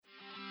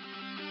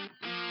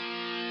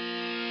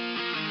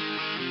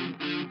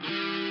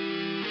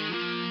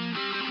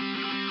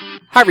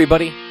Hi,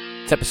 everybody.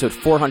 It's episode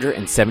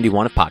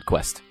 471 of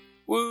PodQuest.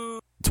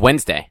 Woo! It's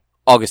Wednesday,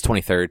 August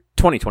 23rd,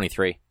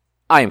 2023.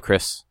 I am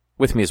Chris.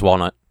 With me is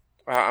Walnut.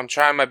 I'm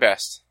trying my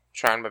best.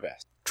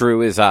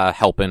 Drew is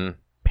helping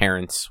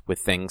parents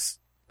with things,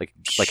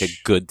 like a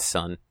good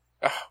son.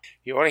 Oh,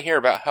 you want to hear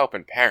about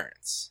helping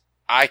parents?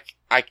 I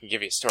can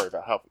give you a story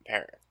about helping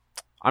parents.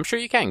 I'm sure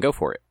you can. Go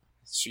for it.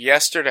 So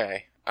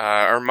yesterday,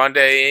 or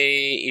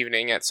Monday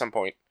evening at some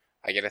point,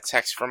 I get a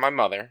text from my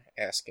mother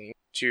asking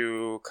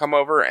to come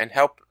over and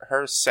help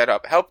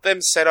them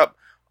set up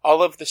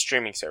all of the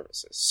streaming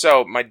services.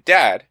 So my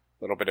dad,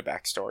 a little bit of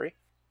backstory,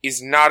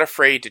 is not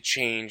afraid to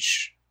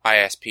change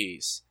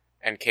ISPs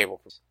and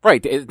cable.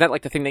 Right. Isn't that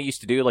like the thing they used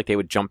to do? Like they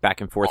would jump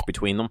back and forth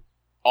between them?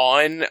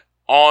 On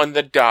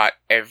the dot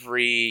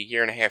every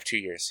year and a half, 2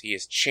 years. He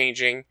is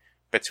changing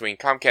between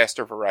Comcast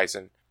or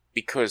Verizon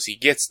because he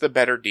gets the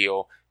better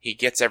deal. He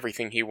gets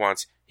everything he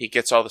wants. He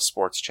gets all the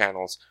sports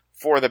channels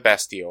for the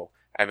best deal.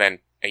 And then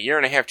a year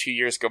and a half, 2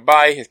 years go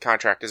by. His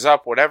contract is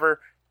up, whatever.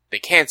 They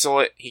cancel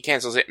it. He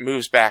cancels it,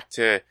 moves back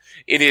to...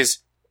 It is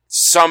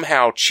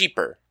somehow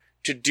cheaper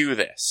to do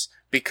this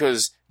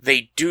because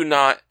they do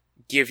not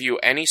give you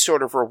any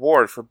sort of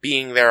reward for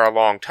being there a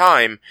long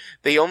time.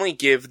 They only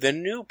give the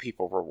new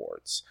people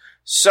rewards.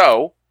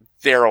 So,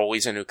 they're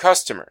always a new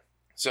customer.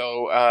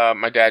 So,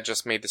 my dad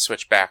just made the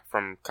switch back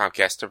from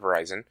Comcast to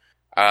Verizon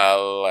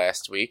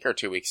last week or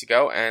 2 weeks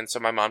ago. And so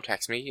my mom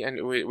texted me,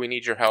 and we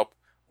need your help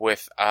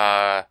with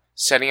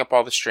setting up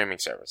all the streaming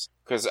service.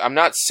 Because I'm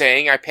not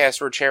saying I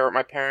password share with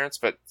my parents,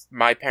 but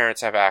my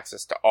parents have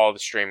access to all the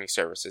streaming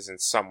services in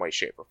some way,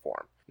 shape, or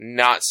form.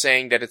 Not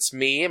saying that it's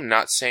me. I'm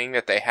not saying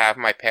that they have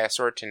my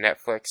password to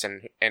Netflix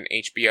and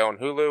HBO and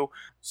Hulu.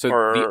 So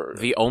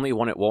the only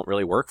one it won't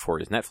really work for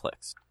is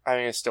Netflix. I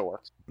mean, it still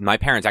works. My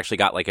parents actually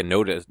got like a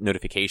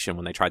notification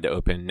when they tried to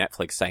open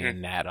Netflix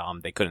saying that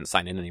they couldn't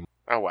sign in anymore.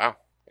 Oh, wow.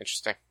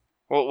 Interesting.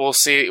 We'll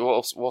see.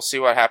 We'll see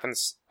what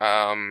happens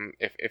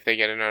if they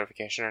get a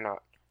notification or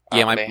not.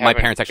 Yeah, my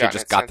parents actually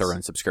just got their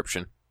own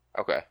subscription.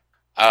 Okay.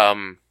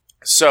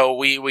 So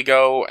we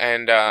go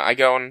and I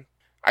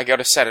go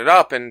to set it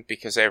up, and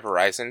because they have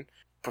Verizon,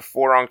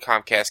 before on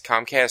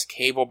Comcast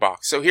cable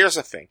box. So here's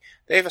the thing: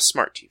 they have a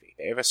smart TV,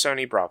 they have a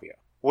Sony Bravia,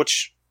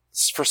 which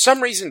for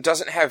some reason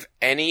doesn't have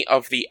any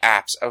of the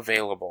apps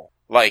available,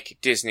 like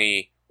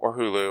Disney or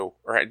Hulu,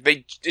 or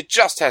it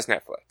just has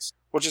Netflix,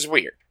 which is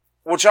weird.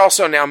 Which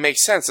also now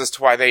makes sense as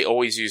to why they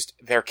always used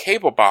their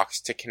cable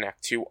box to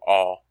connect to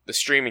all the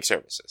streaming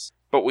services.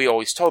 But we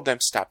always told them,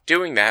 stop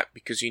doing that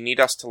because you need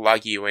us to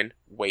log you in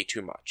way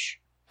too much.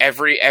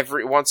 Every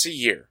once a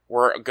year,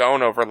 we're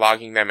going over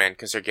logging them in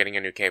because they're getting a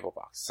new cable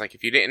box. It's like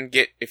if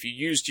you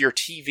used your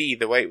TV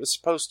the way it was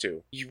supposed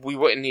to, we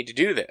wouldn't need to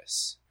do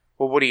this.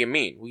 Well, what do you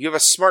mean? Well, you have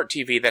a smart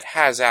TV that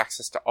has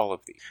access to all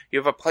of these. You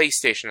have a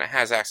PlayStation that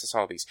has access to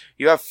all of these.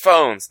 You have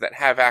phones that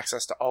have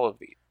access to all of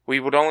these. We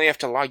would only have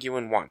to log you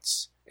in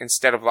once,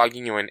 instead of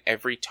logging you in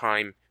every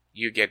time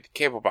you get the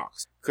cable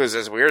box. Because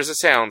as weird as it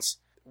sounds,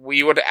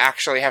 we would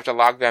actually have to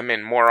log them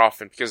in more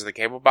often because of the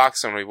cable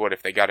box than we would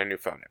if they got a new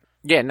phone.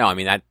 Yeah, no, I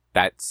mean,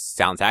 that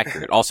sounds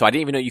accurate. Also, I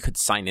didn't even know you could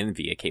sign in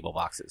via cable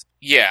boxes.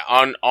 Yeah,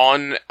 on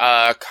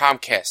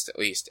Comcast at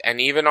least,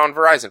 and even on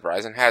Verizon.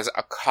 Verizon has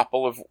a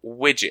couple of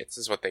widgets,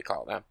 is what they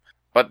call them.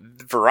 But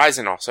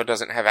Verizon also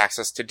doesn't have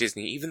access to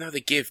Disney, even though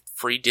they give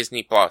free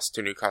Disney Plus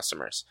to new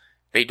customers.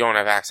 They don't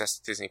have access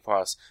to Disney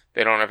Plus.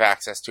 They don't have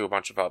access to a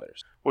bunch of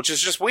others, which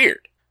is just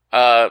weird.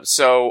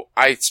 So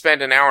I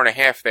spent an hour and a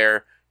half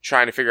there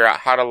trying to figure out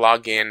how to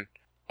log in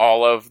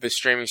all of the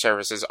streaming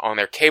services on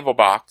their cable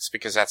box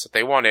because that's what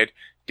they wanted.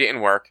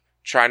 Didn't work.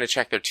 Trying to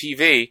check their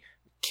TV.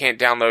 Can't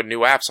download new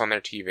apps on their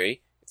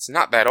TV. It's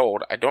not that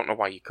old. I don't know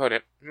why you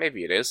couldn't.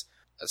 Maybe it is.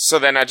 So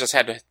then I just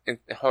had to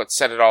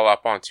set it all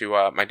up onto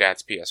my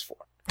dad's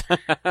PS4.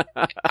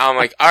 I'm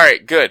like, all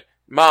right, good.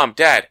 Mom,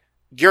 Dad,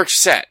 you're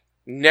set.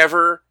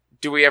 Never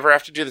do we ever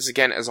have to do this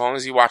again as long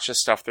as you watch this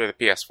stuff through the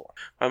PS4.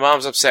 My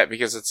mom's upset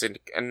because it's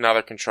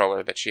another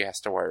controller that she has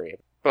to worry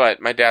about.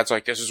 But my dad's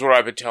like, this is what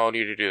I've been telling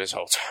you to do this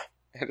whole time.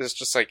 And it's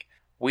just like,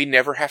 we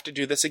never have to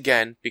do this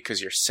again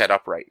because you're set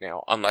up right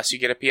now. Unless you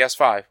get a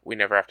PS5, we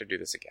never have to do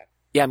this again.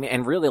 Yeah, I mean,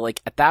 and really,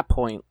 like, at that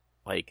point,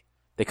 like,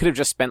 they could have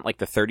just spent, like,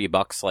 the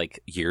 $30, like,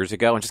 years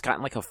ago and just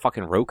gotten, like, a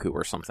fucking Roku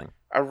or something.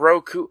 A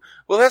Roku?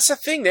 Well, that's the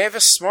thing. They have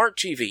a smart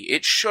TV.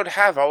 It should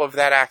have all of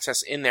that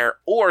access in there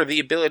or the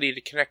ability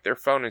to connect their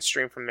phone and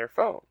stream from their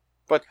phone.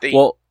 But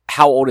Well,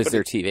 how old is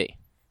their TV?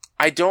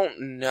 I don't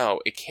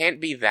know. It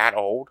can't be that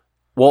old.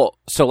 Well,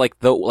 so, like,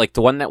 the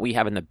one that we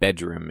have in the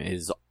bedroom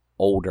is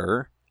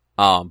older,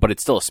 but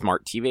it's still a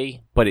smart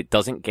TV, but it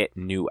doesn't get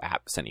new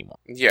apps anymore.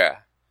 Yeah.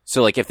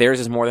 So, like, if theirs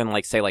is more than,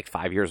 like, say, like,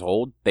 5 years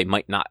old, they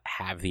might not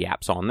have the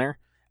apps on there.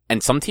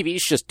 And some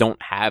TVs just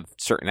don't have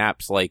certain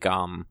apps. Like,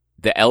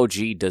 the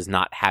LG does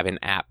not have an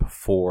app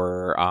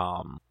for,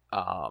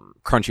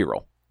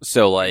 Crunchyroll.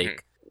 So,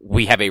 like,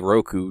 we have a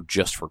Roku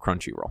just for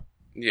Crunchyroll.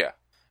 Yeah.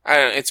 I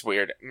don't know, it's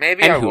weird.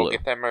 Maybe And I will Hulu.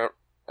 get them.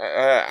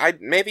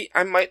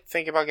 I might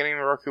think about getting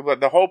the Roku, but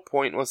the whole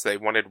point was they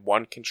wanted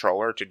one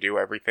controller to do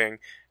everything,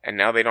 and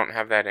now they don't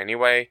have that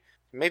anyway.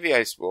 Maybe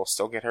I will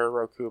still get her a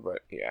Roku, but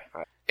yeah,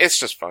 it's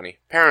just funny.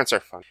 Parents are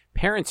funny.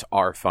 Parents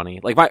are funny.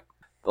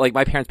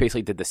 My parents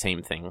basically did the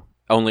same thing.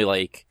 Only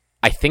like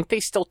I think they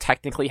still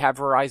technically have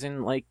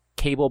Verizon like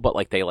cable, but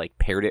like they like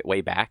paired it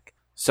way back.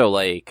 So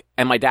like,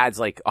 and my dad's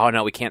like, oh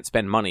no, we can't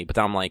spend money. But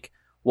then I'm like,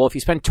 well, if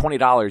you spend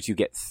 $20, you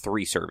get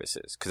 3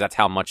 services because that's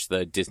how much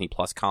the Disney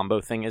Plus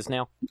combo thing is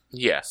now.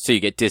 Yeah. So you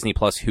get Disney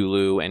Plus,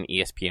 Hulu, and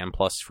ESPN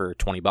Plus for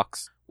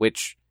 $20,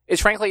 which is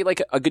frankly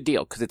like a good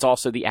deal because it's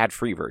also the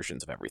ad-free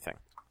versions of everything.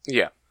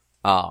 Yeah.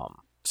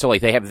 So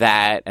like they have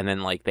that, and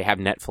then like they have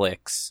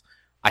Netflix.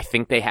 I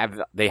think they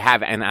have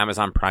an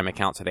Amazon Prime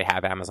account, so they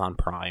have Amazon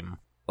Prime.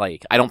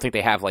 Like I don't think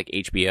they have like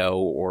HBO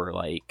or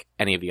like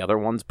any of the other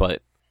ones,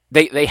 but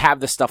they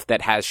have the stuff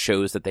that has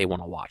shows that they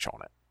want to watch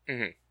on it.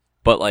 Mm-hmm.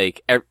 But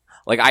like I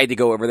had to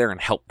go over there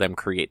and help them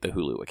create the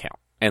Hulu account,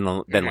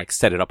 and then like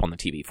set it up on the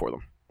TV for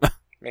them.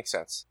 Makes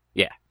sense.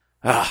 Yeah.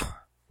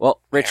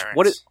 Well, Rich,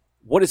 Parents.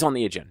 what is on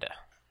the agenda?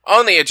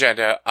 On the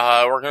agenda,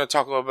 we're going to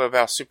talk a little bit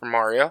about Super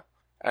Mario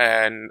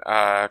and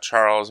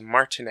Charles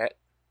Martinet.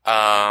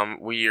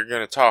 We are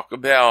going to talk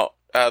about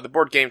the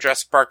board game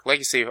Jurassic Park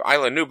Legacy of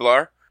Isla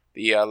Nublar,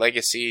 the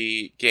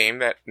legacy game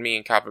that me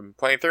and Cobb have been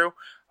playing through.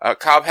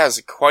 Cobb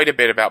has quite a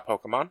bit about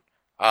Pokemon.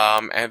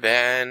 And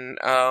then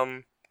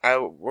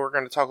we're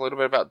going to talk a little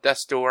bit about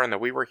Death's Door and the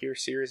We Were Here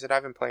series that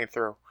I've been playing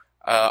through.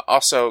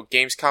 Also,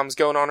 Gamescom's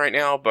going on right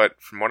now,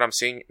 but from what I'm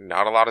seeing,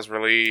 not a lot has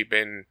really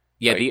been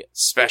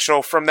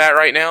special from that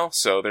right now,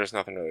 so there's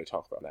nothing really to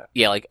talk about that.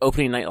 Yeah, like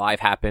opening night live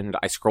happened.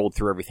 I scrolled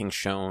through everything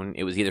shown.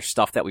 It was either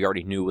stuff that we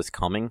already knew was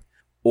coming,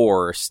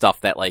 or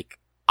stuff that like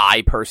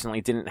I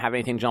personally didn't have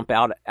anything jump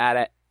out at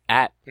it.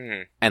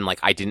 And like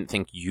I didn't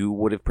think you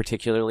would have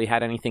particularly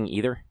had anything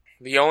either.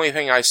 The only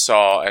thing I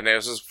saw, and it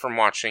was from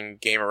watching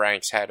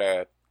GamerRanks, had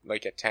a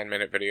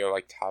 10-minute video,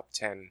 like top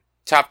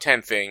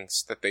 10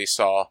 things that they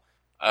saw,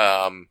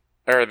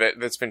 or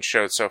that's been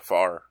showed so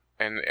far.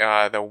 And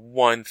the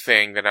one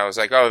thing that I was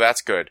like, oh,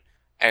 that's good,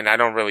 and I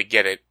don't really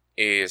get it,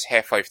 is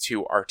Half-Life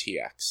 2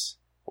 RTX,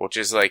 which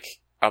is like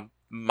a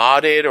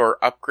modded or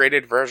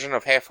upgraded version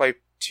of Half-Life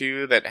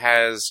 2 that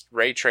has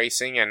ray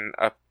tracing and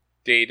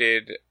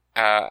updated,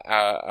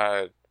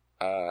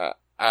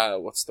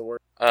 what's the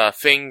word?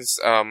 Things,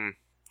 I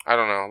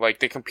don't know, like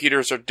the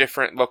computers are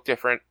different, look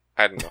different,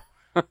 I don't know.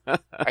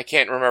 I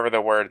can't remember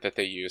the word that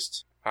they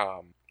used.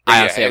 I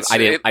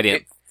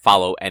didn't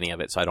follow any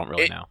of it, so I don't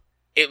really know.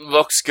 It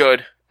looks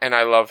good, and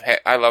I love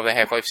the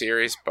Half-Life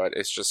series, but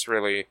it's just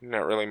really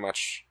not really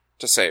much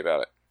to say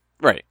about it.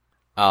 Right.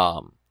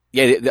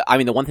 Yeah, I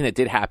mean, the one thing that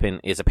did happen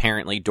is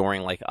apparently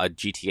during like a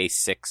GTA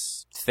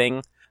 6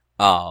 thing,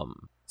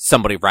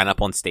 somebody ran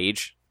up on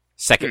stage.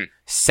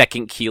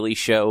 Second Keeley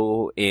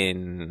show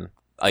in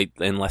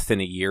less than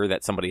a year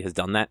that somebody has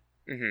done that.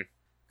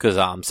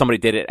 Because somebody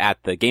did it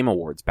at the Game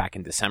Awards back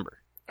in December.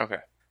 Okay.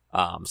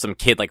 Some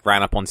kid like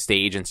ran up on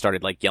stage and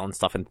started like yelling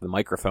stuff into the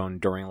microphone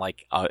during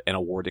like an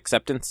award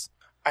acceptance.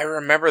 I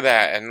remember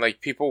that, and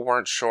like people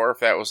weren't sure if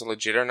that was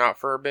legit or not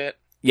for a bit.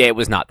 Yeah, it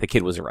was not. The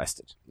kid was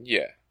arrested.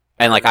 Yeah.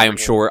 And like I am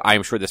sure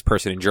this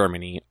person in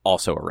Germany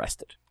also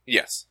arrested.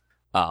 Yes.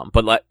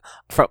 But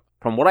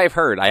from what I've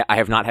heard, I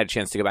have not had a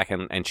chance to go back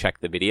and check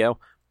the video.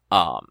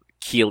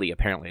 Keeley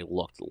apparently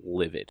looked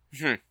livid.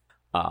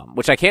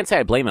 Which I can't say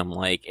I blame him.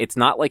 Like, it's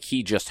not like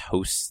he just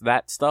hosts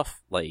that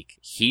stuff. Like,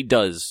 he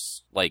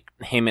does, like,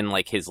 him and,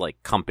 like, his,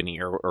 like, company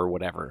or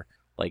whatever.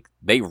 Like,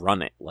 they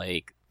run it.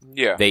 Like,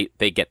 yeah.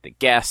 They get the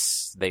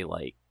guests. They,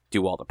 like,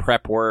 do all the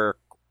prep work.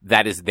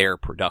 That is their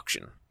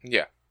production.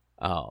 Yeah.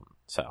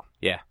 So,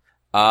 yeah.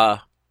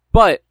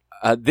 But,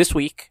 this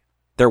week,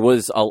 there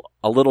was a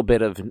little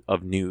bit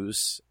of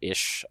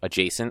news-ish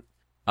adjacent.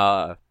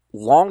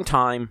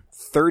 Long-time,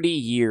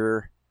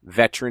 30-year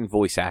veteran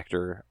voice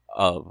actor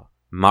of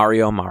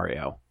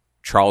Mario,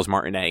 Charles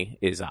Martinet,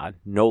 is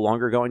no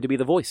longer going to be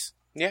the voice.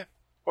 Yeah.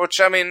 Which,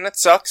 I mean, that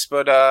sucks,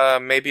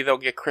 but maybe they'll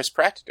get Chris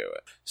Pratt to do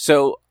it.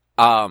 So,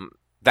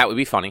 that would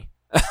be funny.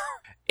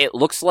 It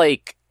looks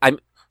like...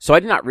 So I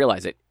did not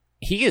realize it.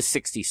 He is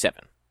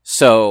 67.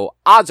 So,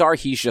 odds are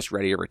he's just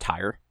ready to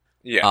retire.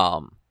 Yeah.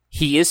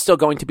 He is still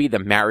going to be the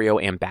Mario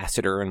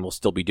ambassador and will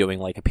still be doing,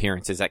 like,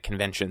 appearances at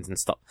conventions and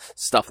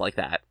stuff like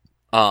that.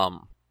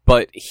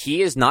 But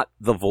he is not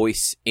the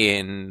voice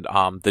in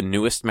the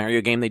newest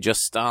Mario game they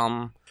just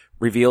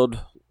revealed,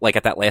 like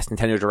at that last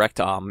Nintendo Direct,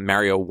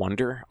 Mario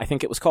Wonder, I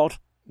think it was called.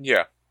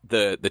 Yeah.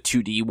 The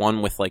 2D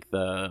one with like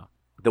the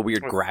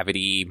weird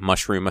gravity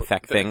mushroom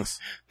effect things.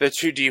 The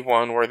 2D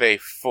one where they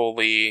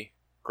fully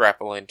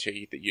grapple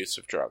into the use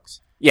of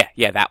drugs.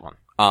 Yeah, that one.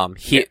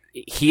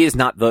 He is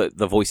not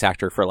the voice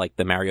actor for like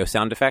the Mario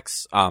sound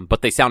effects,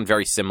 but they sound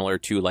very similar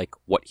to like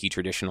what he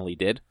traditionally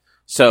did.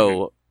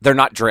 So they're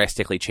not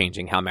drastically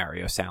changing how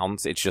Mario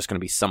sounds. It's just going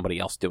to be somebody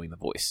else doing the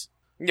voice.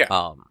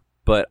 Yeah.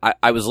 But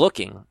I was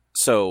looking.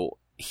 So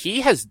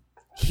he has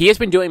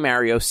been doing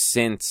Mario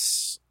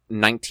since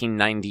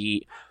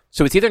 1990.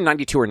 So it's either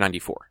 92 or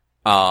 94.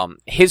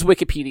 His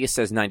Wikipedia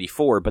says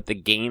 94, but the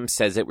game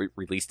says it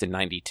released in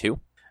 92.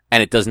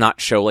 And it does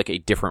not show like a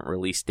different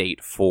release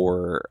date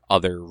for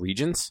other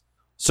regions.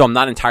 So I'm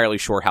not entirely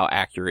sure how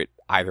accurate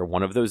either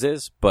one of those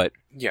is, but,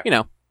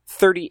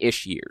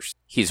 30-ish years.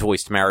 He's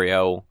voiced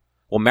Mario.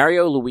 Well,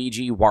 Mario,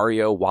 Luigi,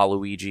 Wario,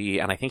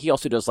 Waluigi, and I think he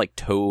also does, like,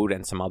 Toad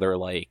and some other,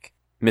 like,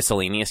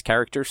 miscellaneous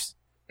characters.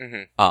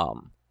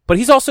 Mm-hmm. But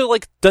he's also,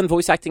 like, done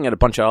voice acting at a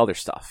bunch of other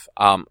stuff.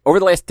 Over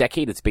the last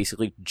decade, it's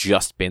basically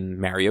just been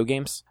Mario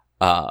games.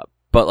 But,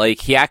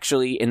 like, he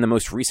actually, in the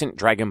most recent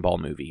Dragon Ball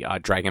movie,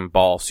 Dragon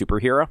Ball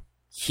Superhero,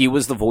 he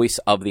was the voice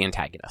of the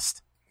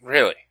antagonist.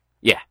 Really?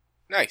 Yeah.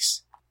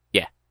 Nice.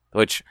 Yeah.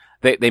 Which,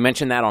 they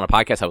mentioned that on a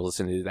podcast I was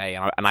listening to today,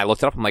 and I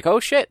looked it up, I'm like, oh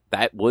shit,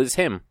 that was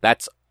him.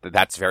 That's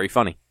very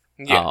funny.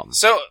 Yeah.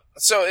 So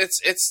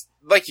it's,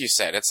 like you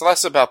said, it's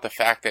less about the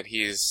fact that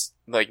he's,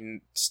 like,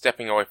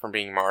 stepping away from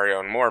being Mario,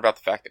 and more about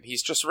the fact that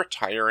he's just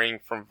retiring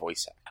from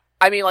voice acting.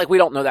 I mean, like, we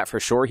don't know that for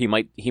sure. He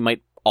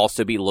might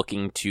also be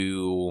looking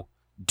to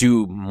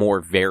do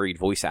more varied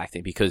voice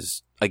acting,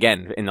 because,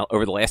 again,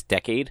 over the last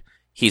decade,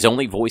 he's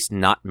only voiced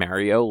not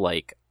Mario,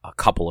 like, a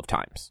couple of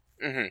times.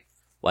 Mm-hmm.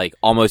 Like,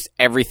 almost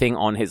everything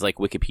on his, like,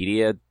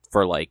 Wikipedia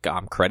for, like,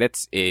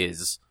 credits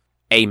is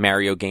a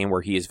Mario game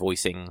where he is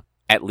voicing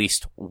at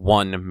least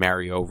one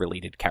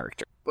Mario-related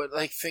character. But,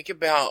 like, think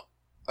about...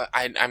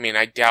 I mean,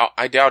 I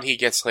doubt he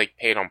gets, like,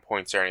 paid on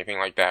points or anything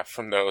like that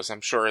from those.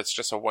 I'm sure it's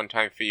just a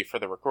one-time fee for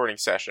the recording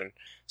session.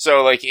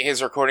 So, like,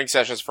 his recording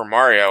sessions for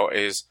Mario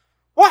is...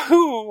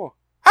 Wahoo!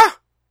 Ha!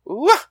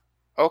 Wah!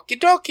 Okie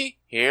dokie!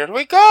 Here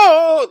we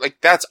go! Like,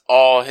 that's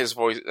all his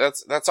voice...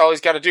 That's all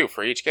he's got to do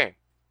for each game.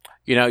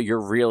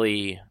 You're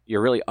really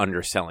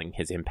underselling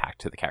his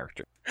impact to the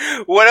character.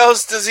 What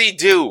else does he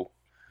do?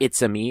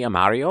 It's a me, a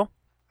Mario.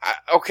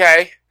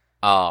 Okay.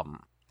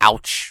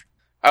 Ouch.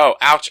 Oh,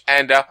 ouch,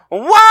 and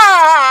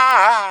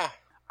wah!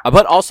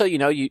 But also,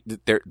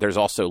 there's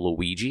also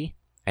Luigi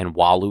and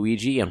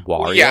Waluigi and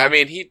Wario. Yeah, I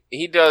mean,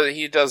 he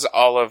does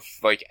all of,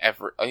 like,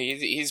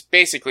 he's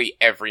basically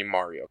every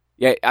Mario.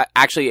 Yeah,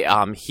 actually,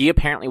 he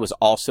apparently was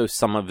also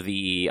some of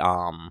the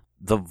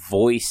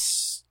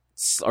voice,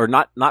 or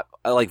not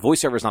like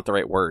voiceover is not the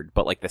right word,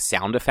 but like the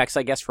sound effects,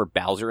 I guess, for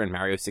Bowser and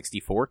Mario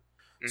 64.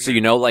 Mm-hmm.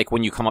 So, like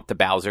when you come up to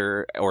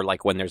Bowser, or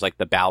like when there's like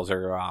the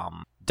Bowser,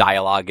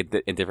 dialogue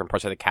in different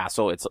parts of the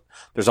castle,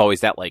 there's always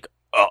that like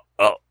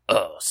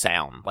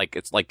sound, like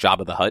it's like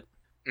Jabba the Hutt.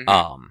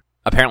 Mm-hmm.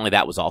 Apparently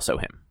that was also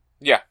him.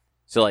 Yeah.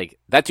 So like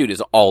that dude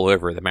is all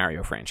over the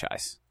Mario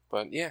franchise.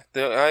 But yeah,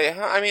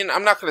 I mean,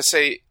 I'm not gonna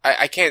say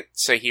I can't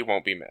say he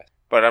won't be mad,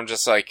 but I'm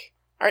just like,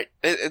 all right,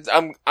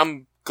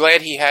 I'm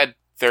glad he had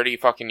 30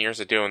 fucking years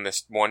of doing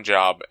this one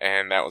job,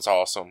 and that was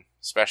awesome,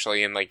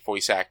 especially in like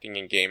voice acting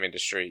and game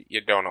industry. You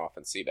don't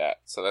often see that,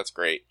 so that's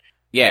great.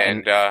 Yeah,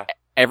 and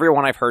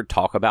everyone I've heard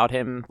talk about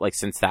him, like,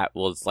 since that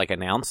was, like,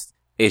 announced,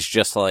 is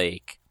just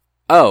like,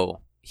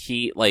 oh,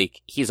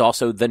 he's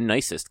also the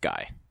nicest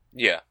guy.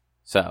 Yeah.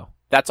 So,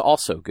 that's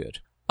also good.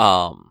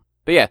 But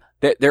yeah,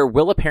 there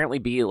will apparently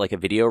be, like, a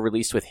video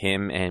released with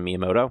him and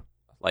Miyamoto.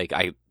 Like,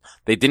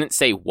 they didn't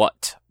say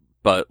what,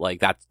 but, like,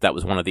 that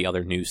was one of the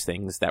other news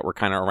things that were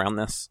kind of around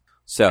this.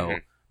 So,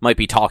 might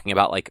be talking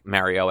about, like,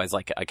 Mario as,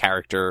 like, a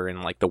character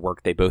and, like, the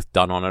work they both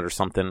done on it or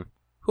something.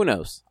 Who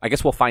knows? I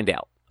guess we'll find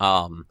out.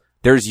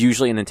 There's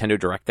usually a Nintendo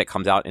Direct that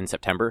comes out in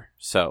September,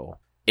 so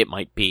it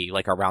might be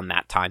like around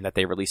that time that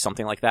they release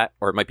something like that,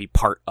 or it might be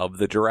part of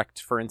the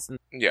Direct, for instance.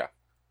 Yeah.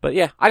 But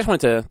yeah, I just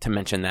wanted to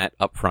mention that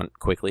up front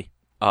quickly.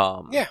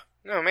 Yeah,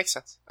 no, it makes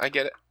sense. I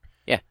get it.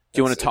 Yeah. Do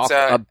you want to talk?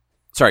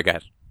 Sorry, go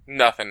ahead.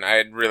 Nothing.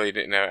 I really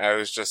didn't know. I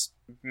was just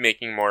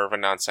making more of a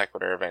non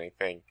sequitur of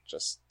anything.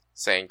 Just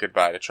saying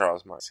goodbye to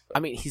Charles Martin. I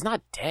mean, he's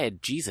not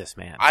dead. Jesus,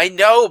 man. I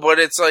know, but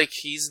it's like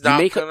he's not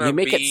You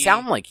make it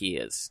sound like he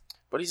is.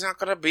 But he's not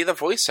going to be the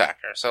voice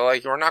actor, so,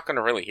 like, we're not going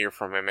to really hear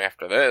from him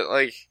after that.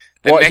 Like,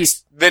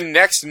 the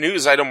next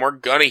news item we're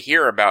going to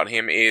hear about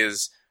him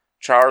is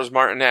Charles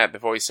Martinet, the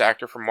voice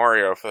actor for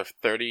Mario for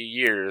 30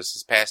 years,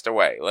 has passed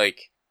away.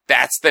 Like,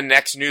 that's the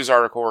next news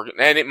article,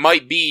 and it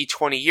might be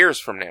 20 years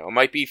from now. It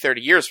might be 30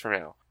 years from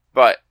now.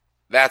 But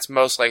that's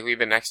most likely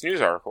the next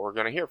news article we're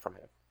going to hear from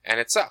him.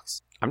 And it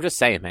sucks. I'm just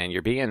saying, man,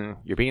 you're being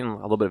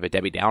a little bit of a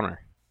Debbie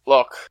Downer.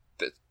 Look,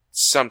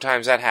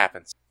 sometimes that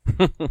happens.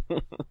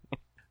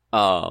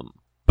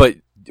 But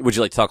would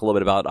you like to talk a little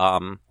bit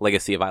about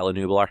Legacy of Isla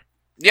Nublar?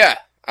 Yeah.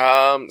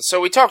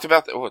 So we talked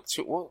about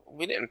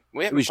we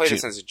haven't played it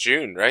since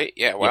June, right?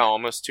 Yeah. Well, yeah.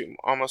 almost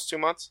 2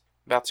 months.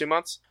 About 2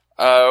 months.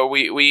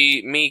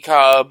 Me,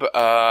 Cobb,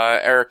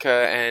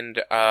 Erica,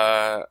 and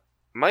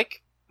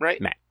Mike,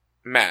 right?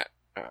 Matt.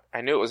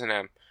 I knew it was an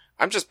M.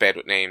 I'm just bad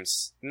with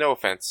names. No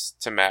offense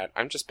to Matt.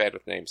 I'm just bad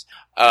with names.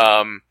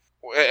 A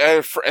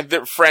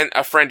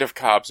friend of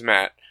Cobb's,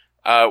 Matt.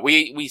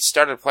 We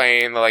started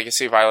playing the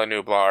Legacy of Isla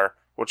Nublar,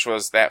 which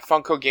was that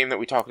Funko game that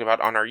we talked about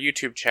on our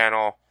YouTube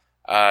channel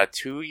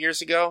 2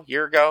 years ago,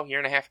 year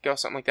and a half ago,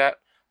 something like that.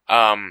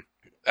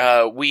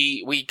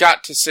 We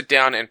got to sit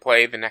down and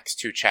play the next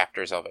 2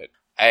 chapters of it,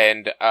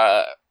 and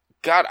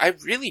God, I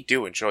really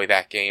do enjoy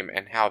that game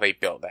and how they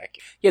built that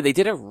game. Yeah, they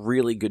did a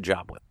really good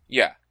job with it.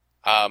 Yeah.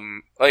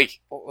 Like,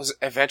 what was it,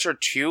 Adventure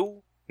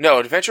 2? No,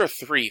 Adventure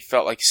 3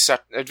 felt like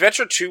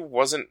Adventure 2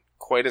 wasn't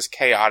quite as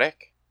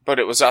chaotic, but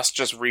it was us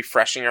just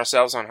refreshing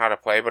ourselves on how to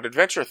play. But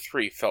Adventure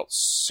 3 felt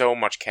so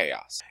much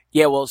chaos.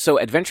 Yeah, well, so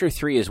Adventure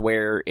 3 is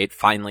where it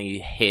finally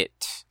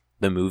hit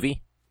the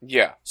movie.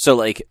 Yeah. So,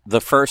 like,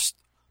 the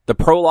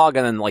prologue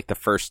and then, like, the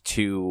first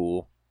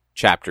 2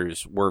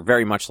 chapters were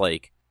very much,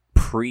 like,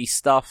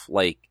 pre-stuff.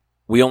 Like,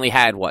 we only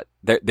had,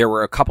 there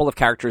were a couple of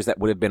characters that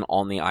would have been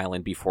on the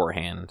island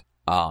beforehand.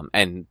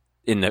 And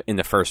in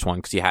the first one,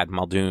 because you had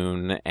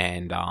Muldoon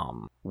and,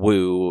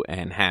 Wu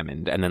and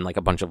Hammond, and then, like,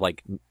 a bunch of,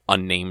 like,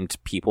 unnamed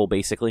people,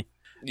 basically.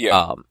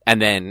 Yeah.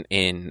 And then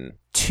in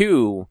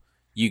 2,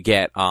 you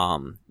get,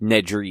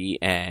 Nedry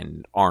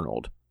and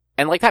Arnold.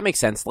 And, like, that makes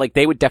sense. Like,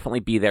 they would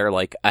definitely be there,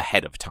 like,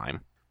 ahead of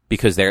time.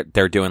 Because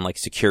they're doing, like,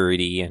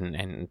 security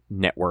and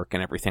network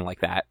and everything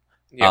like that.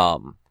 Yeah.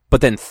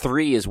 But then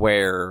 3 is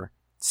where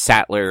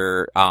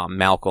Sattler,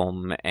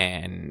 Malcolm,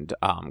 and,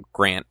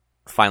 Grant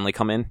finally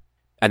come in.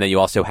 And then you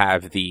also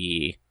have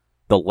the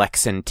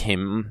Lex and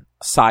Tim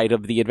side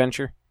of the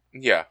adventure.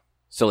 Yeah.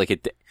 So,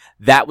 like,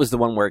 that was the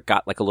one where it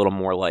got, like, a little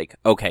more like,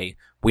 okay,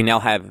 we now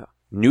have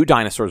new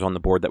dinosaurs on the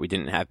board that we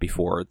didn't have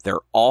before. They're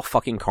all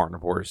fucking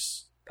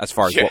carnivores, as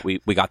far as what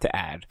we got to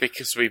add.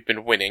 Because we've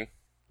been winning.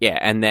 Yeah,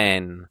 and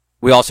then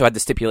we also had the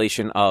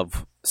stipulation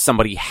of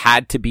somebody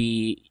had to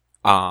be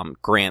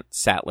Grant,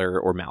 Sattler,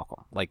 or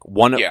Malcolm. Like,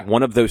 one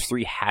of those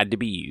 3 had to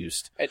be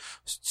used.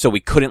 So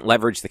we couldn't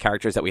leverage the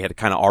characters that we had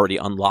kind of already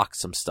unlocked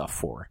some stuff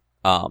for.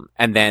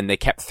 And then they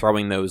kept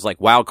throwing those, like,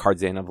 wild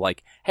cards in of,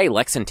 like, hey,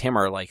 Lex and Tim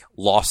are, like,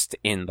 lost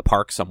in the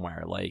park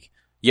somewhere. Like,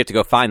 you have to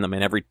go find them,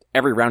 and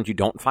every round you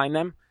don't find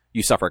them,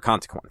 you suffer a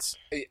consequence.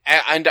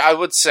 And I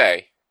would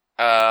say,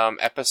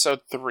 episode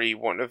 3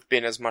 wouldn't have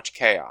been as much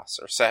chaos,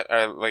 or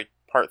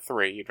part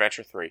 3,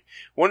 Adventure 3,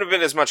 wouldn't have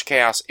been as much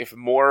chaos if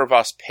more of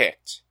us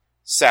picked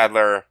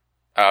Sattler,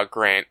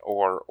 Grant,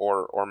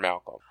 or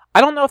Malcolm.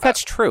 I don't know if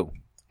that's true.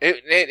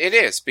 It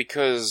is,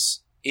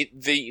 because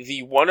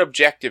the one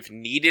objective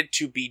needed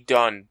to be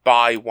done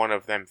by one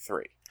of them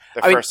 3.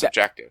 The first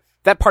objective.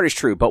 That part is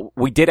true, but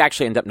we did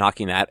actually end up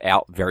knocking that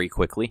out very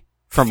quickly.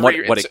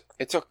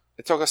 It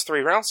took us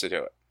 3 rounds to do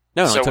it.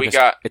 No, so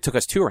it took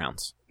us 2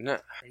 rounds. No,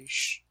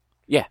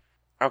 yeah.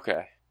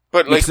 Okay,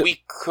 but like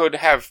we could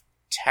have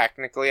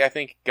technically, I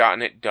think,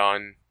 gotten it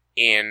done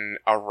in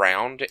a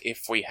round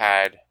if we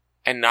had,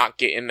 and not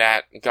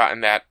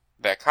gotten that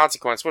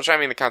consequence. Which, I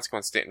mean, the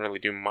consequence didn't really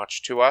do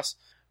much to us,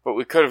 but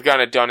we could have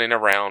gotten it done in a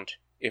round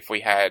if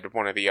we had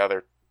one of the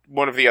other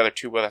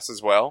 2 with us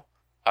as well.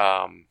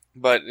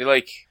 But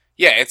like,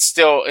 yeah, it's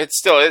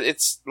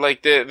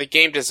like the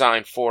game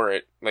design for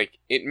it, like,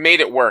 it made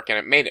it work and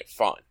it made it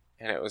fun.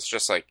 And it was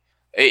just like,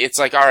 it's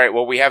like, all right,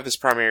 well, we have this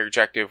primary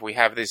objective, we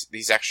have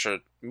these extra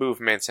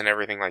movements and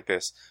everything like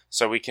this,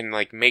 so we can,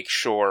 like, make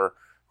sure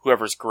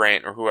whoever's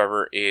Grant or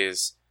whoever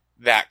is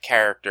that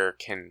character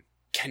can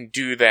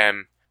do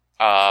them.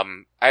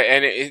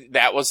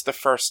 That was the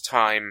first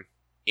time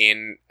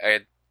in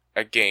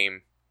a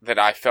game that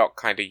I felt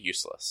kind of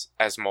useless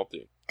as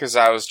Muldoon, because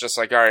I was just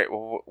like, all right,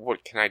 well,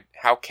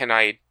 how can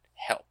I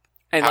help?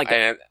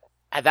 And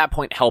at that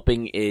point,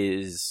 helping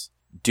is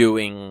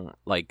doing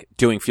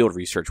field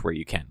research where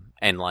you can,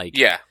 and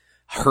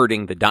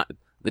herding the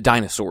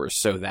dinosaurs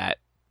so that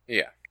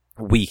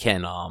we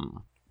can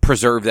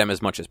preserve them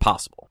as much as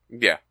possible.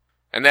 Yeah,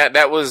 and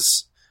that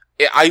was.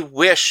 I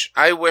wish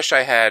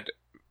I had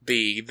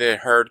the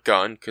herd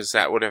gun, because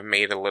that would have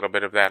made a little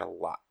bit of that a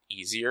lot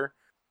easier.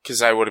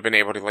 Because I would have been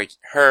able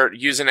to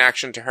use an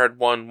action to herd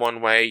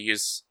one way,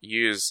 use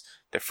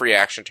the free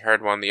action to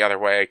herd one the other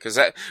way. Because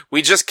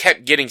we just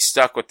kept getting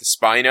stuck with the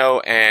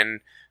Spino and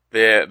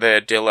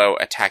the Dillo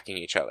attacking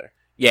each other.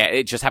 Yeah,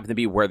 it just happened to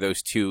be where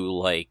those 2,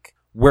 like,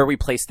 where we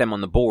placed them on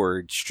the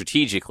board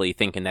strategically,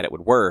 thinking that it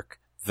would work.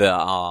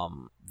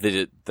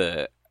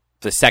 The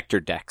sector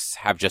decks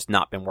have just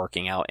not been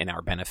working out in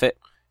our benefit.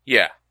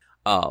 Yeah.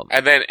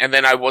 And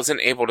then I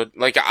wasn't able to,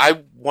 like,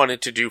 I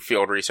wanted to do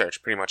field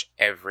research pretty much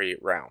every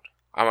round.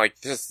 I'm like,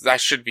 I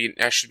should be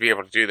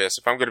able to do this.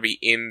 If I'm going to be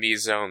in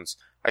these zones,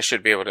 I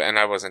should be able to, and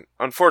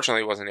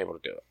unfortunately wasn't able to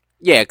do it.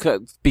 Yeah,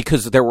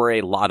 because there were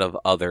a lot of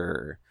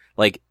other,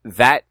 like,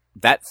 that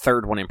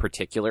third one in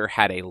particular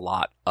had a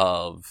lot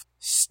of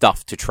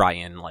stuff to try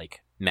and,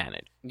 like,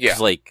 manage. Yeah.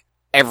 Like,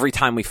 every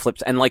time we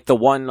flipped, and, like, the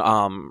one,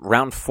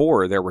 round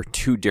 4, there were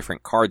 2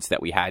 different cards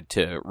that we had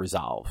to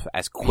resolve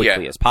as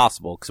quickly as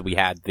possible, because we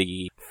had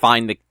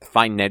find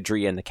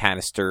Nedry and the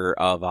canister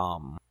of,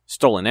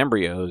 stolen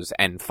embryos,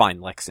 and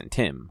find Lex and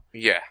Tim.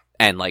 Yeah.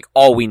 And, like,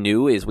 all we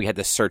knew is we had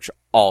to search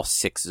all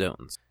 6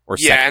 zones. Or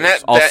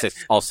sectors, and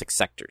all six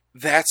sectors.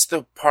 That's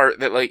the part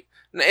that, like,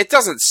 it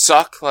doesn't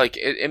suck, like,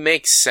 it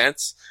makes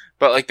sense,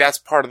 but, like, that's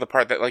part of the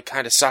part that, like,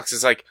 kind of sucks,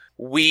 is, like,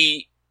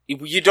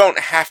 you don't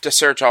have to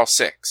search all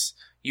 6.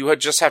 You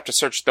just have to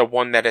search the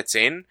one that it's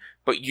in,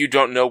 but you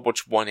don't know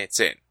which one it's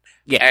in.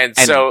 Yeah. And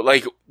so,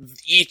 like,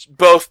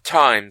 both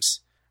times,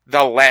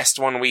 the last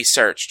one we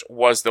searched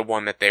was the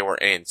one that they were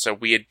in. So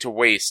we had to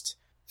waste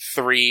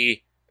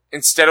 3,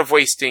 instead of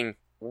wasting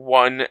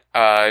 1,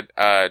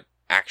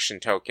 action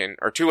token,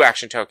 or 2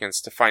 action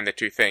tokens to find the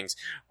 2 things,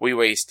 we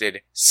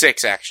wasted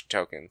 6 action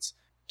tokens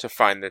to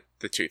find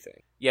the two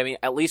things. Yeah, I mean,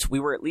 we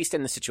were at least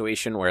in the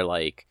situation where,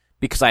 like,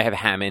 because I have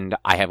Hammond,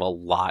 I have a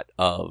lot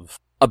of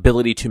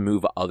ability to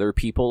move other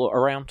people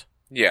around.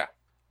 Yeah.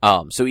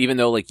 So even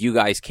though, like, you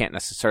guys can't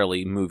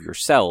necessarily move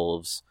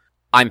yourselves,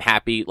 I'm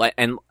happy. Like,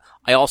 and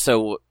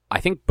I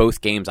think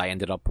both games I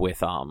ended up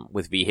with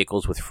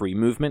vehicles with free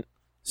movement.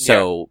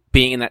 So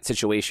being in that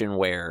situation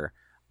where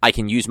I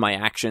can use my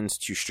actions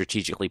to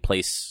strategically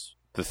place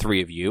the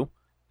three of you,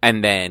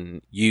 and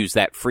then use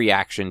that free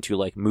action to,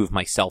 like, move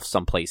myself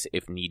someplace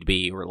if need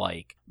be, or,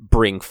 like,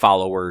 bring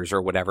followers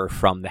or whatever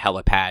from the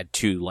helipad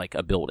to, like,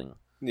 a building.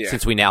 Yeah.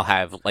 Since we now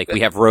have, like,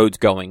 we have roads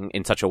going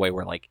in such a way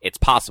where, like, it's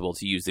possible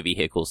to use the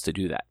vehicles to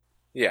do that.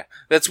 Yeah.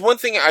 That's one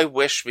thing I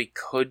wish we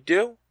could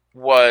do,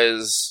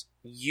 was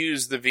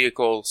use the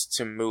vehicles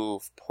to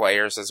move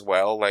players as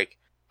well. Like,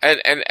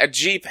 and a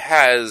Jeep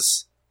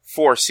has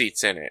 4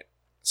 seats in it,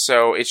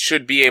 so it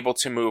should be able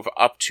to move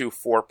up to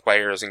 4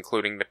 players,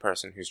 including the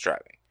person who's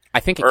driving. I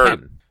think it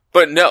can.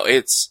 But no,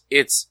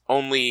 it's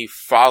only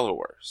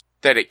followers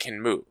that it can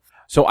move.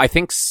 So I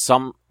think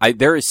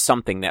there is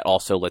something that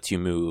also lets you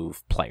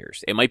move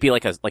players. It might be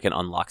like an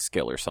unlock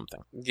skill or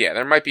something. Yeah,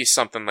 there might be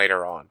something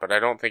later on, but I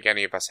don't think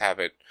any of us have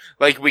it.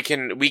 Like,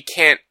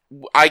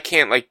 I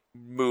can't, like,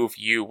 move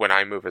you when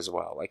I move as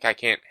well. Like, I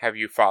can't have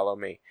you follow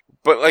me.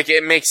 But, like,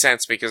 it makes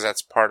sense because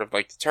that's part of,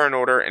 like, the turn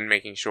order and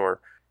making sure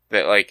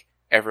that, like,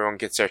 everyone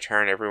gets their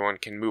turn, everyone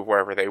can move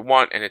wherever they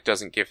want, and it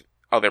doesn't give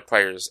other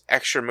players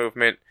extra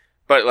movement.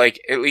 But,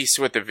 like, at least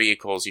with the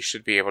vehicles, you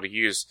should be able to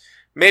use...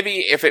 Maybe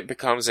if it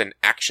becomes an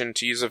action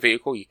to use a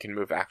vehicle, you can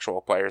move actual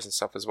players and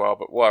stuff as well,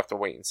 but we'll have to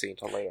wait and see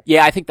until later.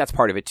 Yeah, I think that's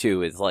part of it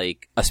too, is,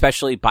 like,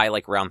 especially by,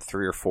 like, round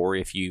 3 or 4,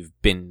 if you've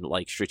been,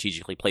 like,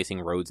 strategically placing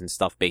roads and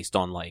stuff based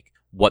on, like,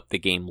 what the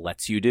game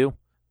lets you do,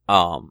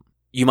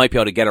 you might be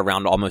able to get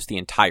around almost the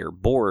entire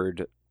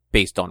board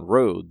based on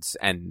roads,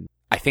 and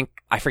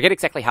I forget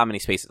exactly how many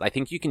spaces. I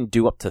think you can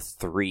do up to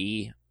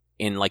 3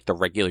 in, like, the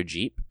regular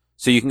Jeep.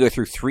 So you can go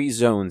through 3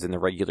 zones in the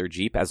regular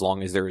Jeep as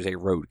long as there is a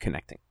road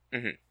connecting.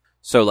 Mm-hmm.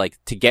 So, like,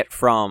 to get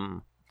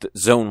from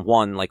zone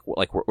 1, like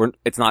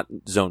it's not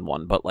zone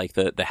 1, but, like,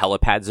 the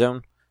helipad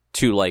zone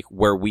to, like,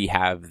 where we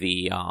have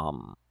the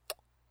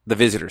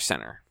visitor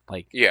center.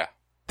 Like, yeah,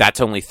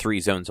 that's only 3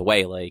 zones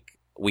away. Like,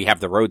 we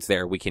have the roads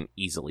there. We can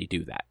easily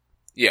do that.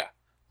 Yeah.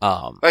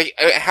 Like,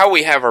 how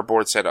we have our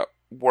board set up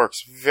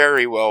works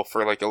very well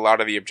for, like, a lot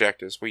of the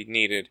objectives we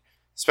needed,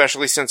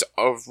 especially since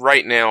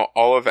right now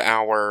all of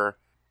our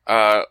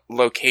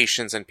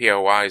locations and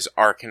POIs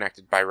are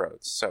connected by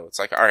roads. So it's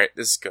like, all right,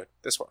 this is good.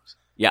 This works.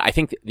 Yeah, I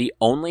think the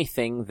only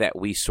thing that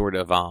we sort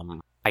of,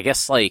 I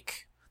guess,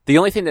 like, the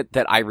only thing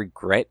that I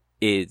regret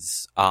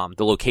is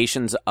the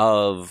locations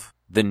of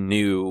the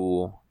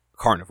new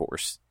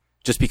carnivores.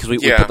 Just because we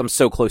put them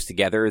so close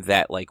together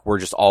that, like, we're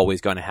just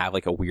always going to have,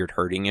 like, a weird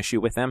herding issue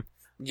with them.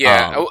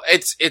 Yeah,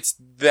 it's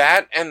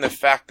that and the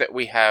fact that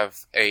we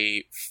have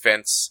a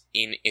fence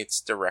in its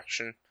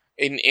direction.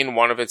 In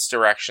one of its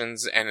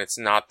directions, and it's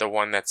not the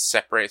one that's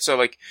separated. So,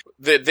 like,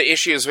 the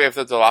issue is we have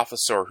the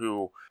Dilophosaur,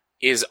 who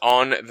is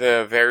on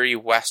the very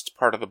west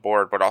part of the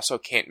board, but also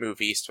can't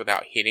move east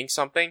without hitting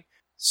something.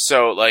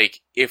 So, like,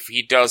 if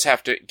he does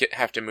have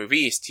to move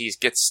east, he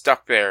gets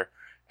stuck there,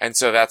 and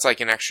so that's like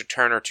an extra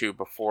turn or two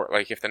before,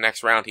 like, if the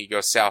next round he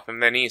goes south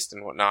and then east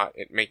and whatnot,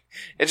 it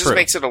just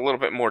makes it a little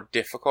bit more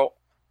difficult.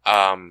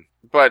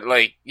 But,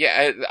 like,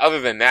 yeah,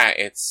 other than that,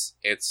 it's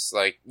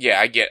like,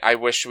 yeah, I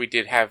wish we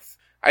did have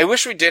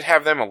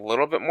them a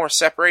little bit more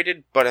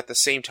separated, but at the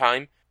same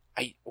time,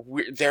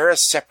 they're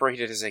as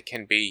separated as they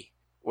can be.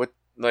 With,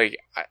 like,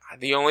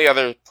 the only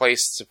other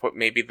place to put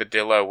maybe the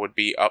Dillo would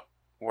be up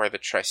where the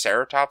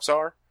Triceratops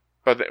are,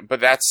 but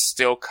that's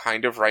still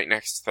kind of right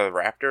next to the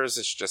Raptors.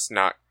 It's just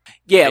not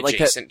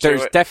adjacent to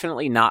there's it.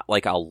 Definitely not,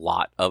 like, a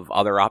lot of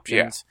other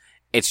options.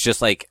 Yeah. It's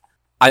just, like,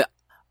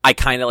 I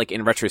kind of, like,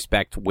 in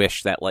retrospect,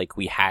 wish that, like,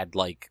 we had,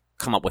 like,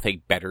 come up with a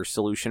better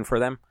solution for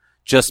them,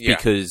 just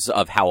because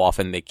of how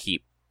often they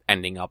keep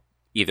ending up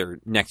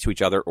either next to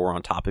each other or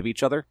on top of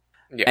each other.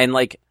 Yeah. And,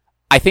 like,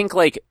 I think,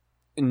 like,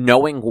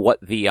 knowing what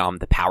the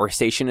power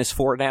station is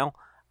for now,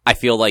 I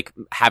feel like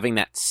having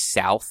that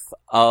south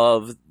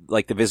of,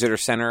 like, the visitor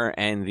center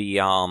and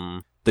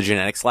the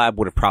genetics lab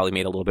would have probably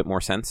made a little bit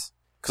more sense.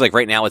 Because, like,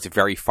 right now it's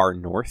very far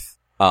north.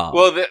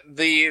 Well,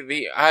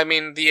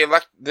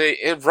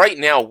 right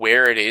now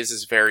where it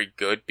is very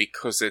good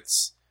because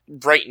it's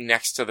right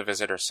next to the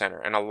visitor center,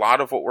 and a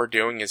lot of what we're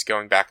doing is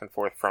going back and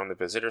forth from the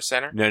visitor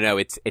center. No,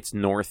 it's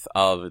north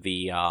of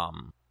the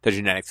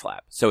genetics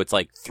lab, so it's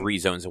like 3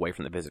 zones away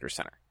from the visitor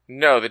center.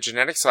 No, the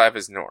genetics lab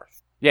is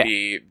north. Yeah,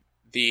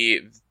 the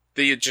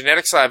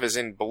genetics lab is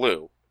in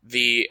blue.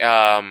 The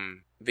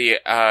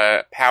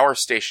power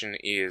station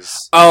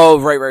is.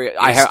 Oh, right.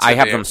 I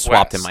have them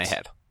swapped in my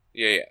head.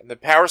 Yeah. The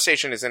power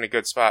station is in a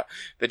good spot.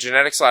 The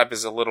genetics lab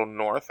is a little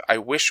north. I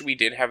wish we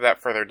did have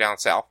that further down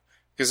south.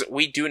 Because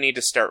we do need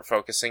to start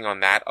focusing on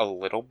that a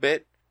little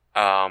bit,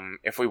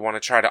 if we want to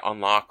try to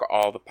unlock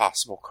all the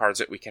possible cards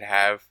that we could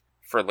have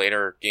for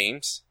later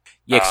games.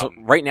 Yeah, so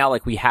right now,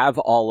 like, we have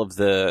all of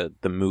the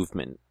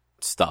movement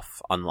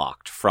stuff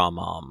unlocked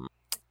from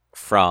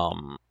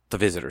the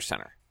visitor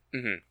center.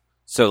 Mm-hmm.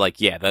 So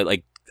like, yeah,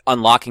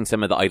 unlocking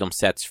some of the item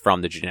sets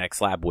from the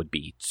genetics lab would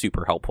be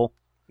super helpful.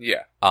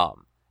 Yeah.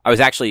 I was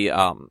actually,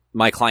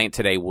 my client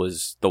today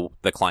was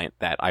the client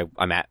that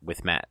I'm at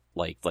with Matt.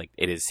 Like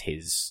it is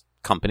his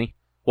company.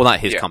 Well, not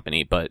his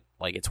company, but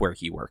like it's where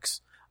he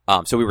works.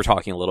 So we were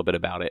talking a little bit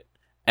about it,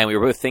 and we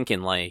were both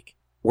thinking like,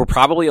 we're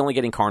probably only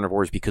getting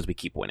carnivores because we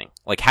keep winning.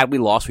 Like, had we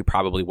lost, we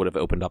probably would have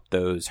opened up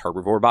those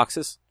herbivore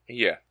boxes.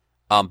 Yeah.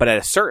 But at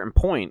a certain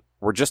point,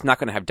 we're just not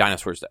going to have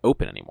dinosaurs to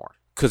open anymore.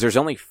 Because there's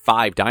only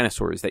 5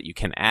 dinosaurs that you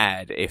can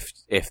add if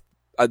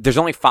there's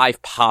only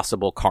 5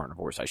 possible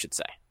carnivores, I should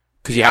say.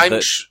 Because you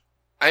have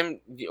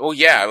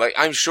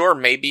I'm sure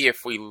maybe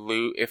if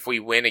we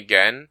win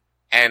again,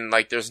 and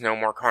like there's no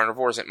more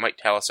carnivores, it might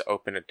tell us to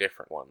open a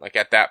different one. Like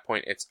at that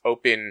point, it's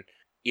open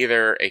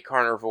either a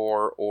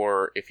carnivore,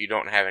 or if you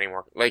don't have any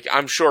more, like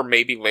I'm sure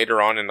maybe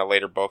later on in the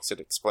later books it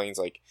explains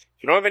like,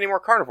 if you don't have any more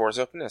carnivores,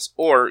 open this.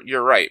 Or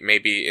you're right,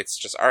 maybe it's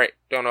just, alright,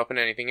 don't open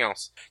anything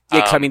else.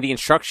 Yeah, 'cause, I mean, the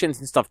instructions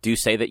and stuff do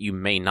say that you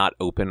may not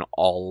open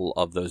all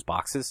of those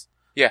boxes.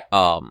 Yeah.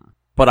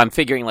 But I'm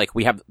figuring like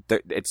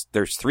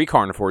there's 3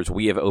 carnivores,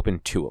 we have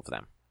opened 2 of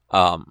them.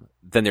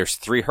 Then there's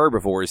 3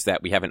 herbivores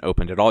that we haven't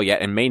opened at all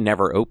yet and may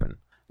never open.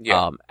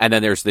 Yeah. And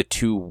then there's the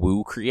 2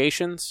 Woo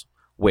creations,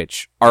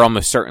 which are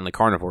almost certainly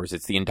carnivores.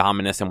 It's the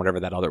Indominus and whatever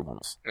that other one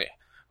was. Yeah.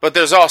 But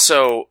there's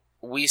also,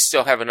 we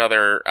still have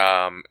another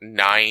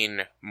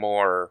 9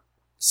 more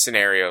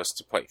scenarios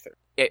to play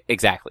through.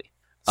 Exactly.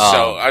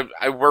 So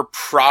we're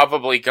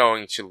probably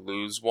going to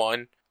lose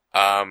one.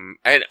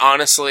 And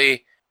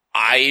honestly,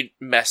 I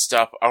messed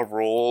up a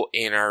rule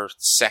in our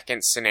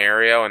second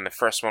scenario in the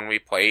first one we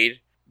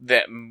played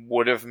that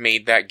would have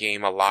made that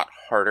game a lot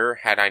harder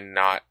had I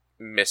not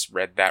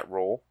misread that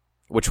rule.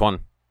 Which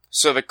one?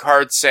 So the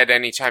card said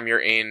anytime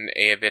you're in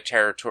the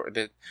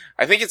territory,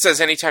 I think it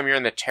says anytime you're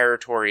in the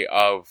territory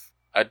of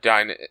a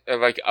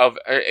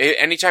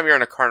anytime you're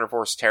in a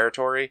carnivore's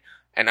territory,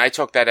 and I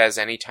took that as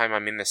anytime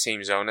I'm in the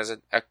same zone as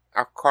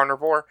a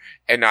carnivore,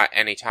 and not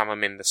anytime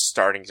I'm in the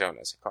starting zone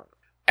as a carnivore.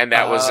 And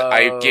that was,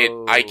 I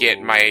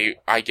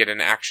get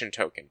an action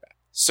token back.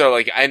 So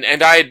like, and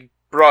I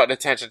brought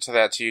attention to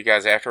that to you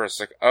guys afterwards,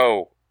 like,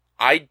 oh,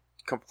 I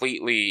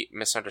completely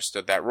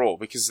misunderstood that rule,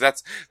 because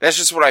that's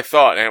just what I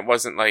thought, and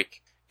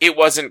it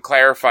wasn't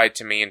clarified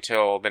to me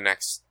until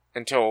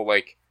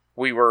like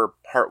we were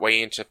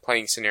partway into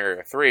playing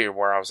scenario 3,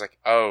 where I was like,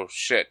 oh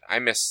shit, I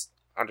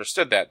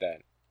misunderstood that then.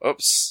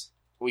 Oops.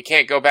 We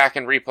can't go back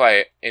and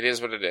replay it. It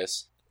is what it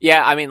is.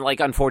 Yeah, I mean, like,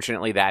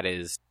 unfortunately that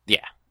is,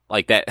 yeah,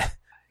 like that.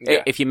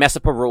 Yeah. If you mess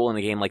up a rule in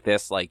a game like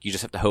this, like, you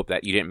just have to hope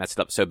that you didn't mess it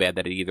up so bad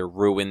that it either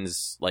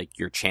ruins, like,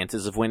 your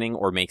chances of winning,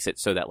 or makes it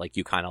so that, like,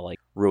 you kind of, like,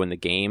 ruin the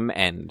game.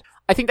 And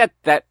I think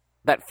that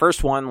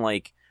first one,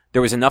 like,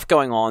 there was enough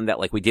going on that,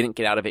 like, we didn't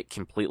get out of it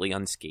completely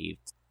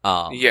unscathed.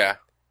 Yeah.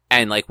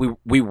 And, like,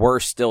 we were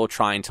still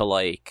trying to,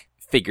 like,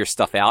 figure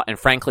stuff out. And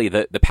frankly,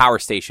 the power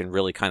station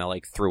really kind of,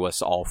 like, threw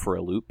us all for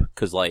a loop.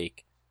 Because,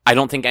 like, I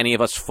don't think any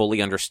of us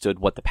fully understood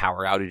what the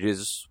power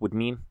outages would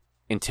mean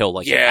until,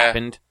 like, it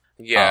happened.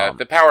 Yeah,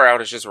 the power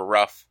outages were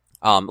rough.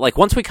 Like,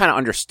 once we kind of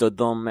understood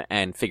them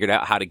and figured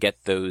out how to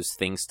get those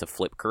things to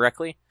flip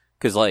correctly,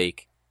 because,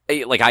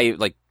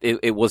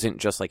 it wasn't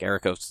just, like,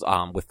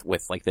 Ericos,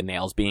 with, like, the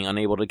nails being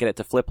unable to get it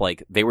to flip.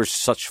 Like, they were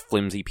such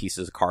flimsy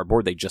pieces of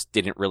cardboard, they just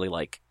didn't really,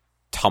 like,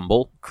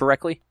 tumble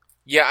correctly.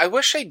 Yeah, I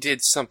wish I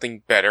did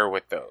something better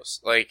with those.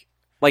 Like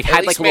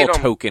had, like, a little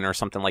token or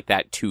something like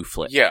that to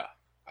flip. Yeah.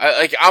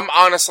 I'm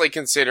honestly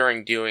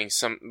considering doing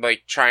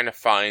trying to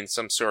find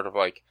some sort of,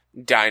 like,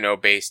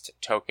 dino-based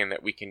token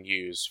that we can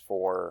use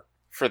for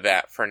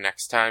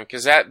next time,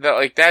 because that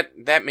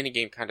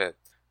minigame kind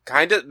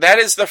of that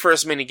is the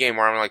first minigame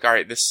where I'm like, all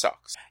right, this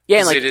sucks. Yeah,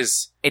 and, like,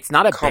 it's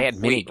not a bad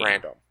minigame.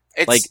 Random.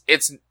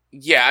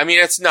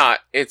 It's not.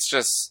 It's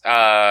just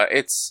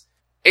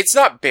it's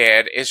not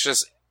bad. It's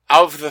just,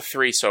 of the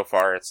 3 so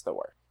far, it's the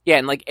worst. Yeah,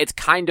 and, like, it's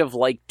kind of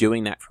like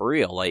doing that for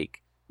real.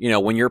 Like, you know,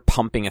 when you're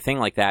pumping a thing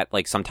like that,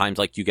 like, sometimes,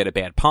 like, you get a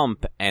bad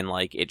pump and,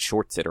 like, it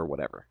shorts it or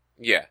whatever.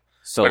 Yeah.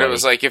 So, but it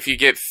was like, if you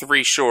get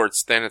 3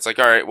 shorts, then it's like,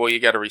 all right, well, you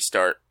got to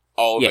restart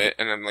all of it.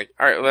 And I'm like,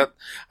 all right, well,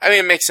 I mean,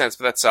 it makes sense,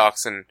 but that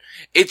sucks. And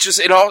it's just,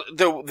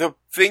 the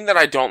thing that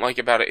I don't like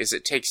about it is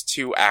it takes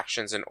 2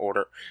 actions in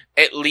order,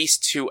 at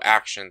least 2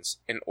 actions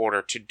in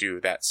order to do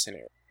that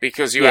scenario.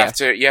 Because you have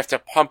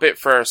to pump it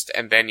first,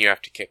 and then you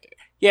have to kick it.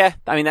 Yeah,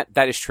 I mean,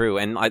 that is true.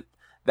 And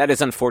that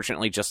is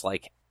unfortunately just,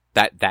 like,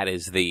 that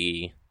is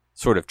the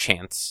sort of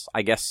chance,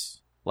 I guess.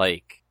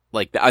 Like,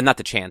 not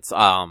the chance,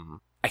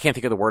 I can't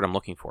think of the word I'm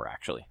looking for,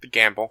 actually. The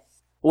gamble.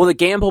 Well, the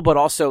gamble, but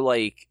also,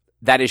 like,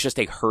 that is just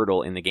a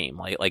hurdle in the game.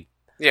 Like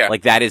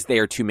that is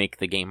there to make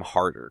the game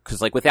harder.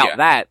 Because, like, without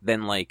that,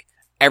 then, like,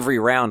 every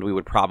round we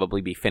would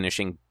probably be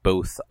finishing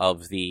both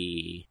of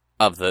the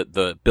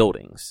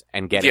buildings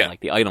and getting,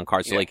 like, the item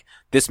cards. So, like,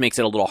 this makes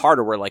it a little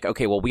harder. We're like,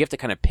 okay, well, we have to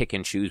kind of pick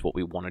and choose what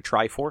we want to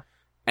try for.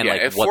 And,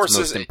 like, what's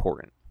most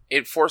important.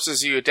 It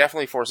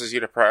definitely forces you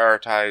to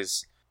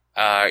prioritize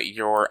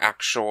your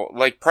actual,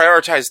 like,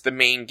 prioritize the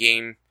main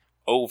game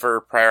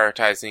over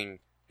prioritizing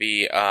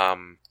the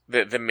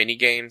mini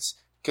games,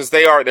 because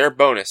they're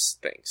bonus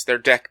things. They're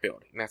deck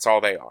building. That's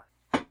all they are.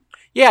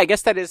 Yeah, I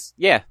guess that is.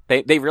 Yeah,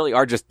 they really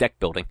are just deck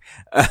building.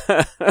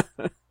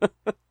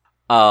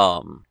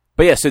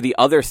 But yeah, so the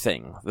other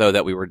thing though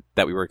that we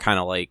were kind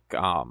of like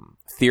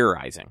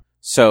theorizing.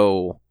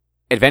 So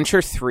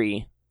Adventure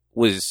 3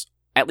 was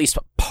at least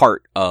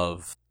part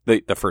of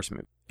the first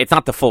movie. It's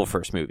not the full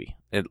first movie,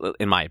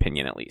 in my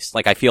opinion, at least.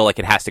 Like, I feel like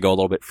it has to go a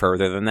little bit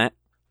further than that.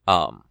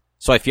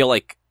 So I feel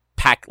like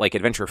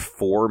Adventure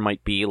 4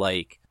 might be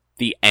like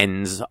the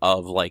ends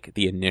of like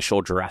the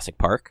initial Jurassic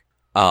Park.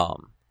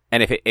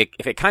 And if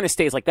it kind of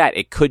stays like that,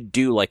 it could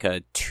do like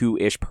a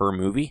 2-ish per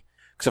movie.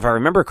 Because if I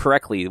remember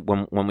correctly,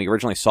 when we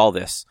originally saw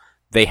this,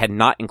 they had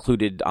not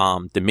included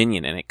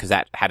Dominion in it because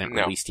that hadn't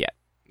released yet.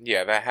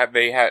 Yeah,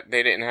 they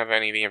didn't have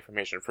any of the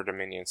information for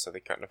Dominion, so they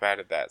couldn't have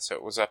added that. So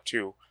it was up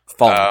to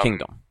Fallen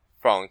Kingdom.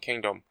 Fallen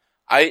Kingdom.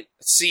 I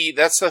see.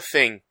 That's the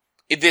thing.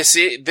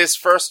 This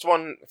first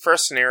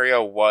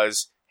scenario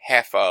was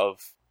half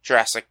of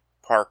Jurassic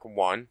Park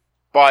 1,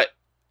 but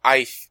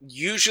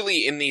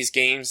usually in these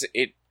games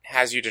it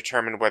has you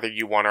determine whether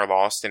you won or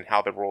lost and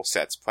how the rule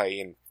sets play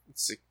in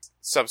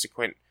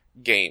subsequent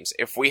games.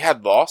 If we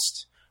had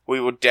lost, we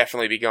would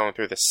definitely be going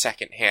through the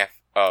second half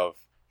of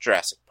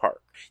Jurassic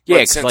Park. Yeah,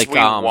 because like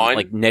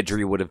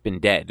Nedry would have been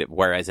dead,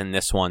 whereas in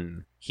this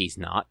one he's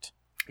not.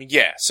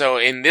 Yeah, so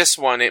in this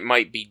one it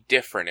might be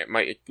different. It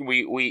might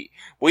we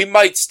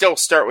might still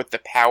start with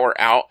the power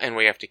out and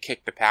we have to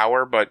kick the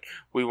power, but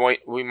we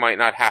might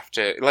not have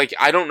to. Like,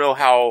 I don't know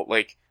how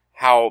the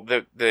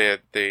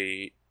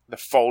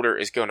folder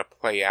is going to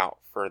play out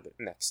for the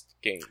next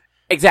game.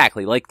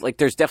 Exactly. Like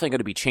there's definitely going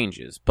to be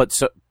changes, but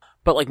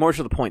like more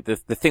to the point, the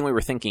thing we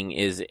were thinking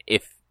is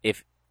if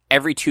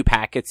every 2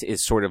 packets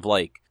is sort of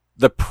like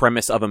the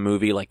premise of a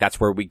movie, like that's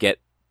where we get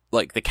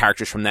like the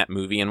characters from that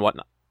movie and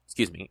whatnot.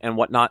 And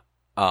whatnot.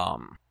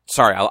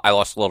 Sorry, I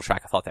lost a little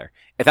track of thought there.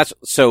 If that's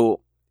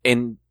so,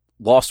 in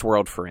Lost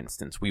World, for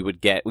instance, we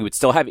would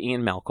still have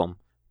Ian Malcolm,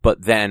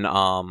 but then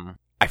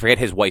I forget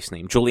his wife's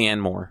name, Julianne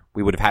Moore.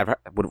 We would have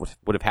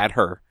had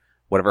her,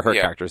 whatever her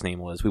character's name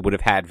was. We would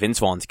have had Vince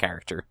Vaughn's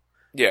character.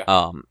 Yeah.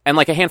 And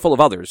like a handful of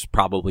others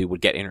probably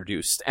would get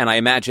introduced. And I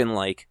imagine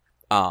like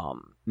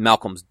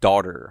Malcolm's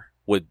daughter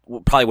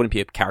probably wouldn't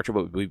be a character,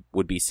 but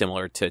would be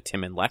similar to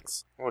Tim and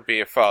Lex. Would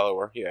be a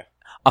follower, yeah.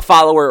 A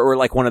follower, or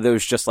like one of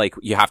those just like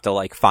you have to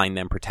like find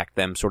them, protect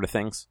them sort of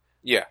things.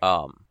 Yeah.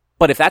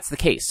 But if that's the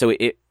case, so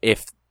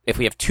if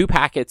we have 2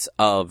 packets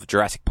of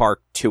Jurassic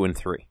Park 2 and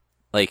 3,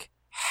 like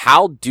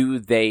how do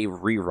they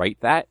rewrite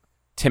that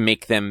to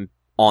make them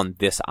on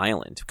this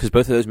island? Because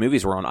both of those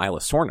movies were on Isla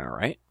Sorna,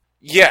 right?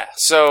 Yeah.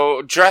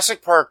 So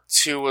Jurassic Park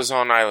 2 was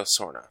on Isla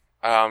Sorna.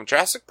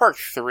 Jurassic Park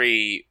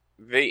 3,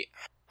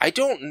 I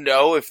don't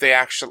know if they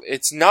actually.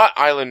 It's not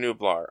Isla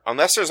Nublar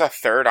unless there's a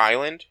third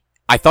island.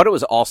 I thought it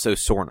was also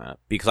Sorna,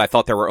 because I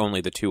thought there were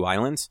only the 2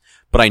 islands,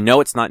 but I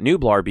know it's not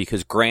Nublar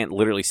because Grant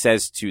literally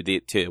says to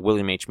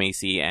William H.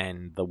 Macy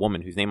and the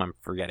woman whose name I'm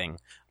forgetting,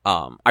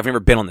 I've never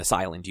been on this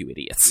island, you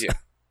idiots.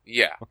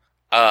 Yeah.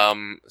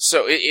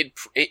 So it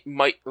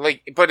might,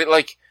 like, but it,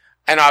 like,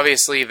 and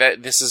obviously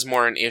that this is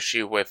more an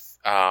issue with,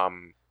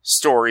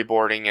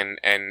 storyboarding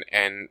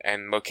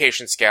and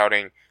location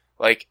scouting.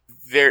 Like,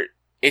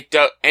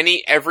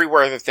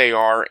 everywhere that they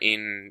are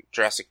in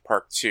Jurassic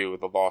Park 2,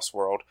 The Lost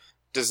World,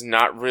 does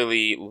not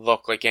really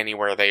look like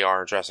anywhere they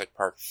are in Jurassic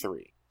Park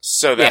 3.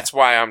 So that's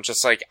why I'm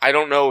just like, I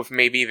don't know if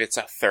maybe it's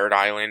a third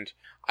island.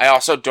 I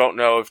also don't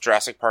know if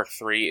Jurassic Park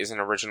 3 is an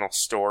original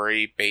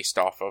story based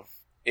off of...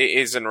 It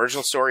is an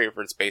original story if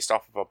it's based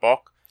off of a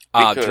book.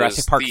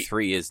 Jurassic Park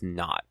 3 is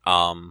not.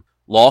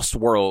 Lost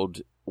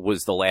World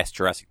was the last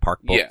Jurassic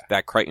Park book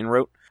that Crichton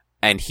wrote,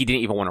 and he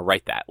didn't even want to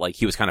write that. Like,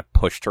 he was kind of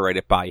pushed to write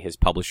it by his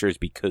publishers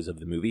because of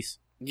the movies.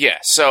 Yeah,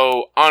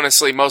 so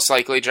honestly, most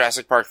likely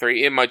Jurassic Park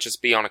 3, it might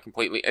just be on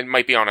it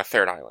might be on a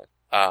third island.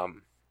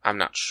 I'm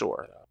not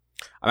sure, though.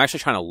 I'm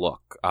actually trying to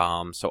look.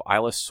 So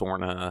Isla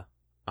Sorna,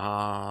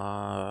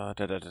 Oh,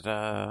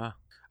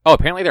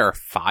 apparently there are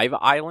 5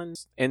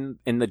 islands in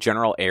the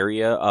general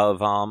area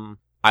of, Isla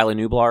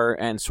Nublar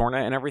and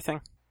Sorna and everything.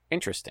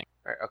 Interesting.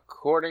 Right,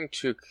 according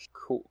to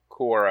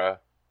Quora,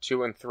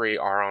 2 and 3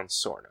 are on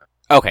Sorna.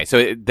 Okay,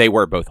 so they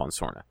were both on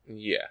Sorna.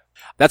 Yeah.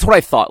 That's what I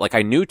thought. Like,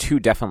 I knew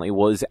 2 definitely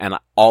was, and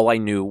all I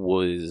knew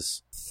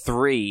was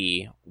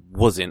 3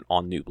 wasn't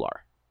on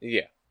Nublar.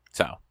 Yeah.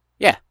 So,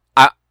 yeah.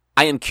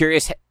 I am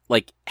curious,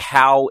 like,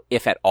 how,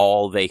 if at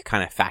all, they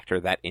kind of factor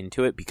that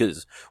into it,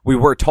 because we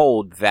were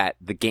told that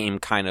the game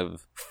kind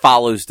of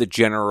follows the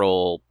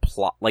general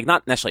plot, like,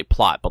 not necessarily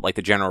plot, but, like,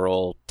 the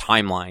general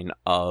timeline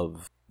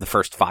of the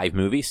first 5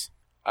 movies.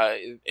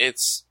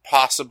 It's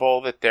possible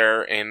that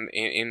they're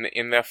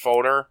in their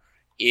folder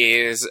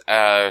is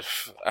a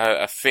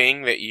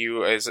thing that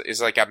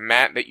is like a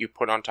mat that you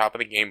put on top of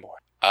the Game Boy.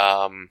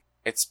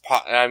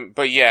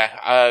 But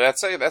yeah,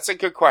 that's a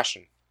good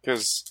question,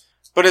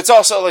 but it's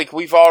also like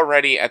we've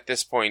already at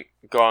this point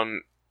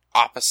gone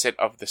opposite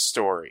of the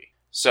story.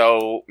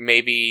 So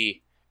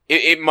maybe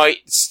it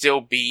might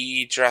still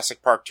be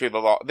Jurassic Park 2 the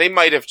law. They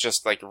might have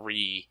just like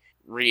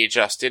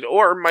readjusted,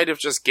 or might have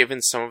just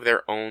given some of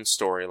their own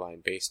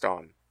storyline based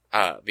on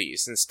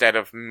these. Instead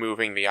of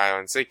moving the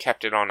islands, they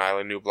kept it on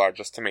Isla Nublar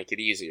just to make it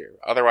easier.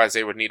 Otherwise,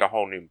 they would need a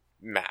whole new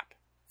map.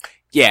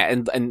 Yeah,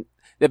 and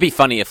that'd be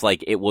funny if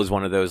like it was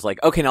one of those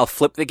like, okay, now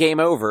flip the game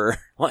over.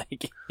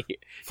 Like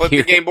flip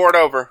the game board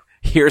over.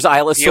 Here's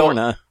Isla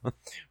Sorna.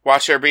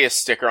 Watch there be a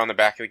sticker on the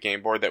back of the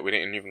game board that we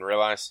didn't even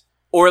realize.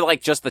 Or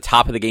like just the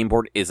top of the game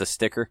board is a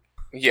sticker.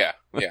 Yeah,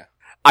 yeah.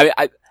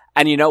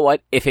 And you know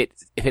what? If it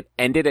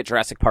ended at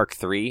Jurassic Park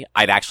 3,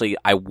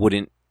 I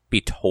wouldn't be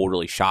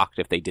totally shocked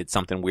if they did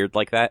something weird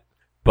like that.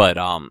 But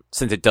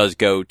since it does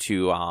go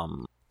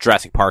to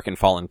Jurassic Park and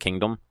Fallen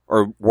Kingdom,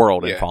 or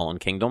World and Fallen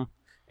Kingdom,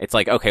 it's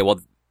like, okay,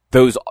 well,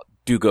 those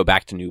do go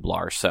back to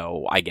Nublar,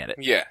 so I get it.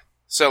 Yeah.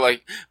 So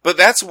like, but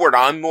that's what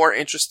I'm more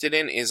interested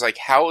in, is like,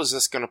 how is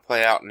this going to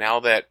play out now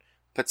that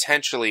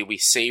potentially we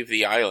save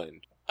the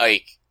island?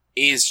 Like,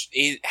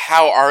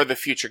 how are the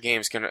future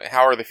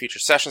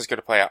sessions going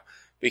to play out?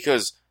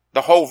 Because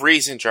the whole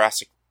reason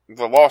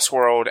The Lost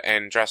World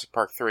and Jurassic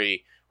Park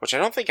 3, which I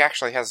don't think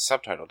actually has a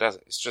subtitle, does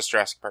it? It's just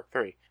Jurassic Park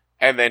 3.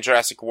 And then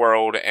Jurassic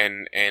World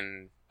and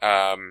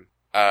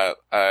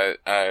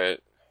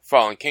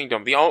Fallen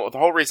Kingdom. The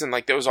whole reason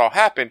like those all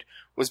happened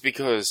was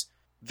because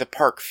the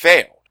park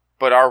failed.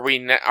 But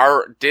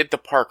did the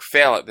park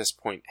fail at this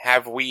point?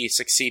 Have we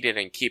succeeded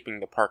in keeping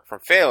the park from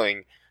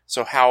failing?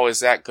 So how is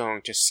that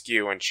going to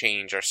skew and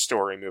change our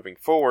story moving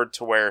forward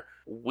to where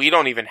we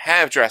don't even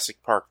have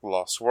Jurassic Park The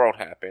Lost World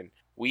happen?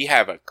 We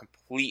have a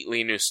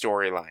completely new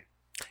storyline.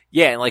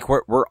 Yeah, and like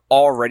we're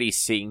already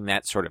seeing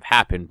that sort of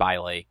happen by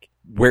like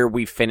where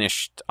we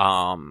finished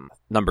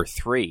number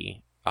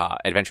 3,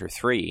 Adventure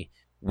 3,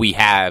 we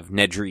have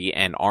Nedry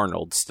and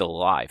Arnold still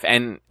alive,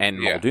 and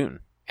Muldoon.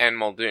 And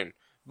Muldoon.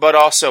 But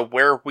also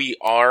where we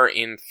are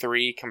in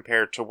 3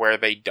 compared to where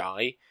they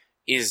die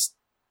is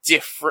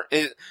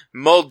different.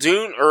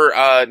 Muldoon or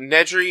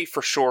Nedry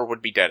for sure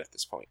would be dead at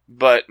this point.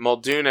 But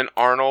Muldoon and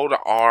Arnold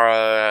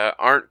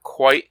aren't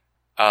quite,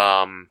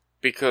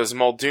 because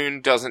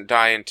Muldoon doesn't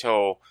die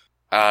until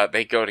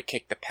they go to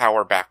kick the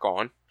power back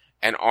on,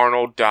 and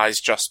Arnold dies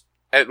just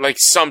like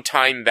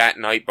sometime that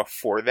night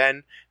before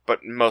then,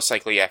 but most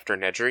likely after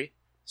Nedry.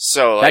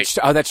 So like,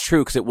 that's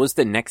true, because it was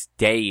the next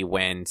day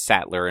when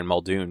Sattler and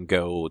Muldoon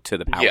go to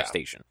the power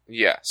station.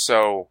 Yeah,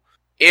 so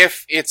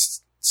if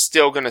it's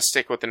still going to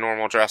stick with the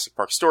normal Jurassic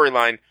Park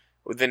storyline,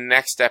 the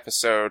next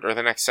episode or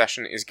the next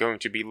session is going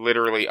to be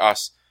literally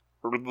us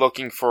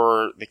looking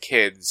for the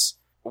kids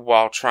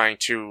while trying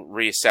to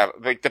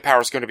reestablish. Like, the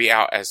power's going to be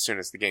out as soon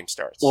as the game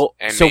starts. Well,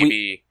 and so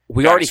maybe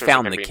we already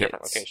found the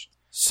kids.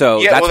 So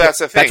yeah, that's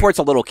the thing. That's where it's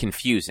a little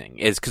confusing,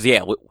 is because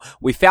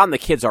we found the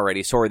kids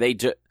already. So are they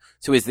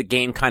so is the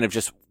game kind of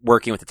just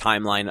working with the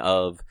timeline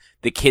of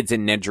the kids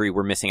and Nedry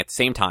were missing at the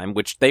same time,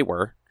 which they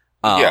were.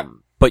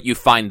 But you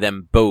find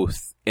them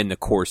both in the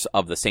course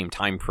of the same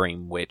time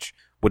frame, which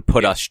would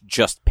put us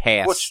just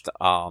past.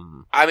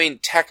 I mean,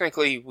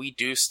 technically, we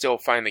do still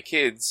find the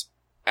kids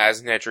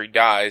as Nedry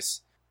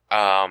dies.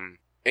 Grant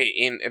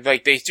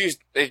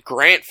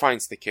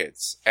finds the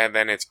kids, and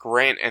then it's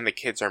Grant and the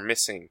kids are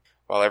missing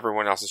while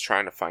everyone else is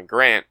trying to find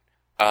Grant.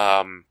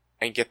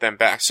 And get them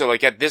back. So,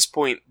 like, at this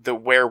point,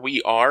 where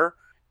we are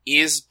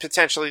is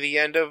potentially the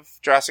end of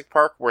Jurassic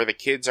Park, where the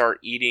kids are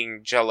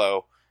eating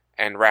Jell-O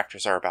and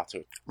raptors are about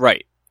to.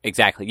 Right.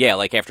 Exactly. Yeah,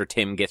 like after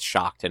Tim gets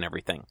shocked and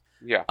everything.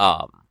 Yeah.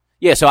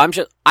 Yeah, so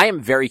I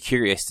am very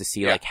curious to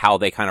see, like, how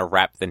they kind of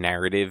wrap the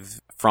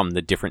narrative from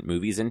the different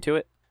movies into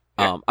it.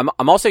 Yeah.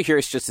 I'm also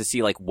curious just to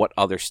see, like, what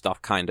other stuff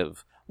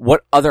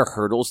what other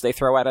hurdles they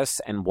throw at us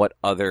and what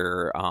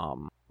other,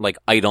 like,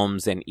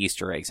 items and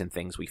Easter eggs and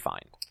things we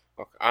find.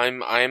 Look,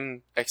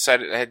 I'm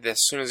excited.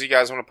 As soon as you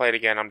guys want to play it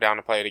again, I'm down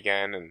to play it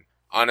again. And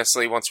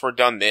honestly, once we're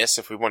done this,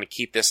 if we want to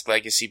keep this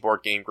legacy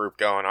board game group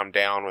going, I'm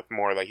down with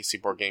more legacy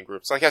board game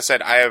groups. Like I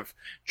said, I have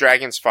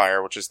Dragon's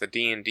Fire, which is the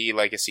D&D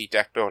legacy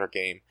deck builder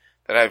game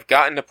that I've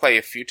gotten to play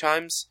a few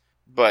times,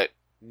 but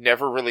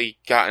never really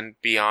gotten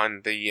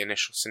beyond the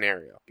initial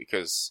scenario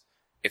because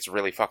it's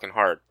really fucking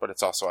hard. But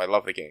it's also, I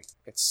love the game.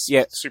 It's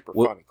super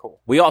fun and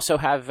cool. We also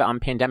have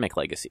Pandemic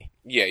Legacy.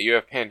 Yeah, you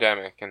have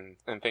Pandemic and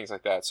things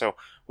like that. So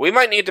we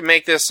might need to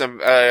make this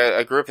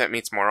a group that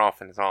meets more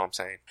often, is all I'm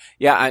saying.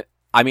 Yeah,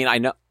 I mean,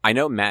 I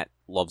know Matt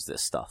loves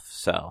this stuff,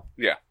 so.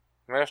 Yeah,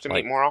 we might have to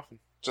meet more often.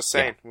 Just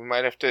saying. Yeah. We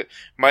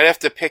might have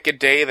to pick a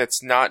day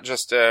that's not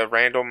just a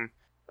random,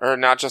 or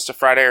not just a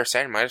Friday or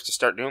Saturday. Might have to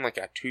start doing like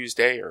a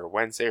Tuesday or a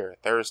Wednesday or a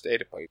Thursday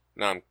to play.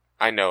 No,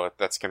 I know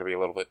that's going to be a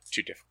little bit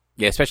too difficult.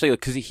 Yeah, especially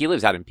because he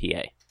lives out in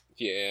PA.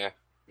 Yeah.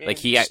 Man, like,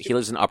 he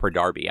lives in Upper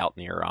Darby out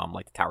near,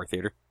 like, the Tower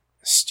Theater.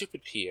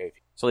 Stupid PA.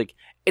 So, like,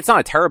 it's not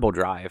a terrible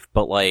drive,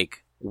 but,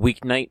 like,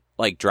 weeknight,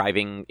 like,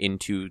 driving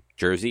into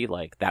Jersey,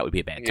 like, that would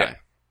be a bad time.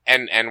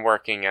 And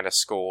working at a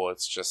school,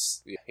 it's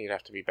just, you'd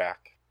have to be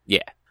back.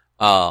 Yeah.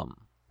 But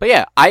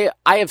yeah, I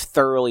have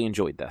thoroughly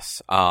enjoyed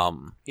this.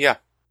 Yeah.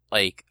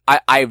 Like,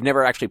 I've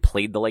never actually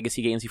played the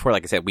Legacy games before.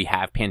 Like I said, we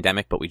have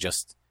Pandemic, but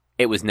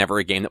it was never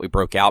a game that we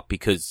broke out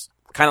because,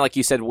 kind of like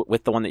you said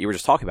with the one that you were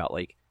just talking about,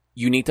 like,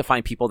 you need to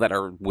find people that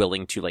are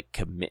willing to, like,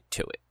 commit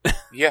to it.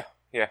 Yeah.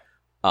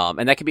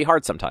 And that can be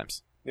hard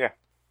sometimes. Yeah.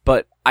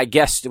 But I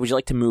guess, would you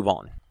like to move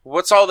on?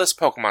 What's all this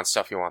Pokemon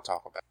stuff you want to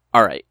talk about?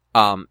 All right.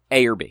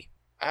 A or B?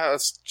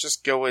 Let's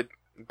just go with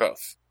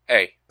both.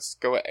 A. Let's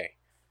go with A.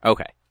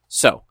 Okay.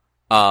 So,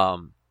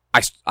 I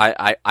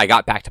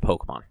got back to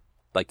Pokemon,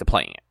 like to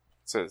playing it.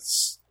 So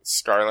it's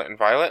Scarlet and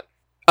Violet?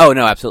 Oh,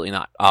 no, absolutely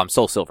not.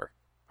 Soul Silver.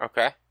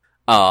 Okay.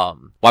 Why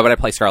would I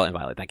play Scarlet and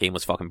Violet? That game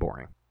was fucking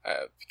boring.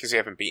 Because you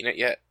haven't beaten it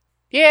yet?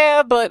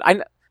 Yeah, but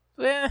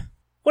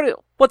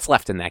what's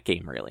left in that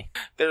game, really?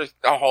 There's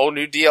a whole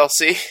new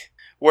DLC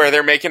where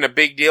they're making a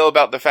big deal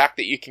about the fact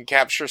that you can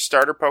capture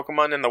starter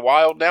Pokemon in the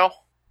wild now.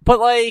 But,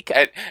 like...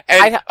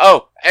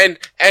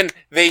 And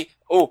they...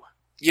 Oh,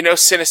 you know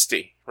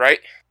Sinistea, right?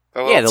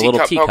 The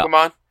little teacup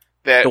Pokemon?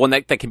 The one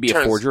that can be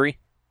a forgery?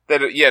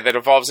 That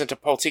evolves into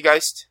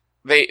Poltegeist.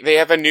 They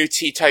have a new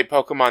T-type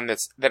Pokemon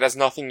that has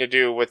nothing to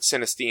do with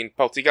Sinistea and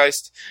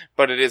Poltegeist,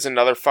 but it is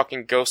another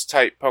fucking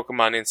ghost-type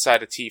Pokemon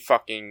inside a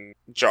T-fucking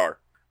jar.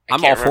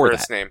 I'm all for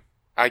that.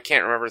 I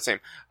can't remember its name.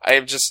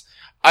 At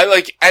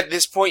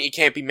this point, you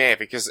can't be mad,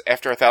 because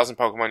after 1,000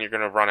 Pokemon, you're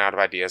gonna run out of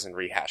ideas and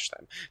rehash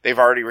them. They've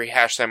already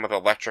rehashed them with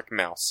Electric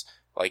Mouse,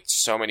 like,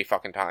 so many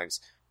fucking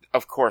times.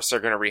 Of course, they're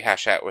gonna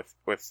rehash that with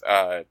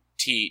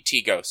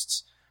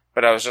T-Ghosts.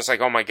 But I was just like,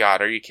 oh my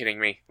god, are you kidding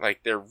me? Like,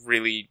 they're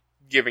really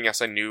giving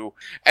us a new...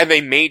 And they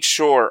made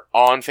sure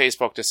on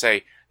Facebook to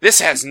say,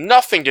 this has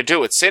nothing to do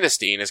with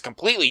Sinistea and is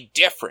completely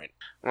different.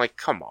 I'm like,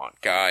 come on,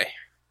 guy.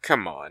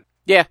 Come on.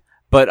 Yeah,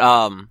 but,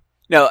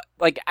 no,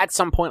 like, at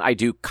some point I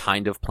do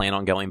kind of plan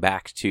on going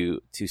back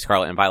to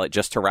Scarlet and Violet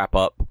just to wrap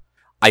up.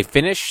 I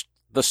finished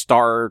the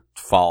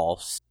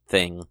Starfall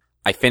thing.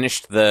 I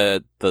finished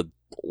the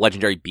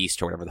Legendary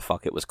Beast or whatever the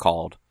fuck it was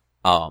called.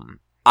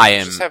 I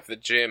just have the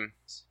gym.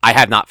 I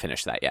have not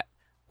finished that yet.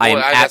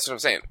 That's what I'm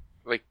saying.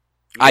 Like,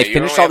 yeah, I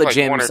finished all the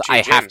gyms.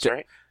 I have to.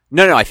 Right?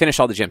 No, I finished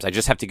all the gyms. I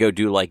just have to go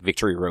do like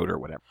Victory Road or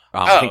whatever.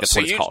 I think that's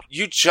what it's called.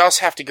 You just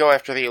have to go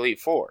after the Elite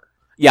Four.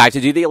 Yeah, I have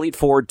to do the Elite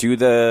Four, do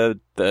the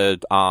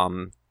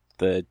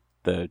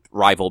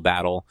rival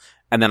battle,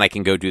 and then I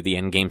can go do the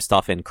end game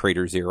stuff in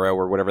Crater Zero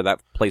or whatever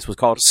that place was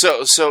called.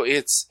 So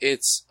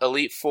it's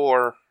Elite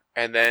Four,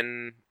 and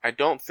then I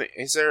don't think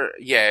is there.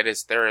 Yeah, it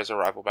is. There is a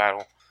rival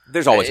battle.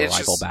 There's always a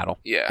rival battle.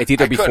 Yeah, it's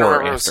either before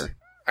or after.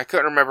 I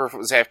couldn't remember if it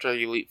was after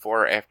the Elite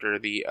Four or after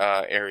the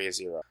Area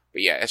Zero.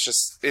 But yeah,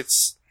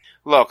 it's.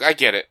 Look, I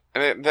get it.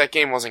 That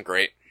game wasn't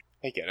great.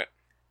 I get it.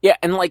 Yeah,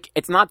 and like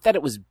it's not that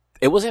it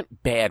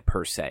wasn't bad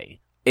per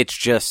se. It's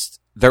just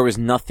there was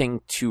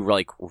nothing to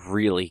like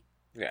really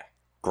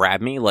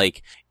grab me.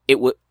 Like it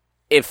would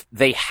if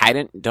they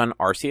hadn't done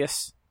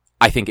Arceus,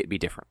 I think it'd be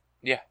different.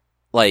 Yeah.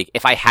 Like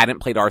if I hadn't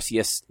played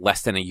Arceus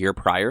less than a year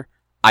prior,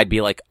 I'd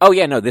be like, oh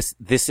yeah, no, this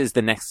is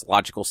the next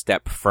logical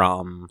step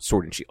from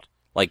Sword and Shield.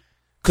 Like,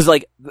 cause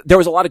like, there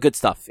was a lot of good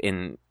stuff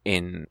in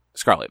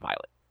Scarlet and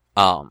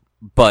Violet.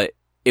 But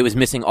it was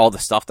missing all the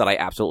stuff that I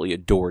absolutely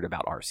adored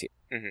about Arceus.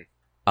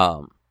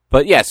 Mm-hmm.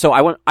 But yeah, so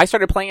I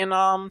started playing,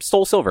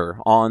 Soul Silver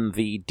on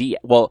the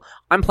well,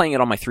 I'm playing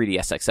it on my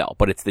 3DS XL,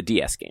 but it's the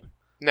DS game.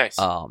 Nice.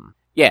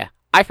 Yeah,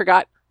 I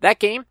forgot that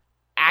game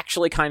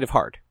actually kind of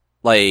hard.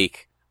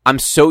 Like, I'm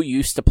so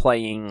used to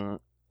playing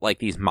like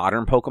these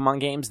modern Pokemon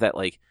games that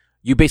like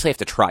you basically have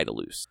to try to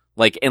lose.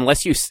 Like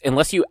unless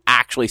you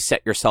actually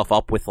set yourself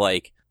up with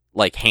like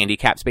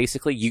handicaps,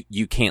 basically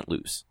you can't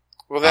lose.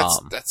 Well,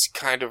 that's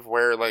kind of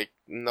where like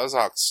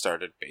Nuzlocke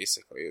started.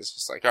 Basically, it's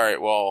just like, all right,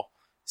 well,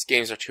 these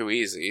games are too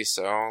easy,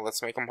 so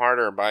let's make them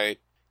harder by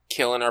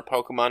killing our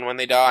Pokemon when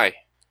they die.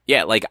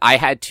 Yeah, like I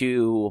had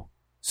to.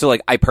 So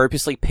like I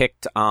purposely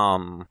picked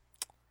Cyndaquil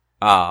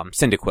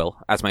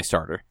as my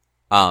starter.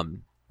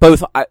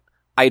 Both I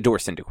adore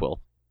Cyndaquil.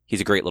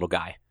 He's a great little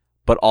guy.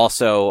 But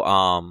also,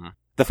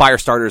 the fire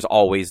starter is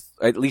always,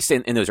 at least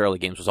in those early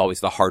games, was always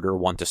the harder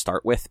one to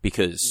start with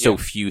because so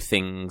few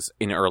things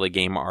in early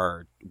game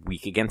are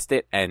weak against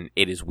it, and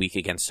it is weak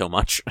against so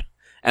much.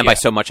 And by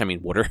so much, I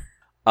mean water.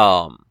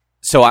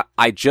 So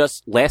I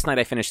just, last night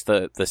I finished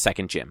the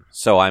second gym.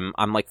 So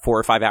I'm like 4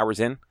 or 5 hours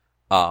in.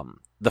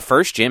 The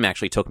first gym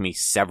actually took me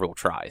several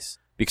tries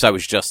because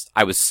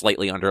I was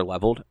slightly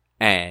under-leveled,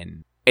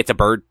 and it's a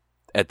bird.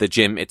 At the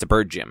gym, it's a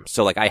bird gym.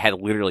 So, like, I had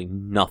literally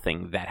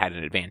nothing that had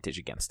an advantage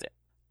against it.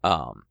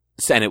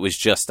 And it was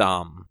just,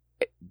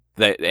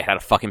 they had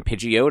a fucking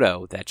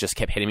Pidgeotto that just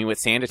kept hitting me with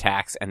sand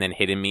attacks and then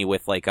hitting me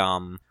with, like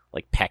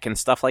Peck and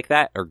stuff like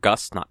that. Or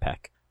Gus, not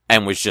Peck.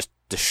 And was just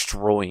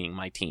destroying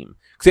my team.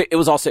 Cause it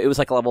was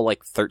like a level,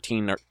 like,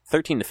 13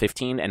 to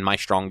 15, and my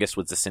strongest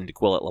was the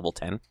Cyndaquil at level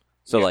 10.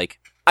 So, like,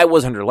 I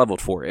was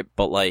under-leveled for it,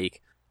 but,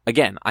 like,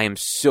 again, I am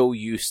so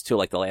used to,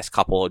 like, the last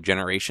couple of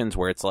generations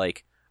where it's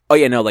like, oh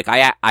yeah, no, like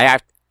I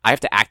have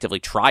to actively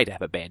try to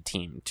have a bad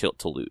team to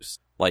lose.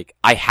 Like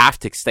I have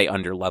to stay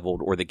under-leveled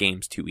or the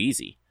game's too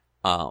easy.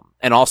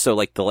 And also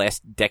like the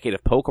last decade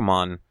of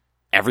Pokemon,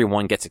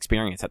 everyone gets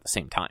experience at the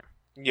same time.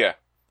 Yeah.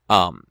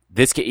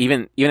 This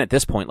even at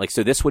this point, like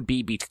so this would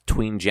be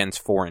between gens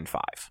 4 and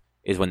 5.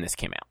 is when this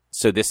came out.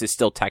 So this is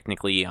still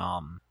technically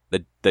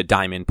the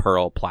Diamond,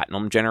 Pearl,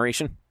 Platinum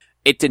generation.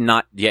 It did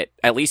not yet,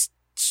 at least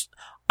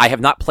I have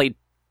not played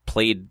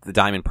the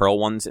Diamond Pearl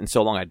ones in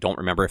so long, I don't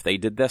remember if they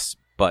did this,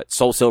 but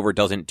Soul Silver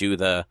doesn't do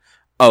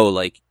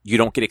you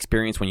don't get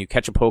experience when you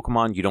catch a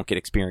Pokemon, you don't get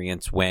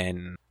experience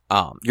when,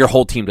 your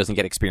whole team doesn't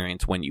get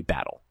experience when you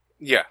battle.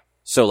 Yeah.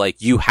 So,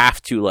 like, you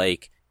have to,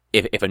 like,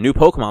 if a new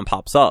Pokemon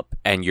pops up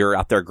and you're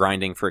out there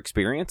grinding for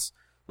experience,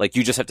 like,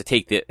 you just have to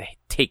take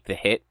the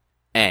hit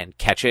and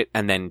catch it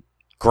and then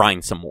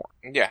grind some more.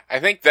 Yeah, I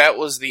think that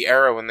was the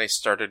era when they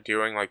started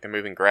doing, like, the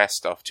moving grass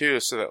stuff, too,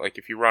 so that, like,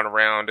 if you run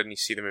around and you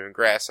see the moving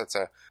grass, that's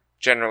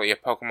generally a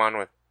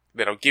Pokemon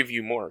that'll give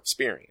you more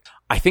experience.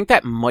 I think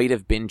that might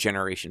have been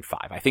Generation 5.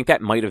 I think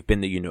that might have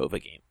been the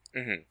Unova game.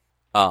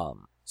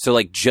 Mm-hmm. So,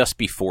 like, just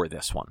before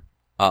this one.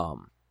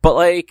 But,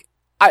 like,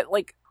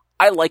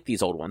 I like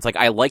these old ones. Like,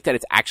 I like that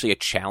it's actually a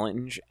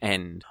challenge,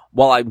 and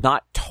while I'm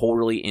not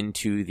totally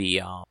into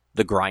the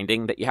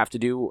grinding that you have to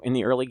do in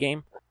the early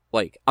game,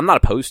 like, I'm not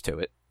opposed to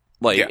it.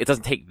 Like, It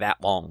doesn't take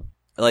that long.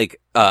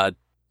 Like,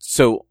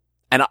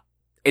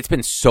 it's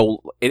been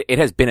it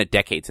has been a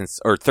decade since,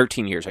 or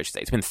 13 years, I should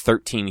say. It's been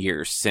 13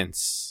 years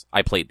since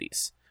I played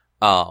these.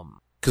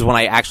 Because when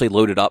I actually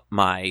loaded up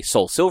my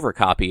Soul Silver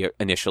copy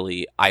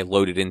initially, I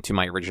loaded into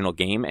my original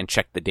game and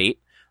checked the date.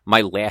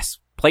 My last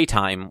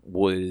playtime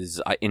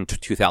was in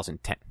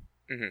 2010.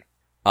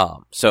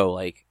 Mm-hmm. So,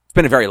 like, it's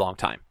been a very long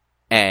time.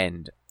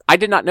 And I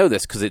did not know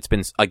this because it's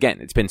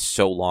been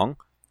so long.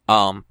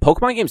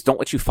 Pokemon games don't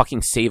let you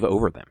fucking save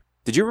over them.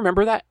 Did you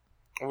remember that?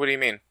 What do you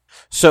mean?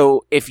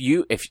 So if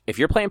you're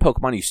playing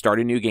Pokemon, you start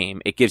a new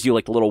game, it gives you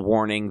like the little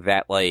warning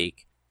that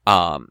like,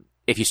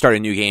 if you start a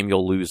new game,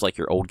 you'll lose like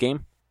your old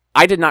game.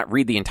 I did not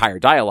read the entire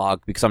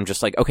dialogue because I'm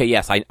just like, okay,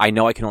 yes, I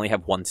know I can only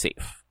have one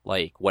save,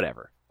 like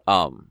whatever.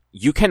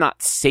 You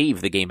cannot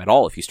save the game at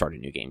all if you start a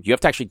new game. You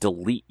have to actually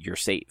delete your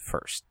save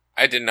first.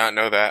 I did not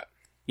know that.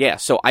 Yeah,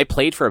 so I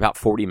played for about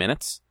 40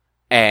 minutes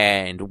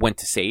and went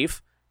to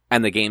save.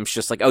 And the game's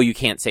just like, oh, you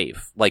can't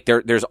save. Like,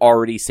 there's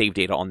already save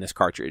data on this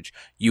cartridge.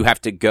 You have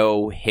to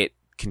go hit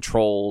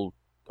control.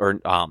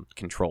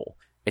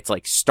 It's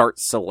like start,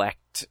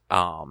 select,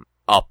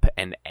 up,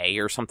 and A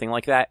or something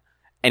like that.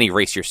 And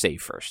erase your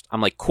save first. I'm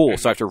like, cool,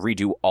 so I have to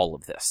redo all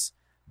of this.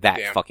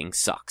 That fucking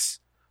sucks.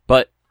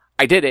 But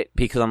I did it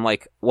because I'm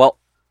like, well,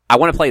 I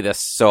want to play this,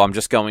 so I'm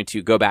just going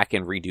to go back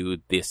and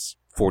redo this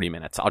 40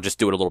 minutes. I'll just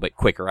do it a little bit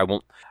quicker.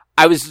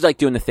 I was like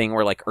doing the thing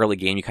where like early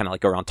game, you kind of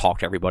like go around, talk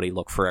to everybody,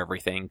 look for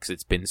everything because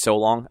it's been so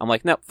long. I'm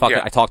like, no, fuck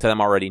it. I talked to them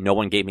already. No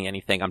one gave me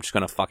anything. I'm just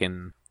going to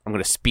I'm going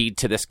to speed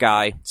to this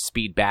guy,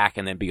 speed back,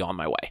 and then be on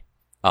my way.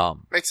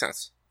 Makes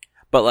sense.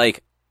 But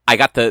like, I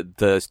got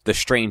the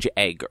strange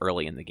egg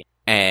early in the game,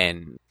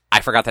 and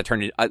I forgot that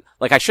turned into,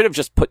 like, I should have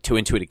just put two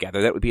and two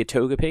together. That would be a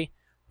Togepi,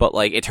 but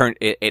like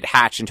it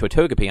hatched into a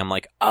Togepi. I'm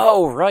like,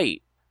 oh,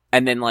 right.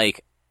 And then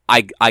like,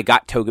 I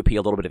got Togepi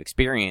a little bit of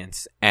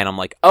experience, and I'm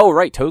like, oh,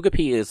 right,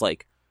 Togepi is,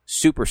 like,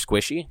 super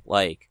squishy.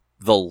 Like,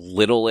 the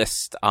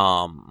littlest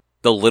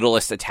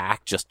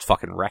attack just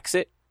fucking wrecks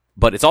it,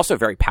 but it's also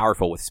very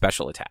powerful with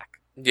special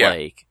attack. Yeah.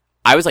 Like,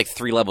 I was, like,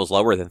 3 levels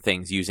lower than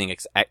things using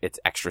its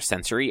extra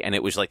sensory, and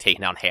it was, like,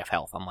 taking down half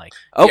health. I'm like,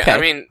 okay. Yeah,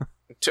 I mean,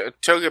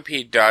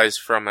 Togepi dies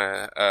from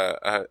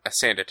a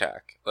sand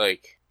attack.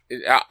 Like,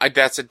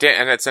 that's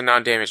a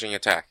non-damaging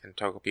attack, and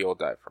Togepi will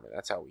die from it.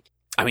 That's how we...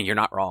 I mean, you're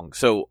not wrong.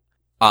 So...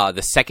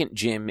 the second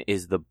gym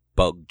is the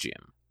bug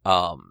gym.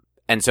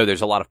 And so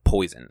there's a lot of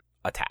poison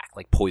attack,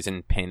 like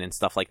poison pin and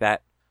stuff like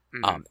that.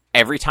 Mm-hmm.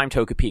 Every time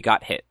Togepi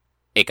got hit,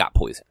 it got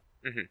poisoned.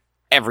 Mm-hmm.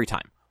 Every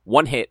time.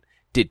 One hit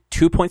did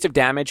 2 points of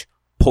damage,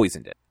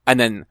 poisoned it. And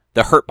then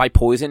the hurt by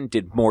poison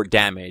did more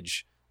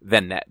damage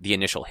than the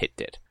initial hit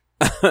did.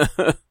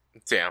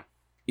 Damn.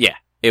 Yeah.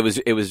 It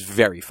was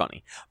very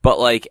funny. But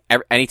like,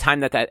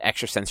 anytime that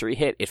extra sensory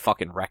hit, it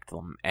fucking wrecked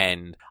them.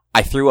 And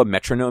I threw a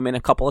metronome in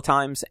a couple of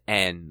times,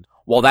 and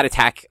while that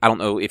attack, I don't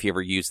know if you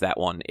ever used that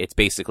one, it's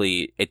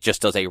basically, it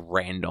just does a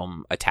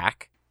random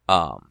attack.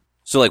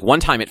 So like one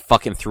time it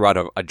fucking threw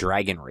out a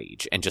Dragon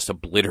Rage and just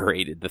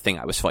obliterated the thing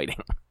I was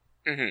fighting.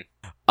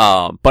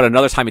 Mm-hmm. But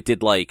another time it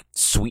did like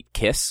Sweet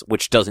Kiss,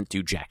 which doesn't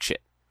do jack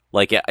shit.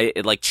 Like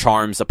it like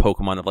charms a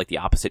Pokemon of like the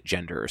opposite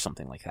gender or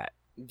something like that.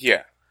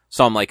 Yeah.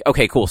 So I'm like,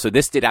 okay, cool. So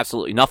this did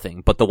absolutely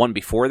nothing, but the one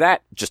before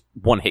that just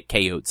one hit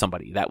KO'd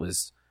somebody. That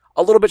was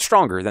a little bit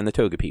stronger than the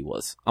Togepi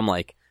was. I'm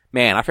like,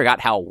 man, I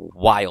forgot how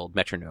wild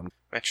Metronome.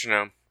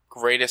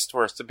 Greatest,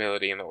 worst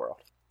ability in the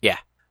world. Yeah.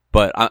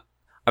 But I'm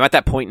at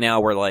that point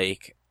now where,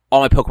 like, all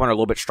my Pokemon are a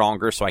little bit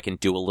stronger, so I can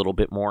do a little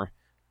bit more.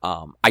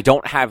 I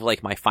don't have,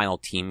 like, my final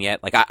team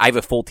yet. Like, I have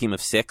a full team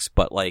of 6,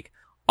 but, like,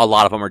 a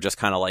lot of them are just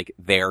kind of, like,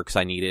 there because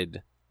I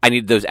needed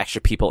those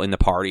extra people in the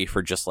party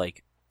for just,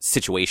 like,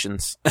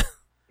 situations.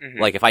 Mm-hmm.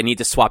 Like, if I need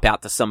to swap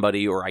out to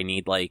somebody, or I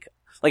need, like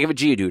if a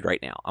Geodude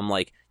right now, I'm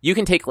like, you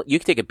can take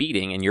a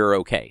beating and you're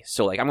okay.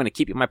 So like, I'm going to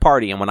keep you in my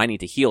party, and when I need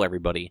to heal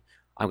everybody,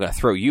 I'm going to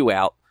throw you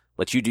out,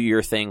 let you do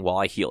your thing while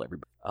I heal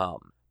everybody.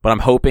 But I'm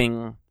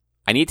hoping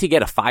I need to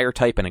get a fire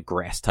type and a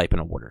grass type and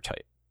a water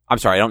type. I'm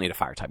sorry, I don't need a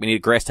fire type. I need a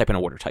grass type and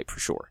a water type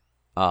for sure.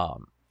 I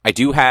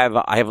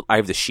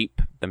have the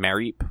sheep, the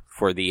Mareep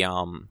for the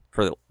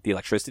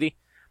electricity,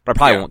 but I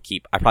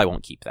probably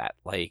won't keep that.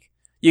 Like,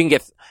 you can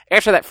get,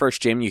 after that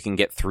first gym, you can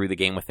get through the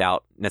game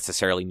without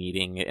necessarily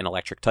needing an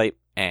electric type,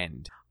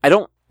 and I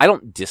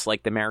don't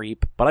dislike the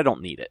Mareep, but I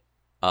don't need it.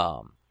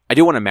 I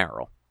do want a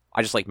Marill.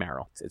 I just like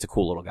Marill. It's a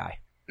cool little guy.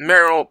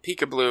 Marill,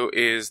 Pika-Blue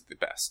is the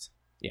best.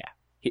 Yeah.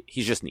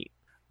 He's just neat.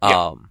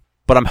 Yeah.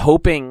 But I'm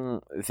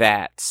hoping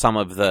that some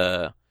of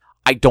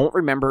I don't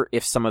remember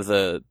if some of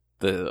the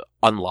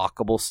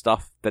unlockable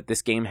stuff that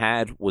this game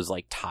had was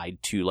like tied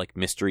to like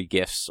mystery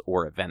gifts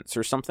or events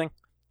or something.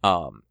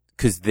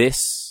 'Cause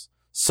this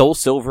Soul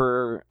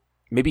Silver,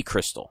 maybe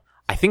Crystal.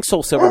 I think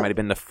Soul Silver might have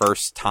been the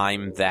first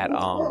time that,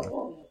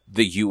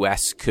 the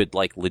US could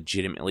like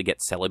legitimately get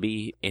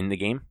Celebi in the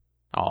game.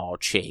 Oh,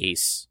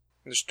 Chase.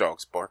 There's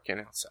dogs barking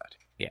outside.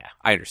 Yeah,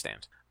 I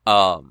understand.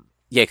 Yeah,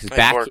 because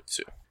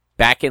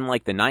back in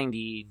like the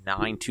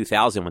 99,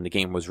 2000 when the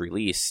game was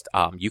released,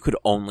 you could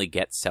only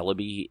get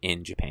Celebi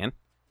in Japan.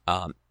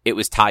 It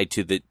was tied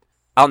to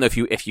I don't know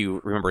if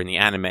you remember in the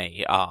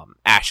anime,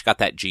 Ash got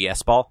that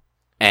GS ball,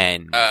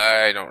 and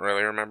I don't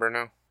really remember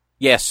now.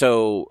 Yeah,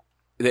 so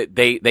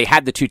they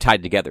had the two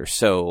tied together.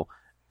 So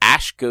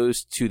Ash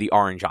goes to the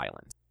Orange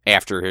Island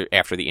after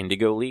the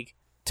Indigo League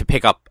to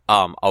pick up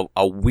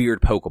a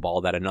weird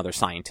Pokeball that another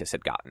scientist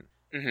had gotten.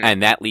 Mm-hmm.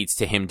 And that leads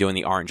to him doing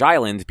the Orange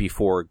Island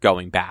before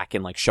going back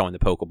and like showing the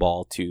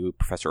Pokeball to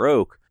Professor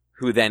Oak,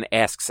 who then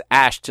asks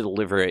Ash to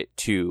deliver it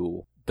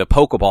to the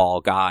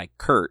Pokeball guy,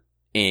 Kurt,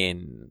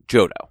 in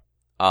Johto.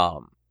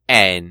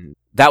 And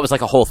that was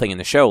like a whole thing in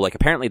the show. Like,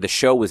 apparently the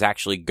show was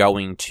actually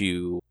going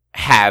to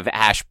have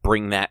Ash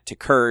bring that to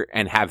Kurt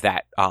and have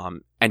that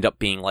end up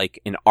being like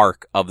an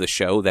arc of the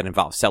show that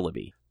involves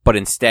Celebi. But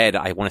instead,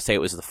 I want to say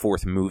it was the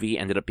fourth movie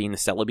ended up being the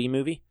Celebi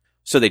movie.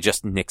 So they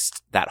just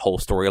nixed that whole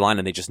storyline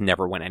and they just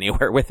never went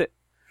anywhere with it.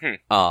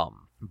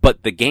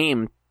 But the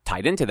game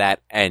tied into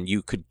that, and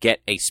you could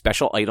get a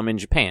special item in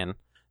Japan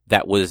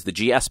that was the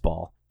GS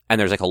ball. And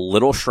there's like a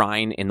little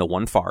shrine in the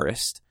one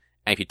forest.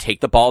 And if you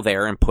take the ball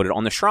there and put it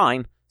on the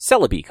shrine,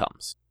 Celebi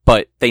comes.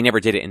 But they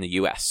never did it in the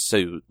US.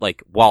 So,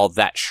 like, while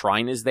that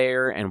shrine is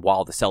there and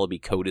while the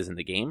Celebi code is in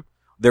the game,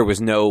 there was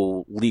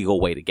no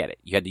legal way to get it.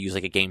 You had to use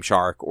like a Game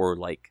Shark, or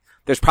like,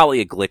 there's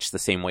probably a glitch the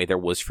same way there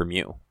was for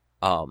Mew.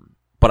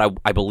 But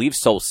I believe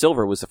Soul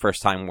Silver was the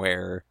first time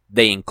where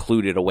they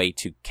included a way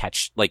to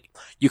catch, like,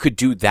 you could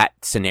do that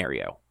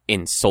scenario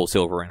in Soul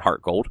Silver and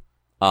Heart Gold.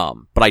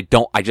 But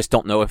I just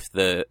don't know if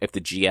the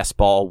GS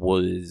ball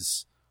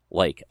was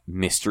like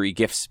mystery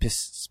gift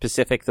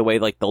specific the way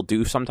like they'll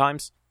do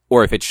sometimes,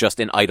 or if it's just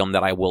an item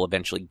that I will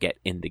eventually get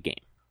in the game.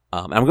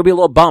 And I'm gonna be a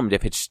little bummed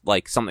if it's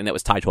like something that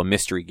was tied to a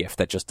mystery gift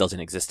that just doesn't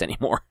exist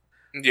anymore.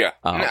 Yeah.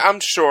 I'm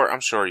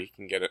sure you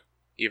can get it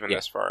even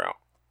this far out.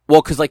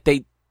 Well, cause like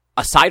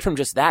aside from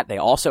just that, they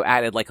also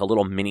added like a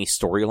little mini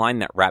storyline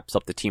that wraps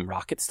up the Team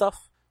Rocket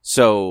stuff.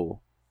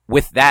 So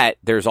with that,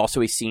 there's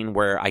also a scene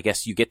where I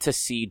guess you get to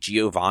see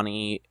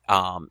Giovanni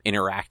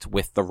interact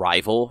with the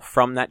rival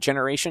from that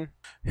generation,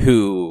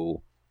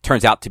 who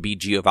turns out to be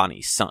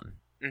Giovanni's son,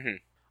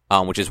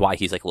 which is why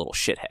he's like a little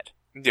shithead.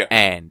 Yeah.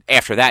 And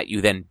after that,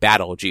 you then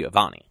battle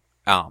Giovanni.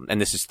 And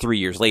this is 3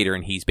 years later,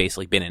 and he's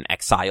basically been in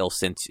exile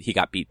since he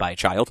got beat by a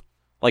child,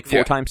 like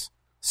 4 times.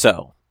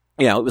 So,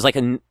 you know, it was like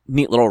a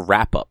neat little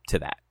wrap up to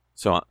that.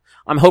 So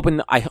I'm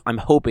hoping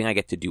I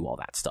get to do all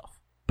that stuff,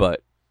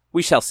 but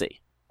we shall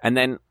see. And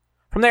then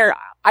from there,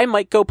 I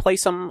might go play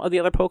some of the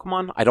other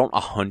Pokemon. I don't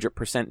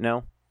 100%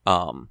 know.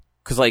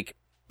 'Cause like,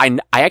 I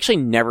actually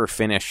never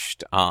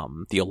finished,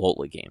 the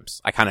Alola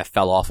games. I kind of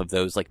fell off of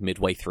those like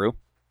midway through.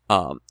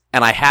 And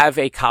I have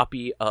a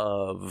copy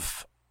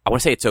of, I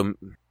want to say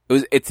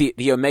it's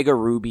the Omega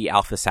Ruby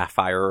Alpha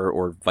Sapphire,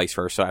 or vice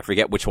versa. I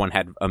forget which one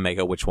had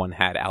Omega, which one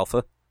had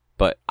Alpha.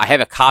 But I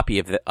have a copy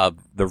of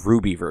the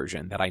Ruby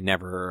version that I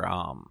never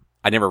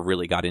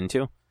really got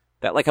into.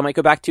 That like I might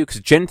go back to, because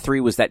Gen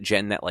 3 was that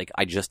gen that like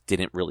I just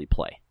didn't really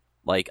play.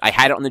 Like, I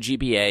had it on the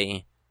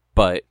GBA,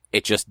 but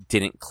it just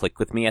didn't click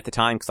with me at the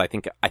time, because I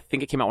think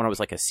it came out when I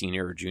was like a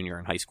senior or junior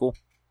in high school.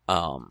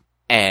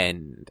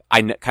 And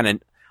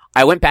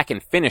I went back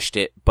and finished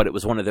it, but it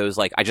was one of those,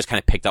 like, I just kind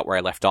of picked up where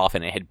I left off,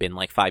 and it had been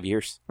like 5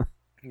 years.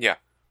 Yeah.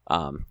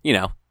 You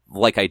know,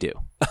 like I do.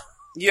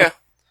 Yeah.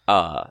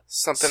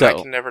 Something I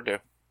can never do.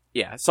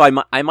 Yeah, so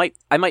I might,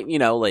 you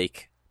know,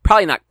 like,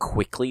 probably not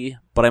quickly,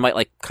 but I might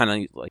like kind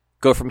of like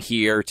go from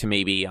here to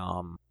maybe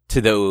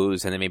to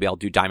those, and then maybe I'll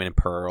do Diamond and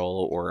Pearl,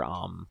 or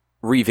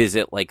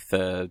revisit like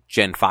the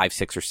Gen 5,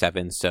 6, or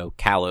 7, so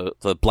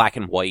the Black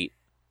and White,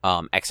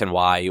 X and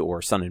Y,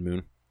 or Sun and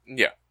Moon.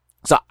 Yeah.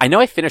 So I know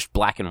I finished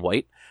Black and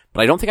White,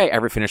 but I don't think I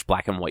ever finished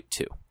Black and White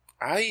 2.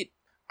 I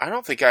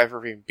don't think I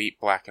ever even beat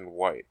Black and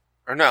White.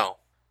 Or no,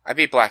 I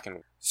beat Black and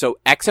White. So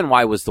X and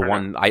Y was the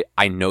one,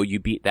 I know you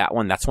beat that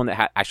one. That's one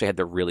that actually had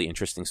the really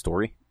interesting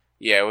story.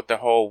 Yeah, with the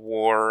whole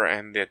war,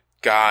 and the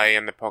guy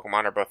and the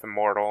Pokemon are both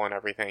immortal and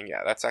everything.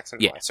 Yeah, that's X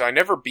and Y. So I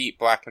never beat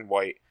Black and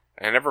White,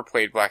 and I never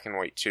played Black and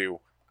White 2,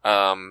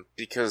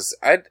 because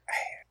I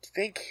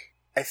think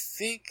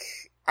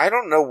I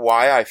don't know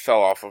why I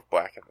fell off of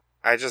Black and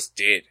White. I just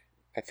did.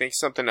 I think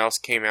something else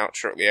came out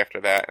shortly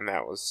after that, and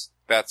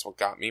that's what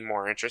got me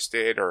more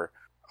interested, or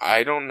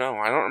I don't know.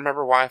 I don't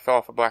remember why I fell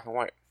off of Black and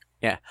White.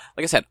 Yeah.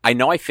 Like I said, I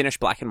know I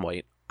finished Black and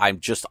White. I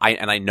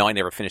know I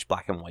never finished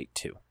Black and White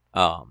 2.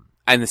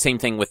 And the same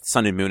thing with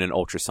Sun and Moon and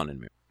Ultra Sun and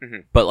Moon. Mm-hmm.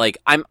 But, like,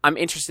 I'm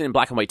interested in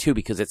Black and White 2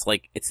 because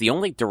it's the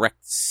only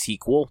direct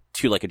sequel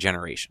to, like, a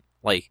generation.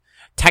 Like,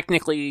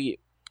 technically,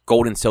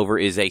 Gold and Silver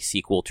is a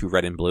sequel to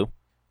Red and Blue.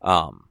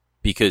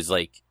 Because,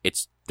 like,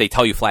 they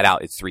tell you flat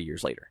out it's 3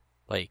 years later.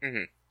 Like,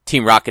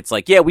 Team Rocket's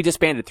like, yeah, we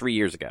disbanded 3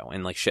 years ago,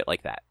 and, like, shit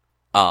like that.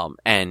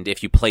 And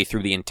if you play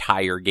through the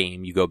entire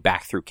game, you go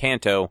back through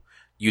Kanto,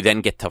 you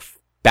then get to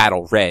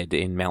battle Red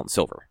in Mount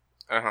Silver.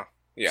 Uh-huh.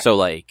 Yeah. So,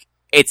 like,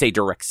 it's a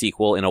direct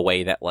sequel in a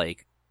way that,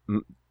 like,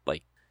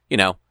 you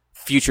know,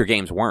 future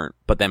games weren't.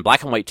 But then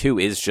Black and White 2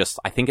 is just,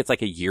 I think it's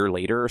like a year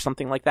later or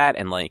something like that,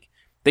 and, like,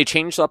 they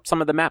changed up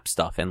some of the map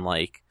stuff, and,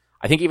 like,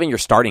 I think even your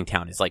starting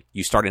town is, like,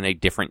 you start in a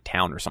different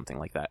town or something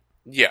like that.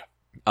 Yeah.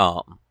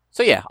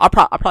 So yeah, I'll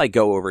probably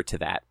go over to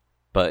that.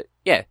 But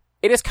yeah,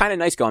 it is kind of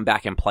nice going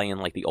back and playing,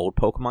 like, the old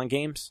Pokemon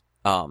games.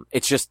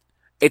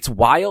 It's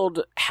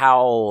wild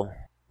how,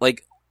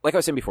 like I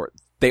was saying before,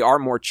 they are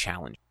more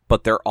challenging,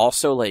 but they're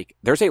also, like,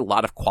 there's a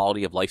lot of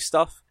quality of life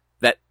stuff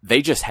that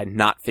they just had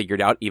not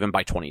figured out even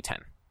by 2010.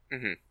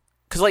 Mm-hmm.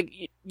 Cause, like,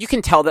 you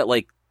can tell that,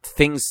 like,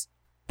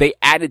 they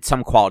added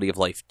some quality of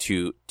life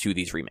to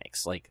these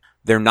remakes. Like,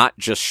 they're not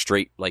just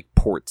straight, like,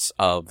 ports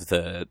of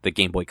the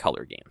Game Boy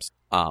Color games.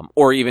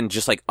 Or even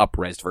just, like,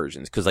 up-res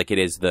versions, cause, like, it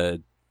is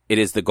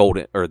the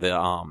golden, or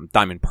the,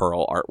 Diamond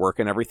Pearl artwork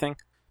and everything.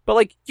 But,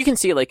 like, you can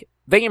see, like,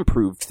 they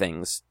improved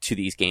things to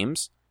these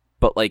games,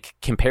 but, like,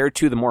 compared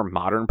to the more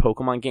modern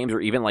Pokemon games, or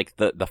even, like,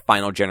 the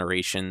final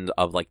generation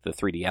of, like, the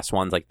 3DS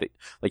ones,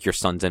 like your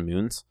Suns and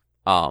Moons,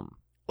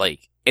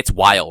 like, it's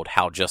wild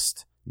how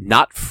just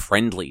not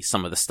friendly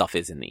some of the stuff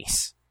is in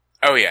these.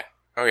 Oh, yeah.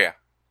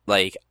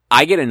 Like,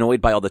 I get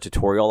annoyed by all the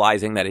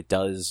tutorializing that it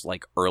does,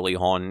 like, early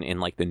on in,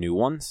 like, the new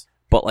ones.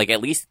 But, like,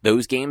 at least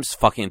those games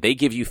they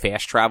give you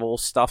fast travel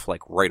stuff,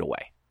 like, right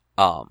away.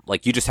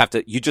 Like, you just have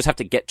to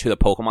get to the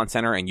Pokemon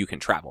Center and you can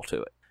travel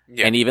to it.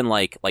 Yeah. And even,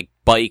 like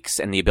bikes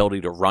and the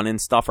ability to run and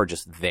stuff are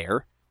just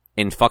there.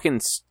 In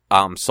fucking,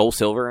 Soul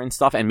Silver and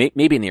stuff, and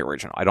maybe in the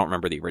original. I don't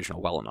remember the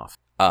original well enough.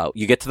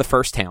 You get to the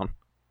first town,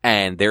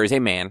 and there is a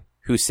man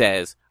who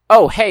says,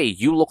 oh, hey,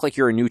 you look like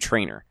you're a new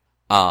trainer.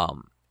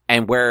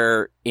 And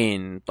where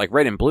in, like,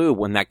 Red and Blue,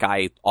 when that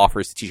guy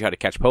offers to teach you how to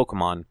catch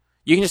Pokemon,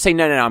 you can just say,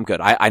 no, I'm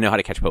good. I know how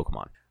to catch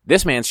Pokemon.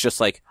 This man's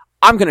just like,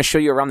 I'm going to show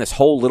you around this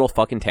whole little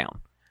fucking town.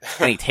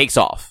 And he takes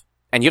off.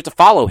 And you have to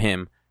follow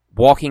him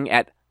walking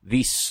at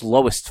the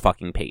slowest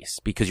fucking pace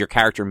because your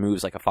character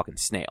moves like a fucking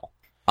snail.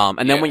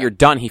 And then when you're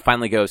done, he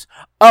finally goes,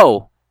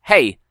 oh,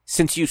 hey,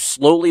 since you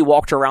slowly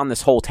walked around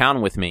this whole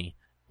town with me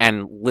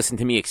and listened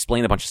to me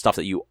explain a bunch of stuff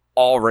that you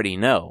already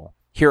know,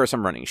 here are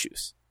some running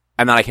shoes.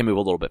 And then I can move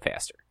a little bit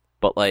faster.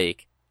 But,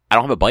 like, I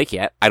don't have a bike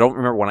yet. I don't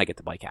remember when I get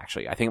the bike,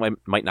 actually. I think it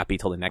might not be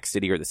till the next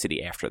city or the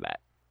city after that.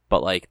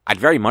 But, like, I'd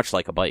very much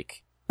like a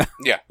bike.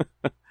 Yeah.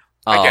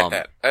 I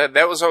get that.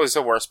 That was always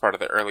the worst part of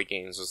the early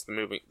games, was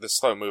the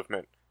slow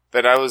movement.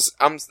 That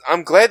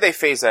I'm glad they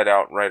phased that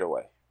out right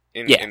away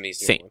in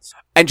these new ones.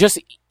 And just,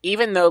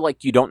 even though,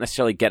 like, you don't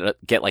necessarily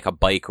get like a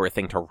bike or a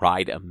thing to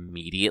ride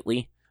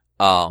immediately,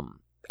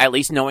 at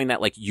least knowing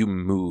that, like, you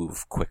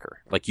move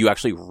quicker. Like, you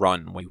actually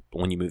run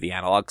when you move the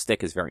analog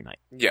stick is very nice.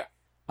 Yeah.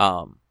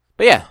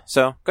 But yeah,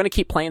 so gonna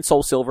keep playing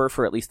Soul Silver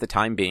for at least the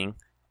time being.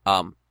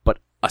 But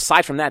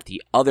aside from that,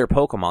 the other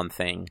Pokemon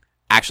thing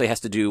actually has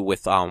to do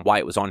with why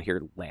it was on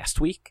here last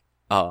week.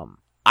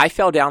 I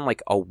fell down,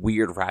 like, a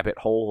weird rabbit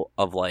hole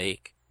of,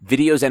 like,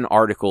 videos and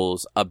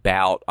articles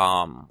about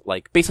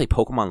like, basically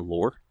Pokemon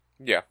lore.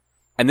 Yeah.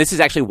 And this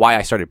is actually why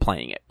I started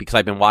playing it, because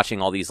I've been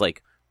watching all these,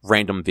 like,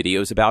 random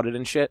videos about it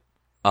and shit.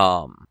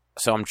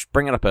 So I'm just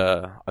bringing up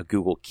a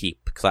Google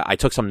Keep, because I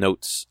took some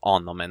notes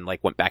on them and,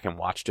 like, went back and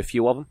watched a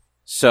few of them.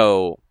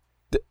 So,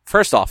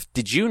 first off,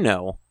 did you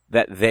know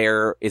that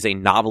there is a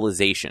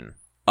novelization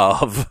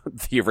of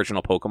the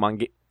original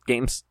Pokemon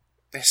games?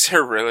 Is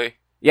there really?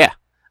 Yeah.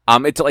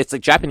 It's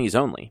like Japanese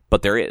only,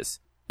 but there is.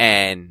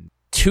 And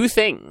two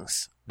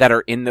things that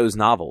are in those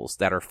novels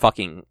that are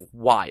fucking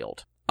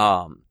wild.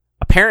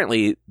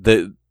 Apparently,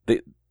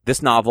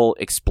 this novel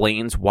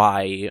explains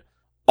why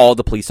all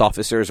the police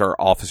officers are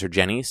Officer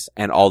Jennies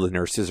and all the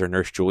nurses are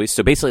Nurse Julies.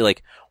 So basically,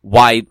 like,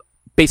 why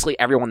basically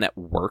everyone that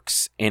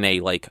works in a,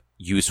 like,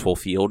 useful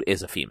field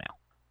is a female.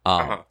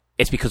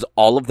 It's because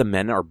all of the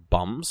men are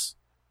bums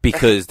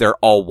because they're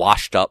all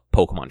washed up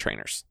Pokemon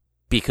trainers.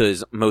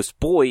 Because most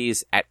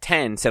boys at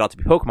 10 set out to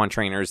be Pokemon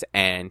trainers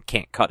and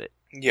can't cut it.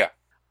 Yeah.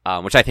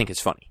 Which I think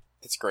is funny.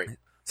 That's great.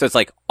 So it's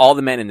like, all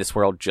the men in this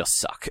world just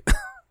suck.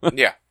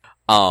 Yeah.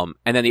 And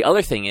then the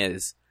other thing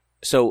is,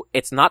 so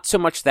it's not so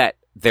much that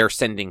they're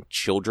sending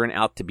children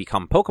out to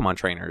become Pokemon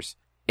trainers.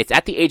 It's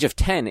at the age of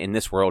 10 in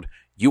this world,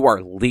 you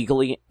are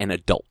legally an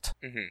adult.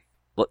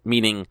 Mm-hmm.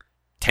 Meaning,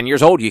 10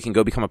 years old, you can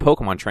go become a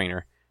Pokemon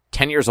trainer.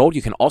 10 years old,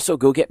 you can also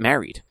go get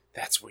married.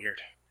 That's weird.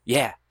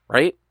 Yeah,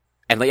 right?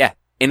 And like, yeah,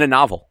 in a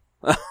novel.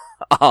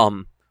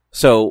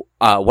 So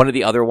one of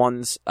the other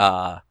ones,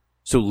 so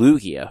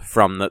Lugia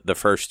from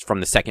from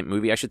the second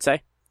movie, I should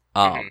say.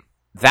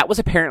 That was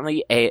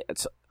apparently an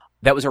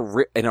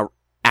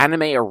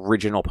anime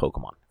original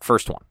Pokemon.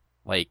 First one.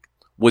 Like,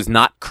 was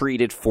not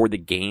created for the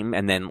game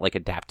and then, like,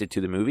 adapted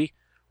to the movie.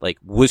 Like,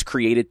 was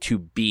created to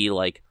be,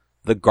 like,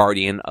 the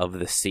Guardian of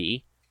the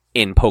Sea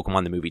in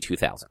Pokemon the movie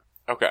 2000.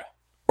 Okay.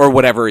 Or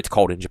whatever it's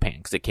called in Japan,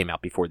 because it came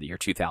out before the year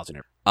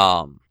 2000.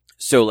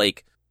 So,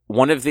 like,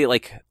 one of the,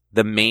 like,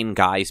 the main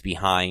guys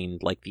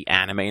behind, like, the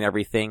anime and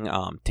everything,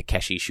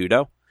 Takeshi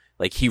Shudo,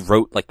 like, he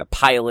wrote, like, the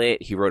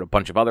pilot, he wrote a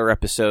bunch of other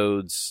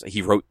episodes,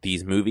 he wrote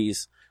these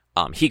movies,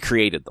 he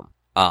created them,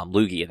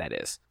 Lugia, that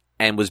is,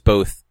 and was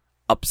both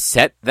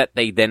upset that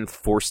they then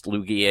forced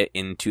Lugia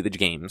into the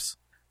games,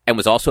 and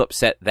was also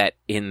upset that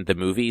in the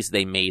movies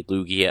they made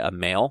Lugia a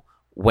male,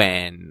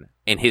 when,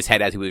 in his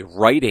head, as he was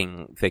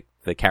writing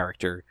the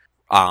character,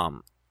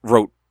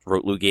 wrote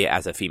Lugia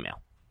as a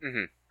female.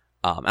 Mm-hmm.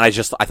 And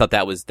I thought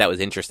that was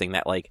interesting,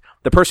 that, like,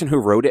 the person who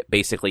wrote it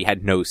basically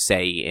had no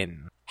say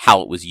in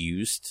how it was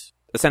used,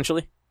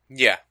 essentially.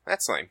 Yeah,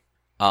 that's lame.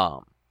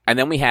 And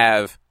then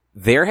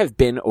there have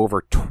been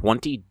over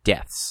 20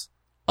 deaths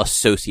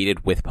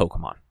associated with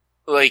Pokemon.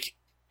 Like,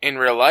 in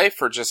real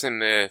life or just in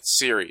the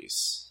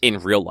series? In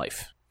real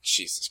life.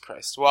 Jesus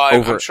Christ. Well,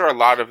 I'm sure a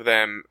lot of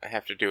them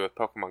have to do with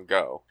Pokemon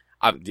Go.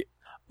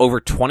 Over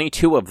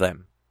 22 of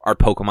them are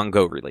Pokemon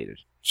Go related.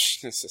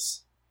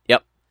 Jesus.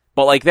 Yep.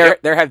 But, like,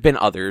 there have been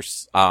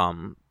others,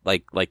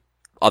 like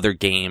other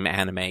game,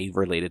 anime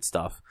related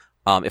stuff.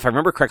 If I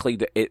remember correctly,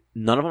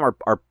 none of them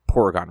are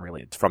Porygon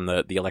related from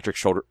the Electric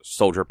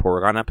Soldier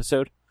Porygon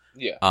episode.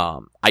 Yeah.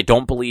 I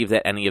don't believe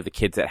that any of the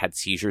kids that had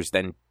seizures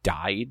then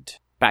died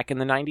back in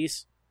the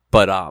 90s.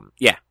 But,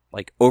 yeah,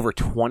 like, over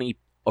 20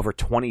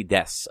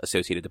 deaths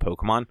associated to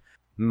Pokemon,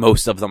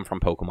 most of them from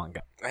Pokemon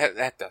Go.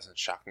 That doesn't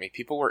shock me.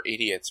 People were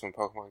idiots when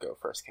Pokemon Go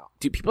first came out.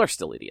 Dude, people are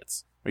still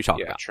idiots. What are you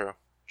talking about? Yeah,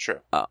 true.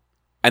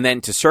 And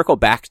then to circle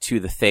back to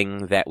the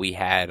thing that we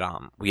had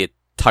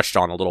touched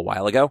on a little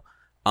while ago,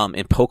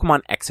 in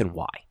Pokemon X and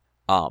Y,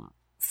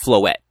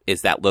 Floette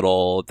is that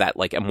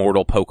like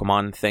immortal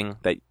Pokemon thing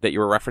that you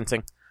were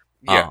referencing.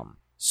 Yeah.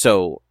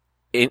 So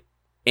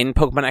in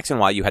Pokemon X and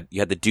Y, you had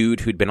the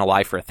dude who'd been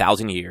alive for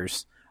 1,000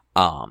 years,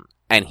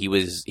 and he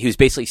was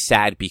basically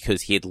sad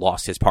because he had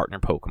lost his partner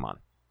Pokemon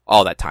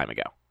all that time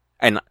ago,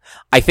 and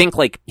I think,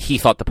 like, he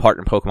thought the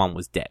partner Pokemon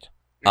was dead.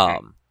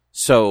 Mm-hmm.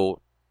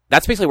 So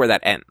that's basically where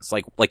that ends.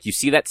 Like you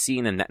see that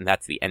scene, and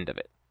that's the end of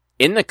it.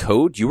 In the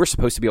code, you were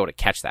supposed to be able to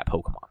catch that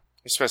Pokemon.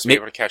 You're supposed to be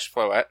able to catch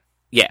Floette?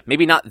 Yeah,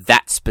 maybe not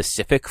that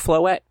specific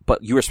Floette,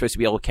 but you were supposed to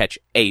be able to catch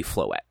a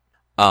Floette.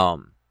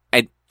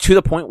 And to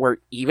the point where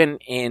even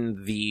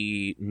in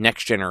the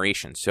next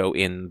generation, so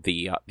in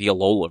the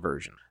Alola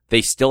version,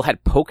 they still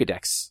had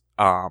Pokedex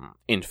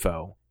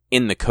info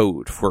in the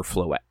code for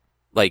Floette.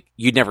 Like,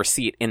 you'd never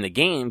see it in the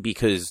game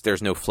because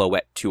there's no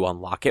Floette to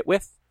unlock it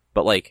with,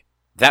 but, like,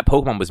 that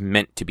Pokemon was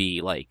meant to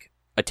be, like,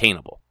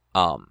 attainable.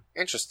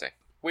 Interesting.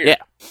 Weird.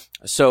 Yeah.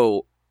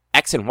 So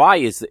X and Y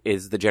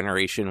is the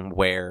generation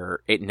where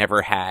it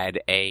never had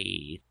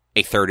a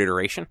third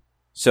iteration.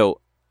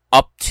 So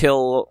up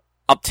till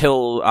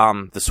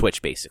the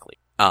Switch, basically.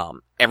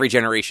 Every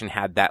generation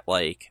had that,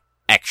 like,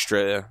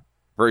 extra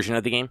version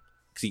of the game.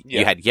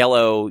 You had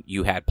Yellow,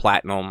 you had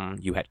Platinum,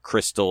 you had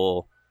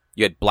Crystal,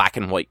 you had Black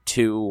and White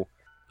 2,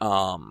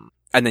 and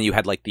then you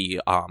had, like, the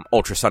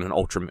Ultra Sun and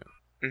Ultra Moon.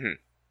 Mm-hmm.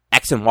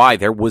 X and Y,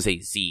 there was a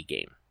Z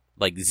game.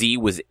 Like, Z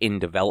was in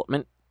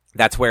development.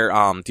 That's where,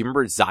 do you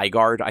remember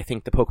Zygarde, I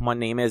think the Pokemon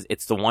name is?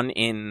 It's the one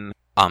in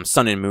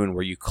Sun and Moon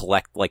where you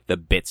collect, like, the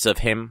bits of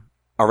him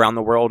around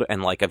the world,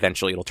 and, like,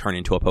 eventually it'll turn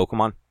into a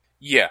Pokemon.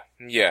 Yeah.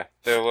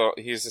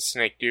 He's a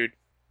snake dude.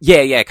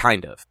 Yeah,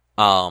 kind of.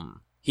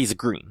 He's a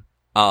green.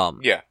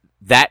 Yeah.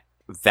 That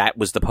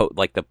was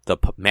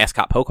the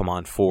mascot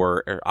Pokemon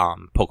for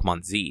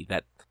Pokemon Z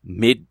that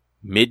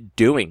mid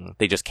doing,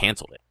 they just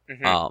canceled it.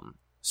 Mm-hmm.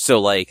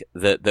 So, like,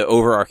 the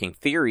overarching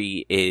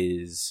theory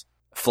is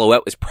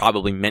Floette was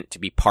probably meant to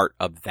be part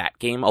of that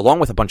game, along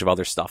with a bunch of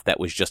other stuff that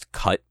was just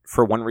cut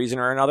for one reason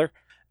or another.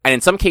 And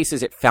in some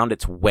cases, it found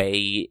its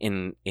way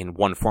in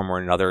one form or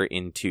another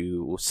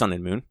into Sun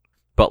and Moon,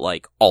 but,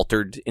 like,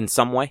 altered in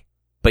some way.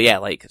 But yeah,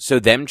 like, so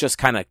them just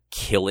kind of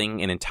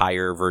killing an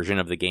entire version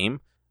of the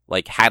game,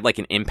 like, had, like,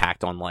 an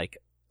impact on, like,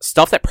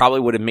 stuff that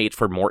probably would have made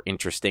for more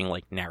interesting,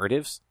 like,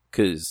 narratives.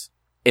 Because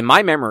in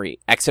my memory,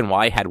 X and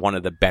Y had one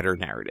of the better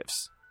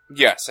narratives.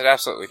 Yes, it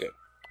absolutely did.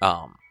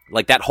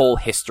 Like, that whole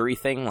history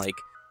thing, like,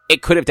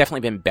 it could have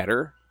definitely been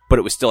better, but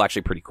it was still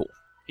actually pretty cool.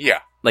 Yeah.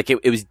 Like,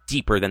 it was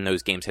deeper than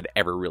those games had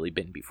ever really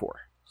been before.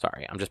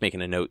 Sorry, I'm just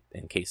making a note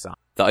in case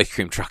the ice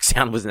cream truck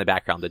sound was in the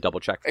background to double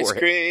check for it. Ice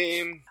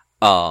cream!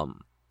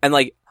 And,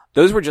 like,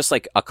 those were just,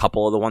 like, a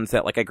couple of the ones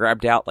that, like, I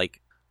grabbed out.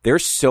 Like,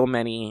 there's so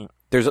many...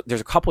 There's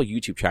a couple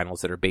YouTube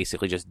channels that are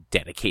basically just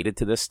dedicated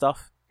to this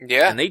stuff.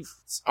 Yeah. And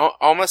it's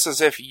almost as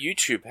if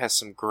YouTube has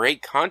some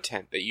great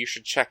content that you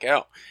should check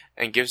out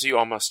and gives you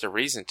almost a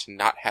reason to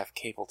not have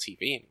cable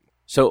TV anymore.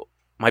 So,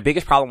 my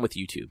biggest problem with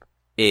YouTube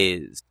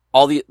is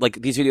all these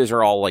videos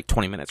are all like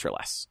 20 minutes or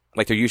less.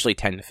 Like they're usually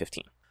 10 to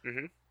 15.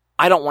 Mm-hmm.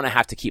 I don't want to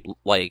have to keep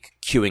like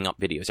queuing up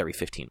videos every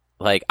 15.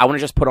 Like I want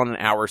to just put on an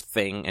hour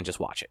thing and just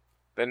watch it.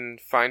 Then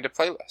find a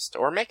playlist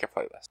or make a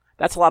playlist.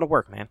 That's a lot of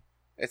work, man.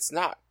 It's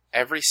not.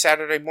 Every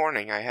Saturday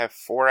morning I have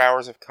 4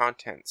 hours of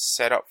content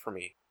set up for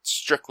me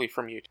strictly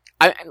from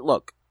YouTube.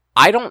 Look,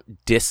 I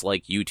don't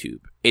dislike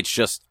YouTube. It's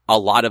just a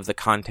lot of the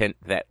content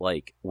that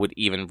like would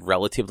even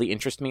relatively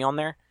interest me on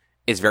there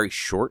is very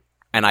short,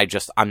 and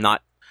I'm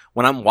not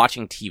when I'm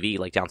watching TV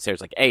like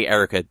downstairs, like, hey,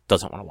 Erica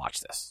doesn't want to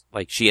watch this.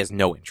 Like she has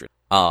no interest.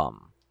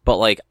 But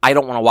like I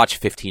don't want to watch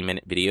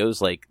 15-minute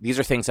videos. Like these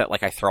are things that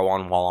like I throw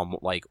on while I'm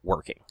like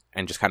working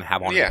and just kind of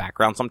have on in the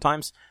background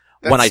sometimes.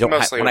 That's when I don't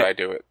mostly what I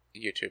do at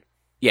YouTube.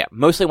 Yeah,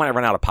 mostly when I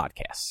run out of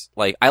podcasts.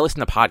 Like I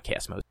listen to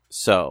podcasts most,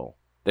 so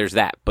there's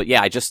that. But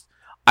yeah,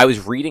 I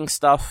was reading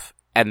stuff,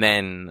 and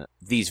then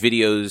these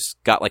videos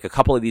got like a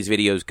couple of these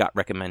videos got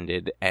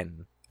recommended,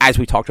 and as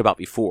we talked about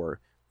before,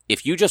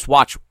 if you just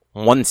watch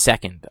 1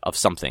 second of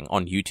something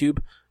on YouTube,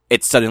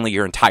 it's suddenly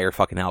your entire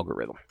fucking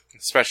algorithm.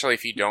 Especially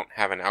if you don't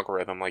have an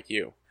algorithm like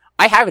you.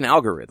 I have an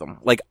algorithm.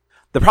 Like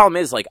the problem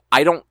is like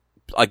I don't.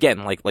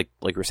 Again, like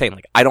we're saying,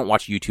 like I don't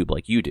watch YouTube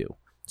like you do,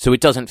 so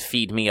it doesn't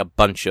feed me a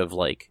bunch of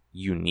like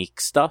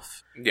unique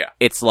stuff. Yeah,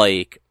 it's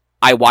like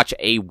I watch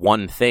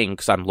one thing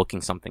because I'm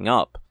looking something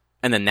up,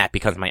 and then that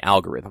becomes my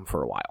algorithm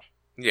for a while.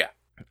 Yeah.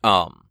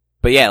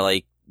 But yeah,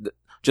 like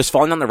just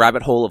falling down the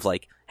rabbit hole of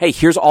like, hey,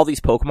 here's all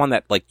these Pokemon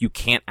that like you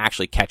can't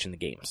actually catch in the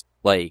games,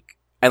 like,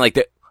 and like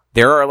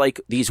there are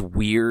like these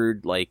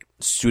weird like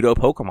pseudo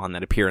Pokemon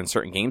that appear in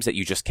certain games that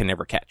you just can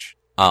never catch.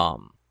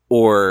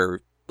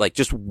 Or like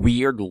just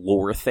weird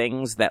lore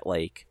things that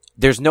like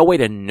there's no way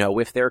to know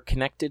if they're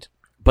connected,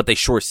 but they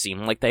sure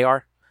seem like they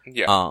are.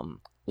 Yeah.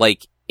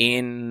 Like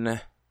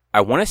in,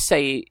 I want to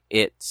say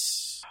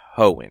it's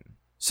Hoenn.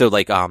 So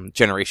like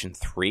Generation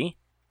 3,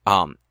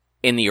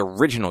 in the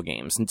original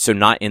games, so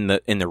not in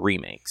the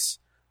remakes,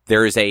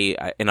 there is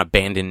an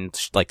abandoned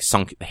like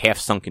half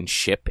sunken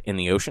ship in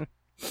the ocean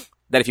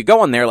that if you go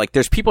on there, like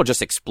there's people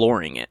just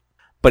exploring it,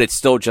 but it's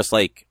still just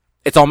like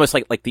it's almost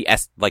like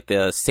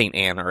the Saint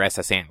Anne or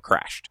SS Anne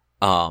crashed.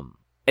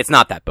 It's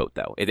not that boat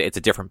though. It's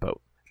a different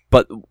boat.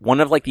 But one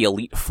of like the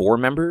Elite Four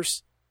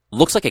members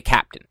looks like a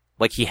captain.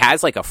 Like he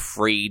has like a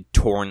frayed,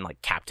 torn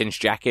like captain's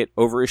jacket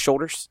over his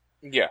shoulders.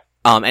 Yeah.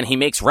 And he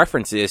makes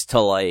references to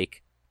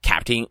like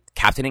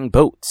captaining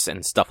boats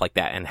and stuff like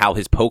that, and how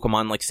his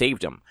Pokemon like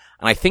saved him.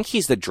 And I think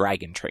he's the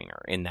dragon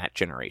trainer in that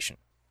generation.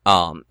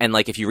 And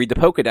like if you read the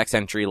Pokedex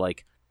entry,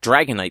 like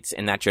Dragonites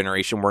in that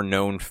generation were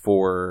known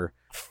for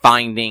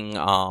finding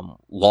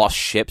lost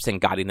ships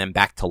and guiding them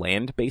back to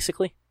land,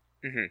 basically.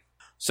 Mm-hmm.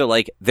 So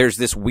like there's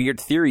this weird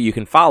theory you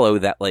can follow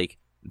that like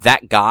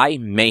that guy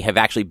may have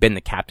actually been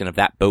the captain of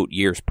that boat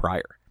years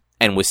prior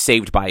and was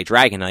saved by a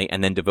Dragonite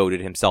and then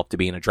devoted himself to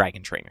being a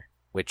dragon trainer.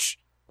 Which,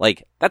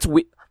 like, that's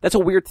a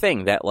weird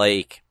thing that,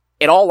 like,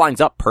 it all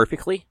lines up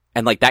perfectly,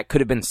 and, like, that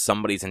could have been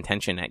somebody's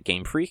intention at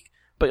Game Freak,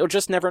 but you'll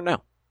just never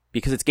know,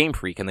 because it's Game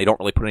Freak, and they don't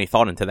really put any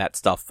thought into that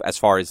stuff as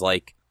far as,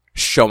 like,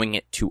 showing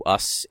it to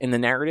us in the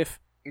narrative.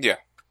 Yeah.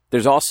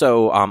 There's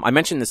also, I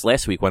mentioned this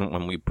last week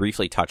when we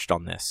briefly touched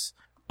on this.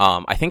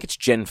 I think it's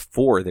Gen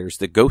 4, there's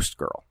the Ghost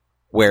Girl,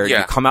 where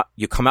you come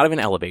out of an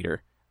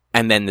elevator,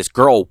 and then this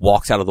girl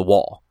walks out of the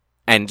wall,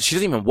 and she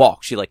doesn't even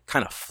walk, she, like,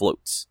 kind of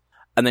floats.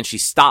 And then she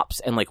stops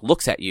and, like,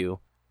 looks at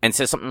you and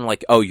says something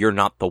like, oh, you're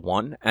not the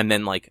one, and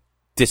then, like,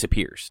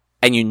 disappears.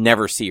 And you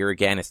never see her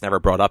again. It's never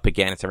brought up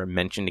again. It's never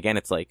mentioned again.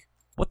 It's like,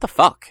 what the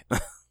fuck?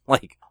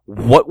 Like,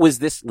 what was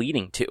this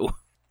leading to?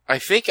 I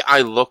think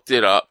I looked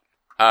it up,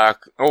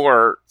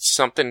 or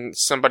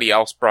somebody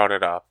else brought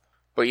it up.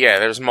 But yeah,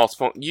 there's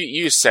multiple,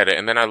 you said it,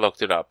 and then I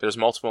looked it up. There's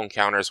multiple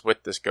encounters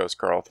with this ghost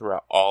girl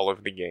throughout all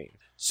of the game.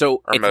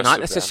 So, it's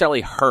not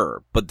necessarily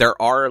her, but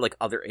there are, like,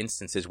 other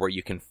instances where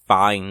you can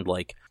find,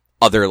 like,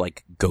 other,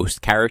 like,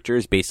 ghost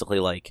characters basically,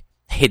 like,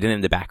 hidden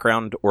in the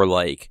background or,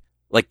 like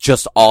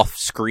just off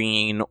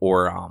screen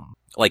or,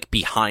 like,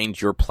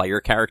 behind your player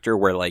character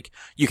where, like,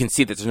 you can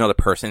see that there's another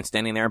person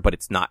standing there, but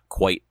it's not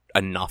quite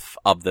enough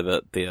of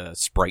the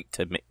sprite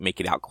to make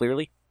it out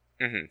clearly.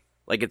 Mm-hmm.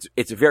 Like,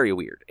 it's very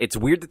weird. It's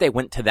weird that they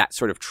went to that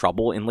sort of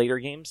trouble in later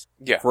games.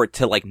 Yeah. For it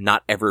to, like,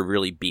 not ever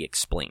really be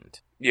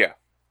explained. Yeah.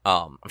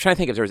 I'm trying to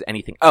think if there was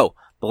anything. Oh,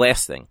 the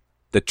last thing.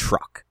 The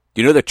truck.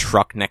 Do you know the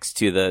truck next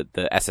to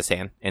the SS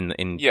Anne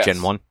in yes.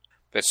 Gen 1?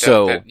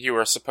 That you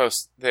were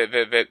supposed...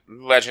 That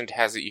legend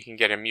has that you can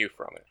get a Mew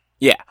from it.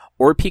 Yeah,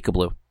 or a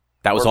Peekaboo.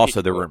 That was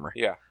also the rumor.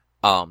 Yeah.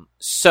 From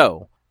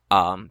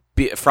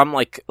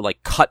like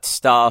cut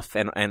stuff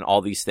and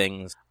all these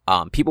things,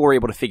 people were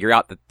able to figure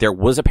out that there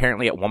was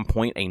apparently at one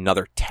point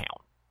another town.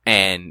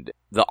 And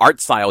the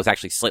art style was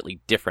actually slightly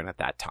different at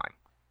that time.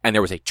 And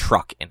there was a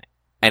truck in it.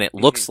 And it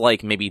looks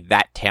like maybe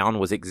that town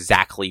was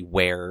exactly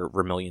where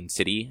Vermilion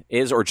City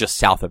is, or just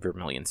south of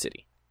Vermilion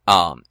City.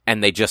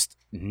 And they just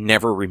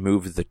never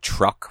removed the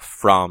truck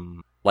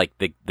from, like,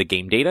 the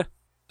game data.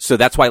 So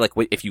that's why, like,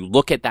 if you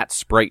look at that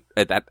sprite,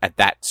 at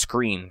that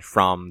screen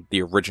from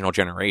the original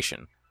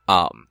generation,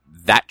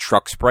 that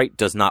truck sprite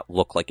does not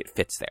look like it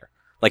fits there.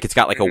 Like, it's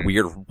got, like, a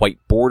weird white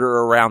border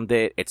around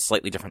it. It's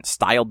slightly different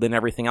styled than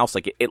everything else.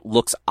 Like, it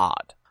looks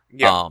odd.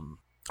 Yeah.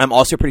 I'm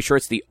also pretty sure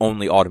it's the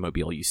only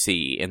automobile you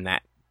see in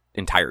that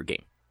entire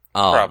game.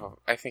 Probably.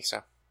 I think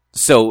so.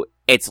 So,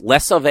 it's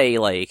less of a,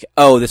 like,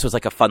 oh, this was,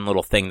 like, a fun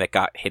little thing that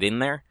got hit in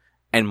there,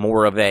 and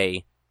more of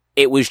a,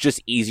 it was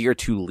just easier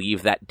to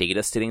leave that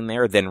data sitting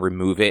there than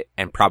remove it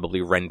and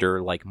probably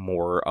render, like,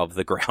 more of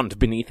the ground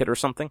beneath it or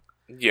something.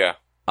 Yeah.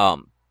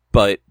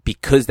 But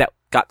because that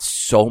got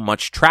so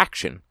much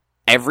traction,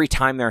 every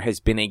time there has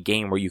been a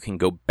game where you can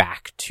go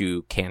back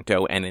to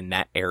Kanto and in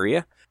that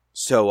area,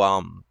 so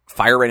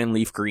Fire Red and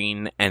Leaf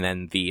Green, and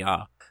then the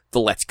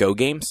Let's Go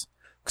games.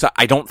 Because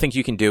I don't think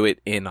you can do it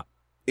in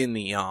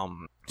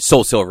the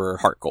Soul Silver or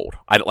Heart Gold.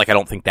 I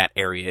don't think that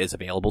area is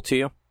available to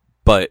you.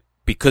 But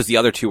because the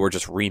other two are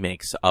just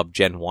remakes of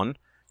Gen 1,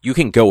 you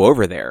can go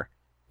over there,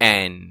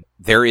 and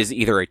there is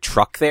either a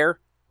truck there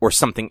or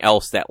something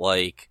else that,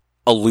 like,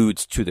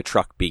 alludes to the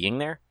truck being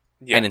there.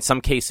 Yeah. And in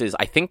some cases,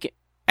 I think,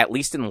 at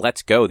least in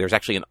Let's Go, there's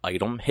actually an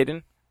item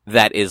hidden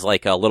that is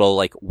like a little,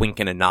 like, wink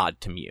and a nod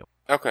to Mew.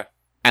 Okay.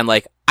 And,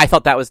 like, I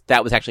thought that was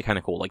actually kind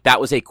of cool. Like, that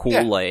was a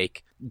cool,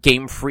 like,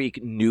 Game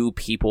Freak new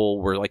people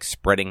were, like,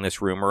 spreading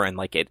this rumor, and,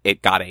 like,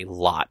 it got a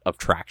lot of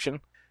traction.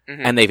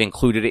 Mm-hmm. And they've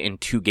included it in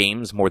 2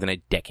 games more than a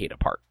decade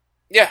apart.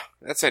 Yeah,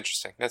 that's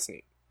interesting. That's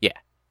neat. Yeah.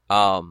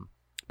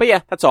 But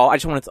yeah, that's all. I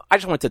just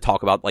wanted to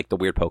talk about, like, the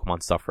weird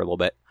Pokemon stuff for a little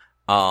bit.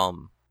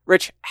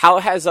 Rich, how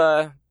has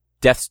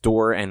Death's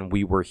Door and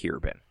We Were Here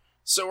been?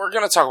 So we're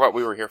going to talk about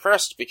We Were Here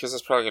first, because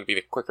it's probably going to be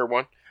the quicker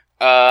one.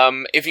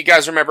 If you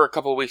guys remember, a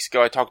couple of weeks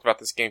ago, I talked about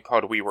this game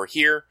called We Were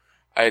Here.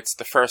 It's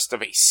the first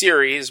of a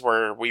series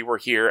where We Were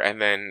Here,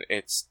 and then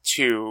it's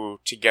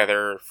 2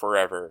 Together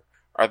Forever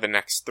are the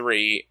next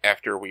 3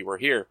 after We Were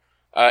Here.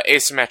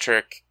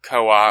 Asymmetric,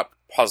 co-op,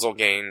 puzzle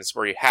games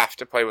where you have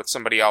to play with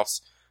somebody else.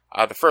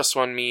 The first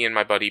one, me and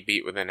my buddy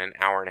beat within an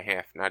hour and a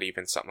half, not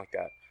even, something like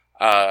that.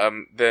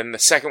 Then the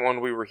second one,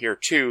 We Were Here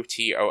 2,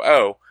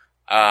 TOO,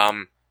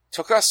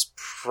 took us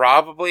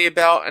probably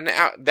about an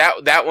hour.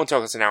 That one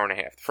took us an hour and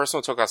a half. The first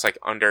one took us like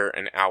under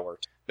an hour.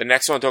 The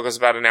next one took us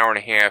about an hour and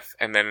a half,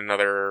 and then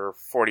another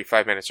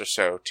 45 minutes or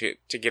so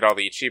to get all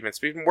the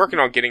achievements. We've been working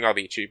on getting all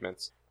the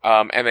achievements.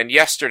 And then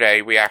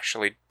yesterday, we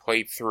actually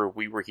played through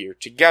We Were Here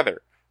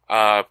together.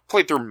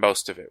 Played through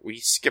most of it. We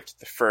skipped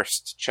the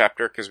first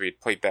chapter because we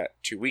had played that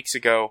 2 weeks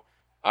ago.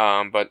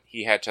 But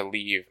he had to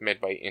leave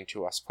midway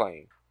into us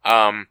playing.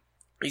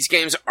 These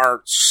games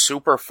are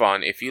super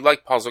fun. If you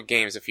like puzzle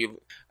games,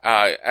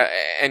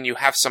 and you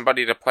have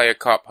somebody to play a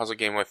co-op puzzle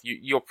game with,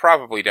 you'll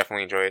probably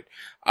definitely enjoy it.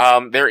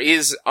 There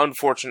is,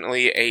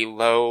 unfortunately, a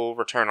low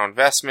return on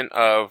investment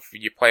of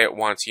you play it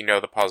once, you know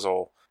the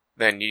puzzle,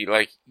 then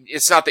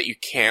it's not that you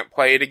can't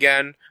play it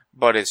again,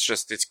 but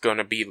it's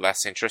gonna be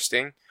less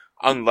interesting,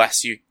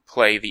 unless you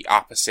play the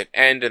opposite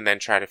end and then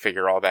try to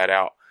figure all that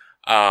out.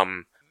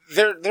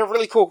 They're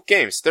really cool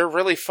games. They're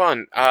really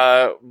fun.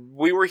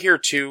 We Were Here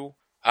 2,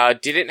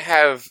 didn't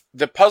have,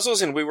 the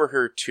puzzles in We Were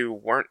Here 2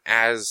 weren't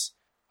as,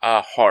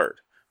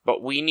 hard,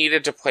 but we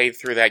needed to play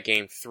through that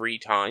game 3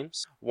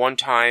 times. One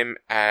time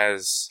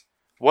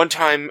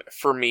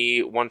for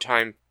me, one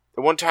time,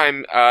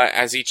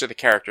 as each of the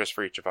characters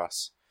for each of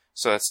us.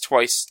 So that's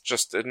twice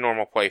just a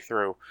normal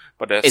playthrough,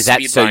 but is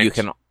that so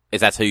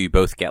you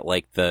both get,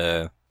 like,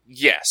 so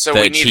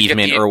the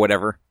achievement or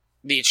whatever?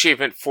 The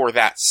achievement for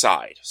that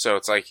side. So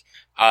it's like,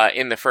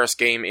 in the first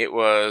game, it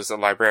was the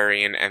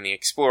librarian and the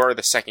explorer.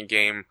 The second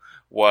game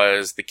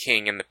was the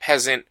king and the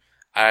peasant.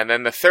 And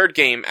then the third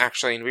game,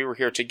 actually, and We Were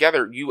Here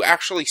together, you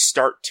actually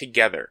start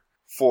together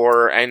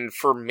for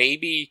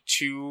maybe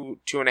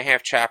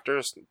 2.5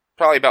 chapters,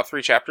 probably about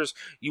 3 chapters,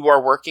 you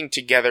are working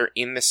together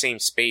in the same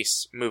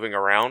space, moving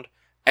around.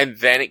 And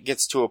then it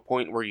gets to a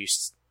point where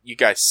you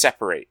guys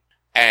separate.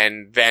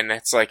 And then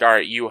it's like,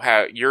 alright, you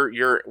have,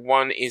 your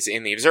one is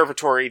in the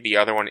observatory, the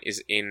other one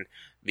is in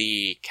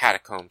the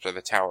catacombs or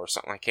the tower or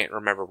something. I can't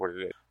remember what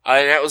it is.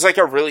 And that was like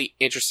a really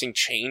interesting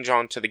change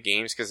onto the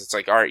games, because it's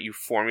like, alright, you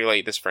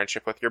formulate this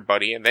friendship with your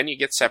buddy, and then you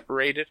get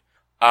separated.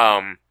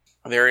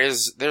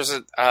 There's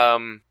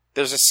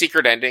a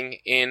secret ending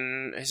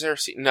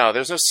no,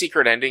 there's no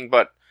secret ending,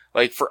 but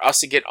like, for us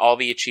to get all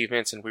the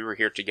achievements and We Were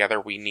Here together,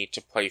 we need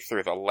to play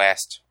through the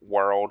last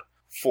world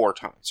 4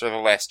 times, or the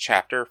last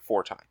chapter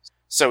 4 times.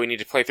 So we need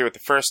to play through it the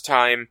first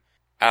time,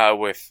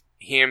 with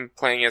him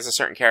playing as a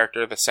certain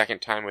character, the second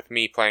time with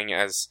me playing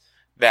as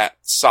that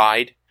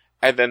side,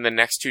 and then the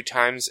next 2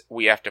 times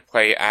we have to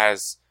play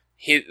as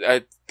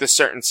the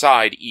certain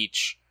side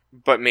each,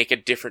 but make a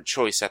different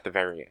choice at the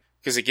very end.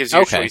 Because it gives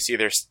you a choice,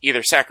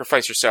 either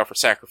sacrifice yourself or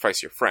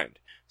sacrifice your friend.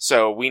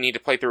 So we need to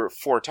play through it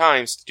 4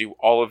 times to do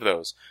all of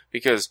those.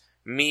 Because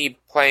me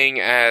playing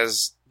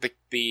as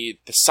the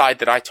side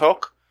that I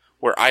took,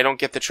 where I don't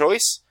get the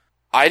choice,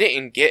 I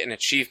didn't get an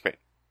achievement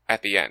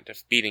at the end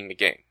of beating the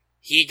game.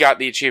 He got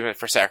the achievement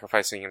for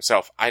sacrificing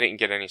himself. I didn't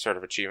get any sort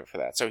of achievement for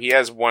that. So he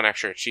has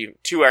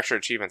 2 extra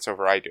achievements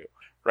over I do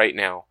right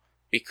now,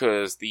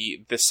 because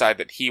the side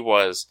that he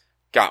was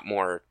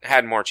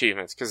had more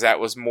achievements, because that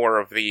was more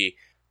of the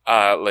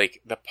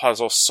like the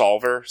puzzle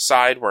solver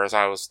side, whereas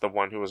I was the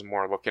one who was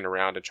more looking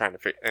around and trying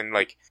to and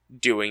like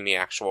doing the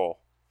actual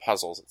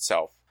puzzles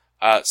itself.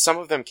 Some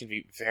of them can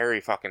be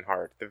very fucking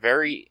hard.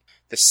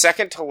 The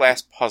second to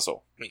last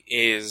puzzle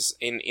is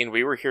in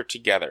We Were Here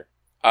Together.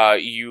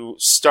 You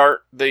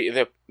start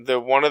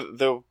one of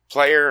the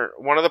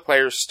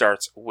players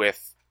starts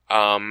with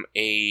on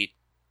a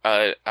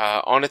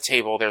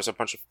table. There's a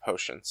bunch of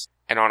potions,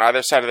 and on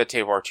either side of the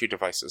table are two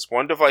devices.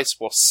 One device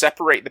will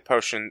separate the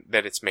potion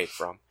that it's made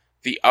from.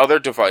 The other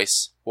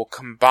device will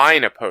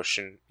combine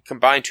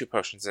two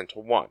potions into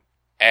one.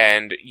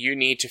 And you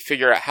need to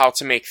figure out how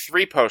to make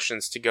 3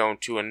 potions to go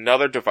into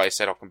another device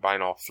that'll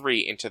combine all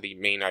 3 into the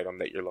main item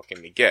that you're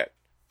looking to get.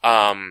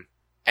 And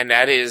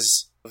that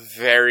is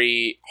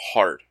very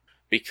hard,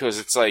 because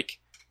it's like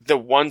the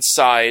one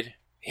side,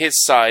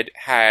 his side,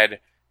 had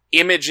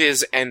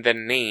images and the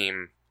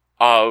name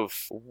of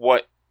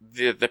what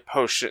the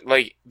potion,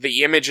 like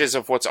the images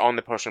of what's on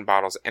the potion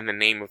bottles and the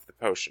name of the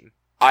potion.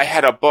 I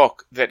had a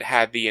book that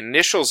had the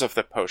initials of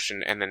the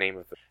potion and the name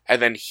of it. And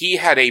then he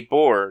had a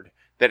board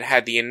that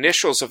had the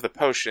initials of the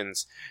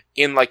potions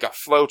in like a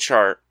flow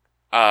chart,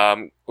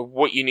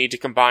 what you need to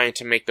combine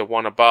to make the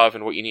one above,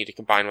 and what you need to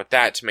combine with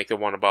that to make the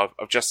one above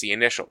of just the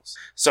initials.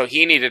 So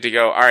he needed to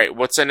go, alright,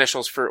 here's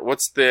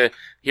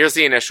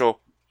the initial,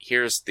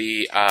 here's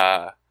the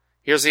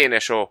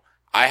initial.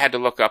 I had to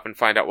look up and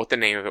find out what the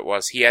name of it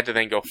was. He had to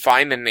then go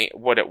find the name,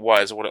 what it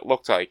was, what it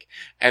looked like,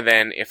 and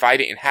then if I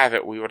didn't have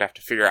it, we would have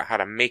to figure out how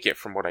to make it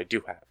from what I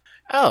do have.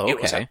 Oh,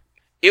 okay.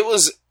 It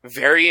was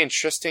very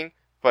interesting,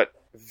 but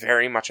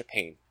very much a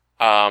pain.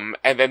 And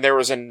then there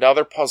was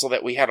another puzzle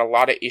that we had a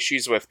lot of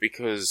issues with,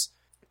 because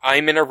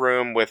I'm in a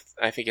room with,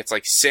 I think it's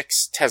like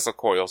 6 Tesla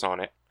coils on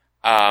it.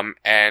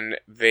 And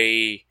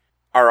they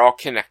are all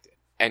connected.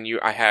 And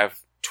I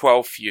have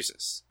 12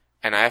 fuses.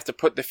 And I have to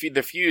put the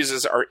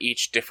fuses are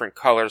each different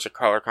colors or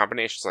color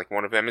combinations. Like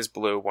one of them is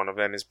blue, one of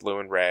them is blue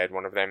and red,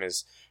 one of them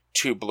is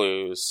 2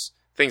 blues,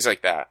 things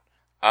like that.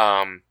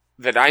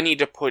 That I need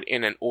to put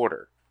in an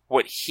order.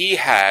 What he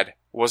had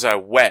was a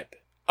web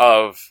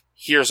of,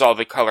 here's all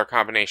the color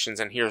combinations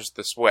and here's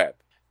this web.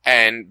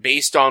 And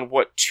based on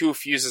what 2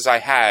 fuses I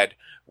had,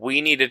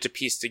 we needed to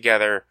piece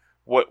together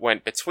what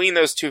went between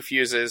those 2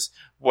 fuses,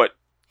 what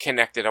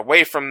connected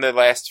away from the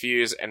last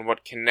fuse, and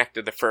what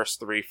connected the first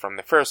 3 from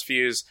the first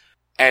fuse.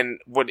 And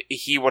what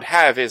he would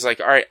have is like,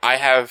 alright, I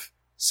have,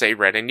 say,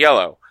 red and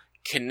yellow.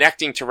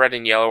 Connecting to red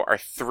and yellow are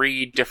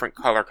 3 different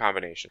color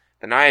combinations.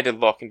 Then I had to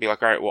look and be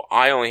like, alright, well,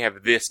 I only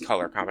have this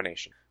color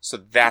combination. So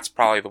that's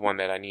probably the one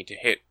that I need to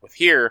hit with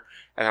here.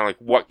 And I'm like,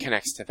 what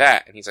connects to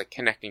that? And he's like,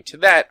 connecting to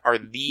that are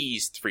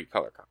these 3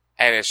 color combinations.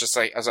 And it's just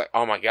like, I was like,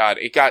 oh my god,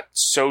 it got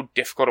so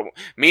difficult.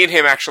 Me and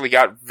him actually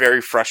got very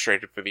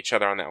frustrated with each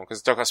other on that one, because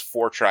it took us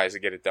 4 tries to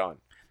get it done.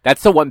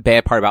 That's the one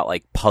bad part about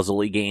like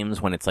puzzly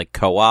games when it's like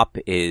co-op,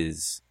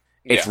 is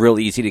it's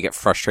really easy to get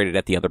frustrated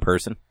at the other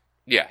person.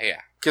 Yeah.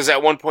 Because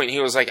at one point he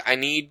was like,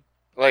 he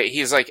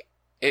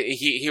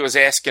was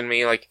asking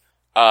me like,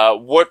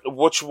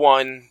 which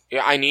one,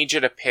 I need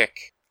you to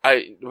pick,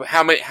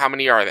 how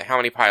many are there? How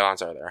many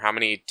pylons are there? How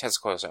many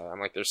testicles are there? I'm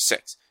like, there's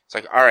 6. It's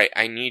like, alright,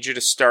 I need you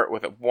to start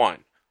with a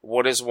 1.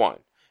 What is 1?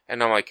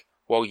 And I'm like,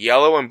 well,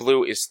 yellow and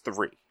blue is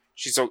 3.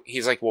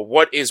 He's like, well,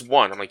 what is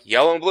 1? I'm like,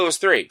 yellow and blue is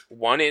 3.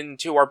 1 and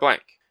 2 are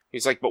blank.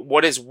 He's like, but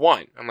what is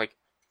 1? I'm like,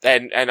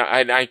 and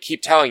I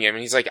keep telling him,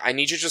 and he's like, I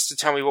need you just to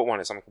tell me what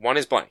 1 is. I'm like, 1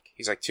 is blank.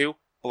 He's like, 2,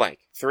 blank.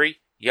 3,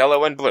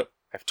 yellow and blue.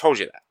 I've told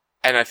you that.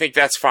 And I think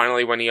that's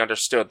finally when he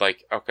understood,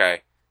 like,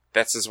 okay,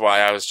 this is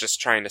why I was just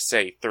trying to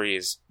say 3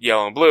 is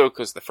yellow and blue,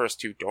 because the first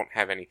 2 don't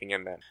have anything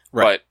in them.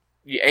 Right. But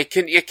it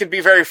can be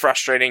very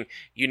frustrating.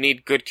 You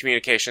need good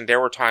communication.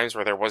 There were times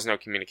where there was no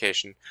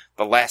communication.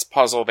 The last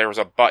puzzle, there was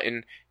a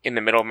button in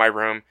the middle of my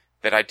room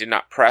that I did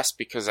not press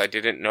because I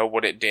didn't know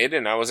what it did,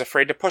 and I was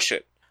afraid to push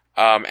it.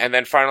 And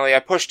then finally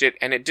I pushed it,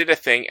 and it did a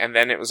thing, and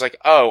then it was like,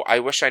 oh, I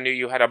wish I knew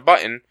you had a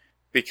button,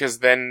 because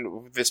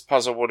then this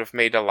puzzle would have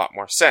made a lot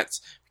more sense.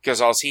 Because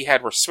all he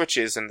had were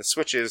switches, and the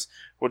switches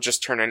would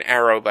just turn an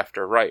arrow left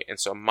or right. And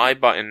so my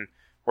button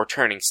were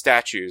turning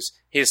statues.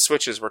 His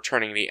switches were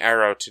turning the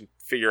arrow to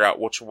figure out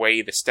which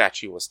way the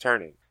statue was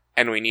turning.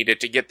 And we needed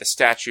to get the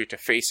statue to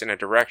face in a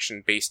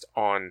direction based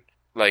on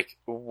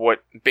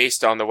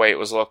the way it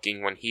was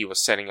looking when he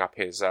was setting up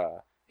his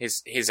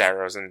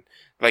arrows. And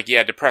like, you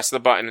had to press the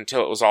button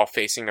until it was all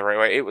facing the right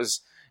way. It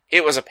was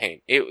a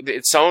pain.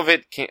 Some of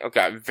it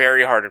got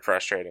very hard and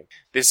frustrating.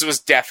 This was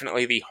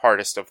definitely the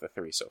hardest of the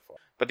 3 so far.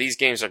 But these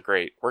games are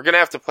great. We're going to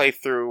have to play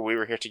through We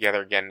Were Here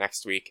Together again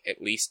next week,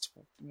 at least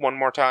one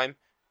more time.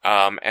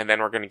 And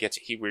then we're going to get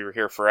to We Were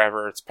Here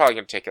Forever. It's probably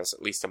going to take us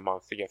at least a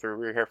month to get through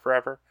We Were Here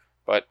Forever.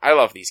 But I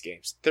love these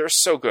games. They're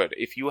so good.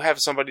 If you have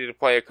somebody to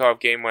play a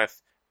co-op game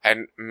with,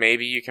 and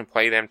maybe you can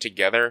play them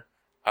together,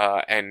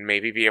 and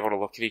maybe be able to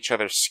look at each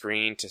other's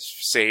screen to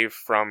save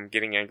from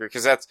getting angry.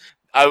 Because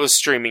I was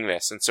streaming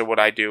this, and so what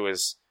I do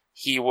is,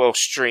 he will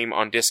stream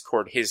on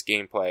Discord his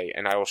gameplay,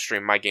 and I will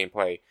stream my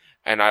gameplay,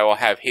 and I will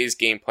have his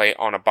gameplay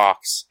on a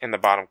box in the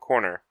bottom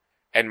corner,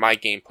 and my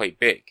gameplay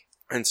big.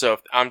 And so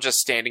if I'm just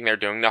standing there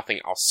doing nothing,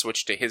 I'll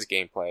switch to his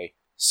gameplay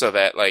so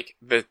that, like,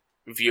 the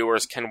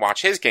viewers can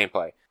watch his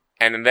gameplay.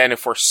 And then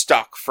if we're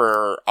stuck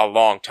for a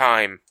long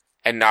time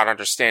and not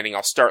understanding,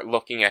 I'll start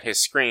looking at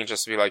his screen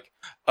just to be like,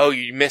 oh,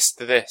 you missed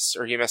this,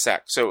 or you missed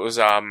that. So it was,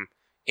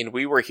 in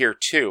We Were Here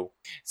Too.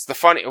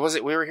 Was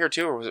it We Were Here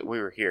Too, or was it We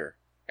Were Here?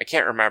 I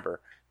can't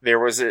remember. There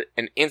was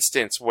an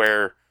instance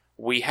where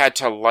we had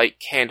to light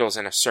candles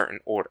in a certain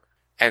order.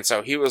 And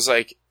so he was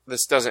like,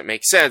 this doesn't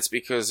make sense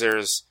because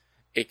there's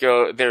 2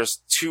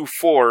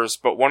 4s,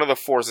 but one of the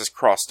 4s is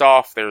crossed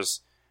off.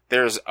 There's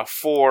a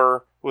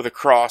 4 with a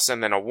cross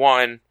and then a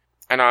 1.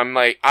 And I'm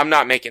like, I'm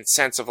not making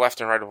sense of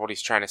left and right of what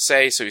he's trying to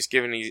say. So he's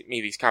giving me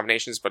these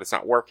combinations, but it's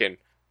not working.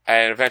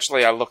 And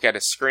eventually I look at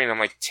his screen. And I'm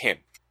like, Tim.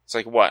 It's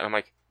like, what? And I'm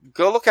like,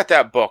 go look at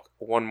that book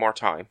one more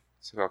time.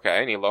 He's like,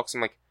 okay. And he looks.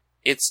 I'm like,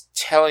 it's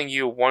telling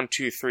you 1,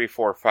 2, 3,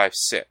 4, 5,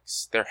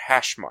 6. They're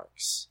hash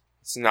marks.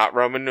 It's not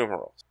Roman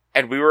numerals.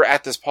 And we were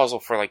at this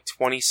puzzle for like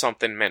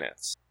 20-something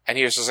minutes. And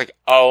he was just like,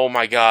 oh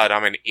my god,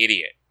 I'm an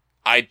idiot.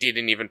 I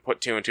didn't even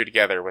put 2 and 2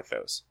 together with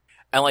those.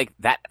 And, like,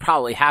 that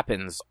probably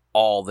happens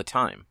all the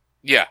time.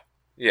 Yeah.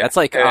 That's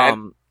like,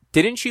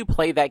 didn't you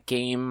play that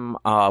game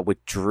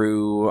with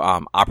Drew,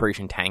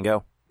 Operation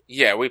Tango?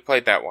 Yeah, we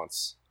played that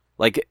once.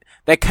 Like,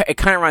 it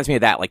kind of reminds me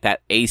of that, like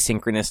that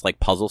asynchronous, like,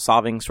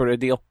 puzzle-solving sort of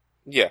deal.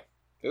 Yeah.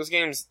 Those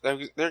games,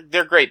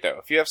 they're great, though.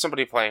 If you have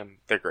somebody play them,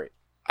 they're great.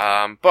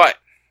 But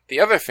the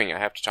other thing I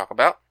have to talk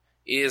about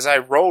is I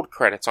rolled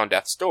credits on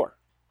Death's Door.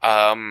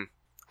 I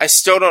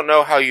still don't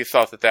know how you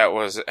thought that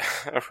was a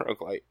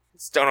roguelite.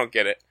 Still don't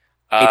get it.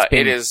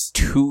 It is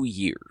 2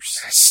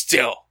 years.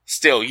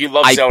 Still, you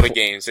love Zelda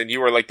games, and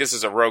you were like, this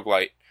is a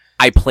roguelite.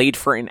 I played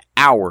for an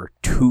hour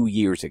 2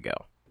 years ago.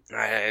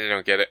 I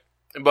don't get it.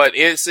 But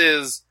this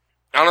is,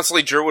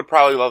 honestly, Drew would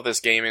probably love this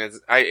game, and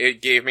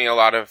it gave me a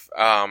lot of,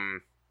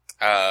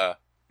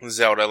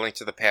 Zelda Link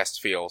to the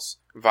Past feels,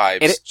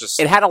 vibes.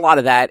 It had a lot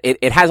of that.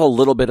 It has a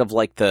little bit of,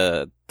 like,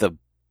 the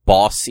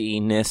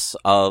bossiness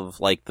of,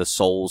 like, the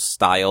Souls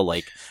style,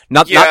 like,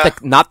 not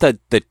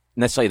the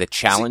necessarily the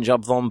challenge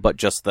of them, but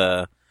just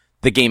the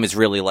game is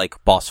really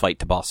like boss fight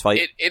to boss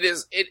fight.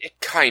 It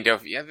kind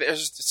of, yeah,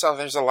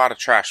 there's a lot of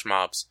trash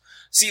mobs.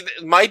 See,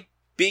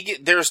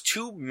 there's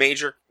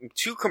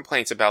two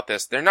complaints about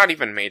this. They're not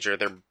even major.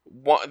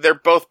 They're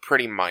both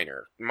pretty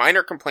minor.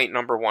 Minor complaint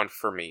number 1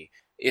 for me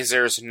is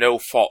there's no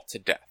fault to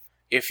death.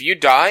 If you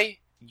die,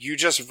 you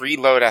just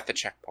reload at the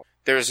checkpoint.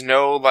 There's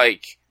no,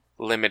 like,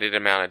 limited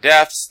amount of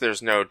deaths.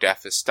 There's no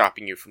death is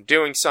stopping you from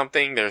doing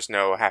something. There's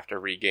no have to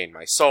regain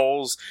my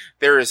souls.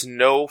 There is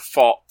no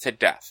fault to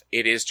death.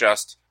 It is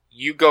just,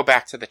 you go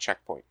back to the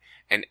checkpoint.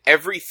 And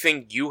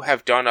everything you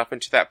have done up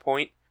until that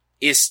point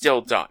is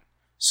still done.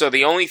 So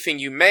the only thing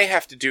you may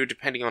have to do,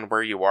 depending on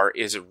where you are,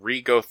 is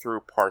re-go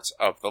through parts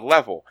of the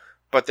level.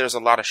 But there's a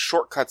lot of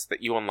shortcuts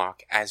that you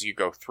unlock as you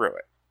go through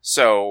it.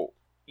 So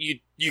you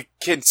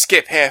can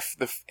skip half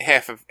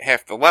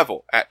the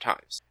level at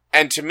times.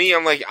 And to me,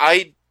 I'm like,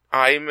 I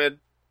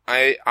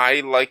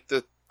like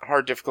the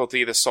hard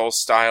difficulty, the soul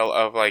style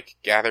of, like,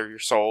 gather your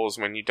souls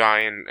when you die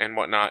and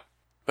whatnot.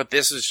 But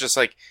this is just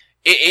like,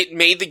 it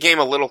made the game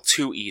a little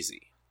too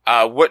easy.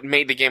 What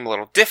made the game a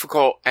little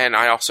difficult, and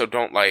I also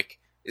don't like,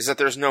 is that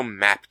there's no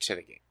map to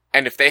the game.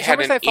 And if they had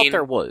I thought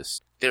there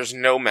was. There's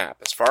no map.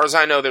 As far as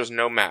I know, there's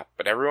no map.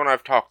 But everyone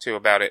I've talked to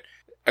about it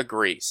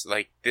agrees.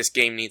 Like, this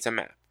game needs a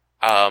map.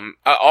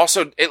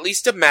 Also, at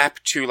least a map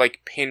to,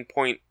 like,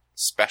 pinpoint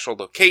special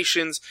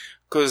locations,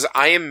 because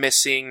I am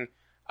missing,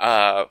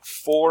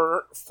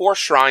 4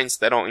 shrines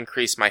that'll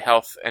increase my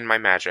health and my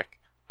magic.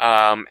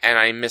 And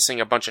I'm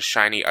missing a bunch of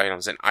shiny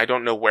items, and I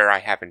don't know where I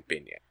haven't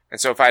been yet. And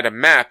so if I had a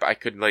map, I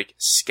could, like,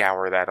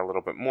 scour that a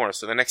little bit more.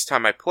 So the next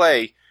time I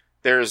play,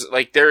 there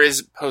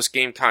is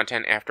post-game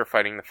content after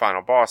fighting the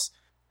final boss.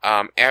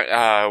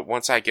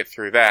 Once I get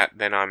through that,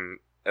 then I'm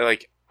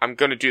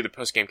gonna do the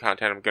post-game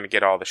content, I'm gonna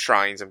get all the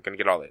shrines, I'm gonna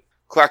get all the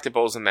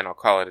collectibles, and then I'll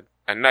call it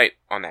a night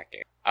on that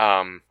game.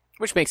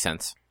 Which makes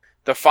sense.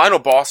 The final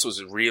boss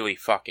was really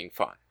fucking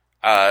fun.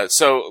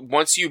 So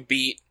once you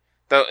beat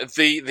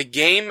the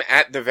game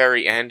at the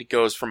very end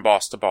goes from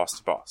boss to boss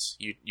to boss.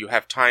 You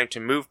have time to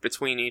move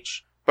between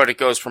each, but it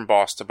goes from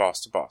boss to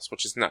boss to boss,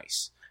 which is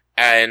nice.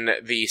 And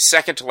the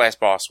second to last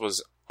boss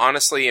was,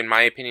 honestly, in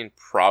my opinion,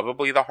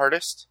 probably the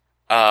hardest.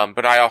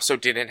 But I also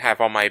didn't have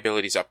all my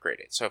abilities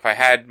upgraded. So if I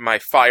had my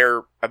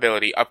fire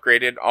ability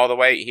upgraded all the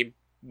way, he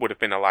would have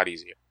been a lot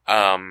easier.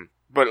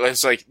 But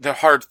it's like, the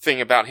hard thing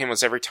about him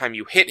was every time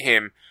you hit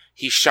him,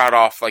 he shot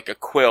off like a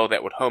quill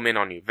that would home in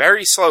on you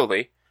very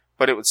slowly,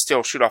 but it would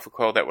still shoot off a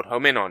quill that would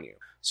home in on you.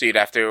 So you'd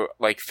have to,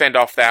 like, fend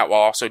off that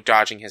while also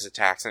dodging his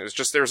attacks. And it was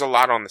just, there was a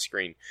lot on the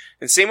screen.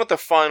 And same with the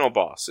final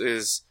boss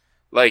is,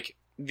 like,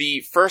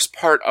 the first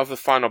part of the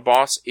final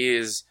boss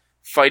is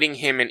fighting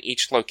him in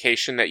each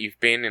location that you've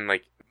been in,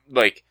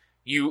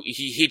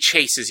 he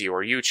chases you,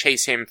 or you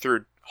chase him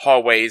through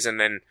hallways, and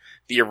then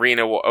the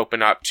arena will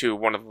open up to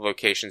one of the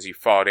locations you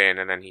fought in,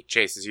 and then he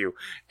chases you.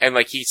 And,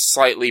 like, he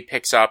slightly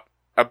picks up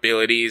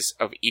abilities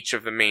of each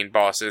of the main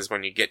bosses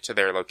when you get to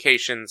their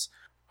locations.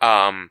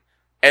 And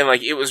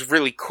like, it was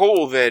really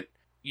cool that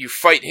you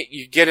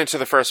get into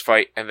the first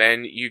fight, and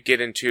then you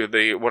get into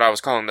what I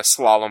was calling the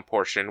slalom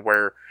portion,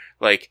 where,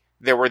 like,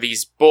 there were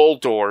these bull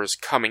doors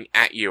coming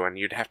at you, and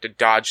you'd have to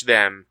dodge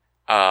them.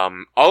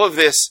 All of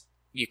this,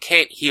 you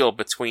can't heal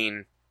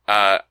between,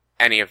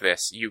 any of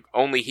this. You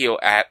only heal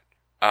at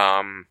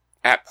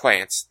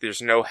plants.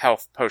 There's no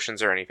health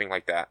potions or anything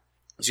like that.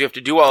 So you have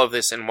to do all of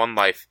this in one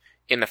life,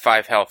 in the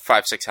 6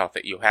 health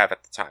that you have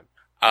at the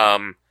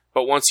time.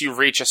 But once you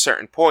reach a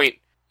certain point,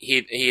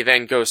 he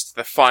then goes to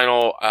the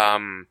final,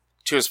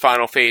 to his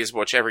final phase,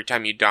 which every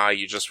time you die,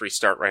 you just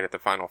restart right at the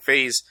final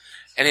phase.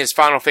 And his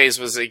final phase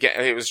was, again,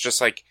 it was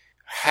just like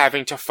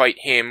having to fight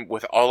him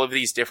with all of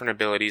these different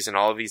abilities and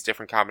all of these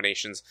different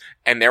combinations.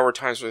 And there were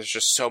times where there's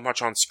just so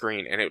much on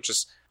screen, and it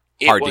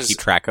hard to keep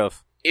track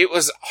of. It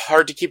was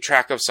hard to keep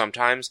track of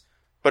sometimes,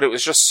 but it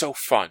was just so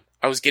fun.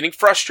 I was getting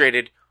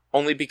frustrated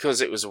only because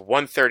it was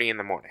 1:30 in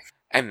the morning.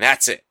 And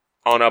that's it.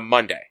 On a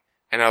Monday.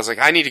 And I was like,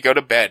 I need to go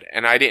to bed.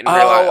 And I didn't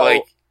realize,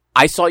 like...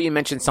 I saw you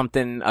mention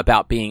something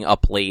about being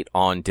up late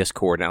on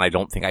Discord, and I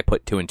don't think I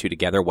put 2 and 2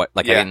 together.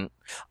 Yeah.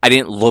 I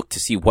didn't look to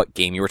see what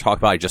game you were talking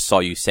about. I just saw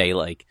you say,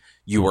 like,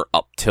 you were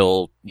up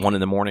till 1 in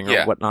the morning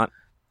or whatnot.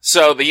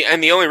 So, the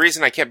only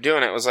reason I kept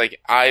doing it was, like,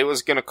 I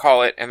was gonna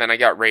call it, and then I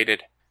got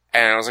raided.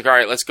 And I was like,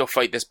 alright, let's go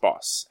fight this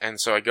boss. And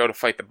so I go to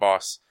fight the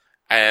boss,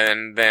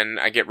 and then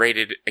I get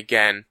raided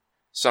again.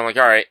 So I'm like,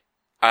 alright,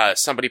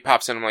 somebody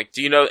pops in, I'm like,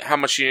 do you know how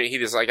much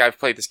he's like, I've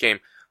played this game.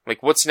 I'm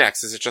like, what's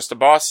next? Is it just a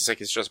boss? He's like,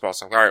 it's just a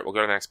boss. I'm like, alright, we'll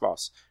go to the next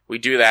boss. We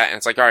do that, and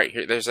it's like, alright,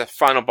 here, there's a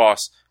final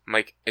boss. I'm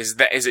like, is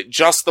it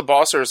just the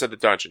boss, or is it the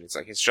dungeon? He's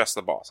like, it's just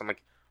the boss. I'm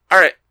like,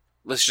 alright,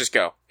 let's just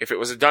go. If it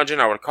was a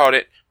dungeon, I would have caught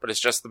it, but it's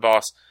just the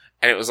boss.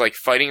 And it was like,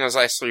 fighting those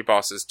last 3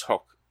 bosses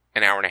took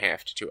an hour and a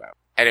half to 2 hours.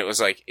 And it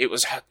was like, it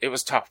was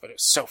tough, but it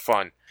was so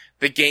fun.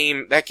 That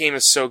game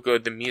is so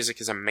good, the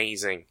music is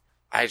amazing.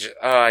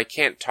 I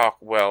can't talk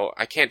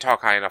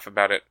high enough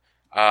about it.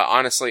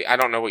 Honestly, I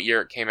don't know what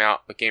year it came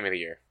out, but Game of the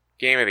Year.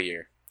 Game of the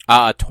Year.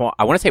 I want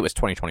to say it was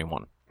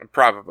 2021.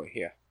 Probably,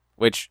 yeah.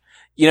 Which,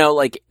 you know,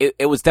 like,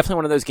 it was definitely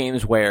one of those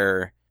games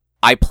where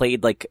I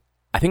played, like,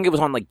 I think it was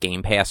on, like,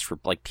 Game Pass for,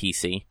 like,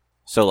 PC.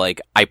 So,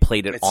 like, I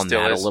played it on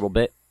that a little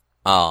bit.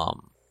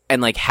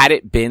 And, like, had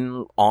I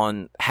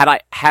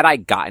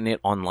gotten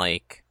it on,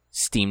 like,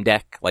 Steam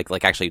Deck,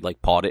 like actually,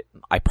 like, bought it,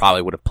 I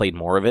probably would have played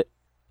more of it.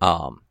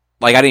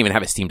 Like, I didn't even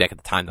have a Steam Deck at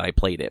the time that I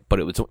played it, but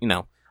it was, you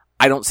know,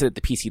 I don't sit at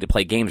the PC to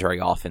play games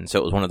very often, so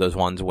it was one of those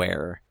ones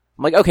where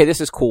I'm like, okay,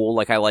 this is cool,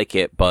 like, I like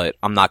it, but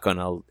I'm not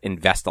gonna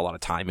invest a lot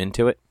of time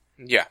into it.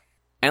 Yeah.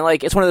 And,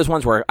 like, it's one of those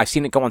ones where I've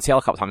seen it go on sale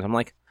a couple times, I'm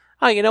like,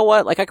 oh, you know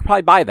what, like, I could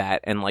probably buy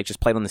that and, like,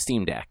 just play it on the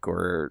Steam Deck,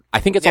 or I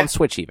think it's on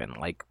Switch even,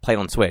 like, play it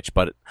on Switch,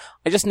 but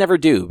I just never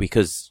do,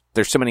 because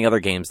there's so many other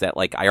games that,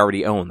 like, I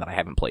already own that I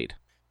haven't played.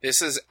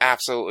 This is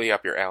absolutely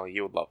up your alley.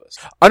 You would love this.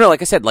 Oh, no,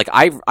 like I said, like,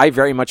 I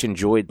very much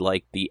enjoyed,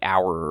 like, the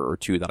hour or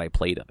 2 that I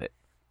played of it.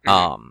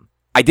 Mm-hmm.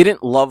 I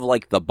didn't love,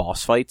 like, the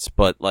boss fights,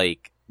 but,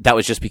 like, that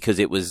was just because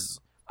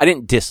I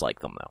didn't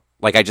dislike them, though.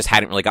 Like, I just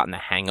hadn't really gotten the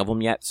hang of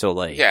them yet, so,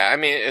 like... Yeah, I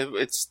mean,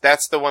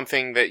 that's the one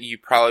thing that you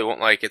probably won't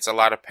like. It's a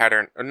lot of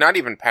or not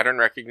even pattern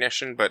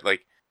recognition, but,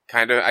 like,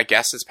 kind of, I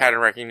guess it's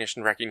pattern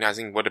recognition,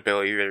 recognizing what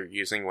ability they're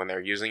using when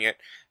they're using it.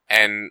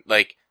 And,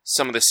 like,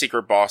 some of the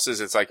secret bosses,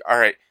 it's like,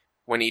 alright,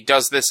 when he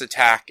does this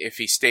attack, if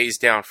he stays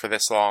down for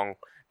this long,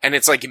 and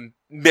it's like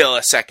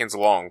milliseconds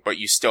long, but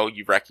you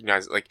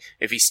recognize it. Like,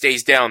 if he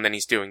stays down, then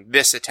he's doing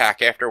this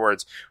attack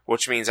afterwards,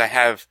 which means I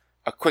have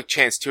a quick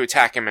chance to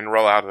attack him and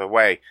roll out of the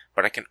way,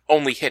 but I can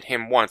only hit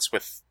him once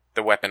with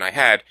the weapon I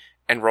had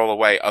and roll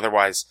away.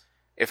 Otherwise,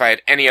 if I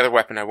had any other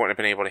weapon, I wouldn't have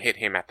been able to hit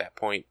him at that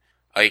point.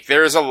 Like,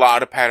 there is a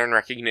lot of pattern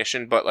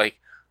recognition, but, like,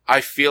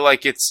 I feel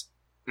like it's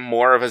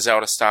more of a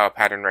Zelda-style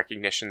pattern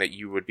recognition that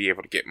you would be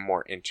able to get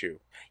more into.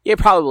 Yeah,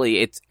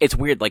 probably. It's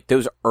weird. Like,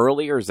 those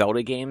earlier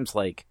Zelda games,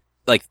 like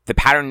the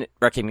pattern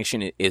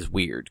recognition is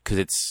weird, because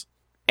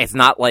it's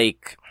not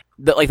like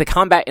the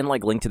combat in,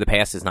 like, Link to the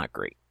Past is not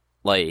great.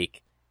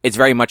 Like, it's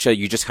very much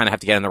you just kind of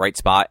have to get in the right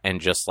spot and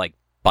just, like,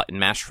 button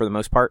mash for the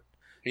most part.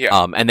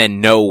 Yeah. And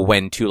then know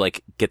when to,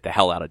 like, get the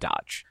hell out of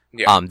dodge.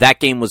 Yeah. That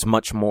game was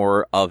much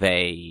more of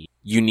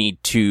you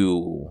need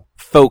to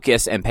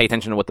focus and pay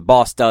attention to what the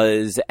boss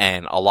does,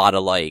 and a lot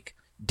of, like,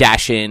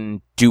 dash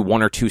in, do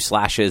 1 or 2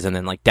 slashes, and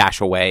then, like,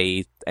 dash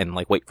away and,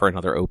 like, wait for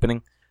another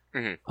opening.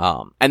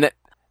 Mm-hmm. And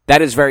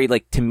that is very,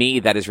 like, to me,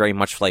 that is very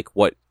much like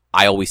what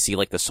I always see,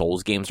 like, the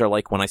Souls games are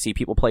like when I see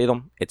people play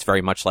them. It's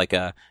very much like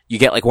you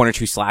get, like, 1 or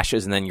 2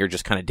 slashes, and then you're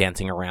just kind of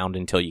dancing around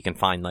until you can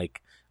find,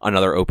 like,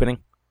 another opening.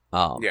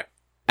 Yeah.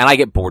 And I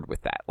get bored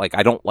with that. Like,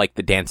 I don't like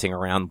the dancing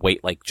around,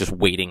 just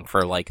waiting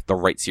for, like, the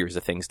right series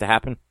of things to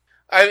happen.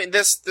 I mean,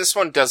 this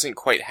one doesn't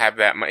quite have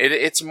that much.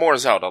 It's more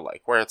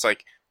Zelda-like, where it's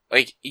like,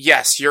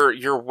 yes,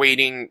 you're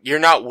waiting, you're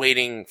not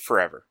waiting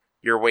forever.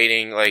 You're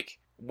waiting, like,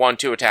 1,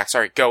 2 attacks,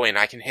 alright, go in,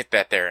 I can hit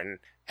that there, and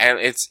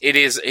it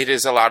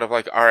is a lot of,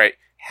 like, alright,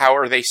 how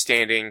are they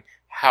standing?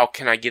 How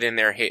can I get in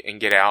there, hit, and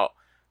get out?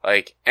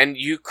 Like, and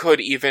you could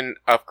even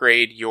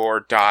upgrade your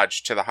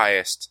dodge to the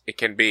highest it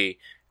can be,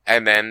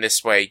 And then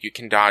this way you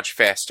can dodge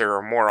faster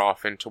or more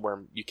often to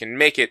where you can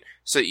make it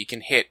so that you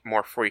can hit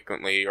more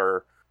frequently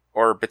or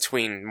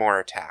between more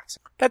attacks.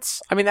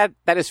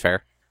 That is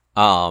fair.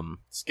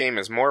 This game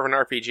is more of an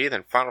RPG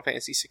than Final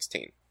Fantasy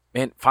 16.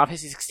 Man, Final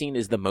Fantasy 16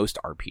 is the most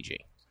RPG.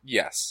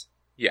 Yes.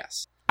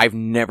 I've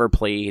never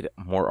played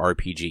more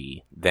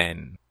RPG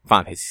than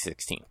Final Fantasy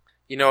 16.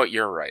 You know what?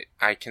 You're right.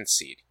 I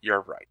concede.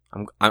 You're right.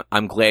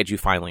 I'm glad you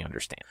finally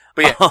understand.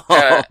 But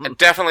yeah,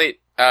 definitely,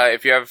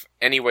 if you have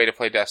any way to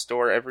play Death's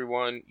Door,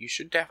 everyone, you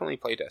should definitely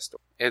play Death's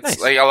Door. It's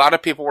nice. like a lot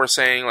of people were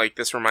saying, like,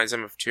 this reminds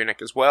them of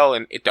Tunic as well,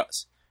 and it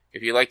does.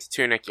 If you liked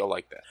Tunic, you'll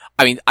like that.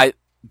 I mean,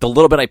 the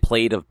little bit I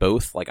played of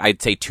both, like,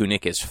 I'd say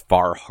Tunic is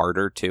far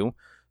harder too.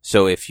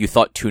 So if you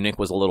thought Tunic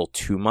was a little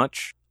too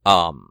much,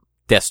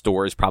 Death's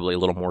Door is probably a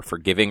little more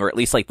forgiving, or at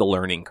least like the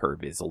learning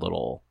curve is a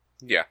little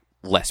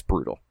less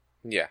brutal.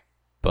 Yeah.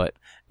 But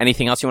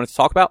anything else you wanted to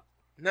talk about?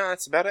 No,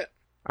 that's about it.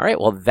 All right.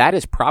 Well, that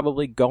is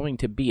probably going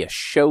to be a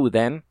show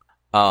then.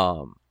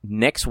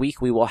 Next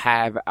week we will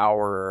have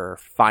our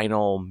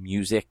final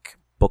music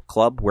book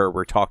club where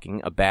we're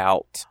talking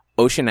about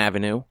Ocean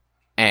Avenue,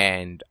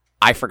 and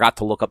I forgot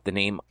to look up the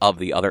name of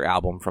the other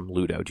album from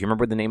Ludo. Do you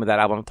remember the name of that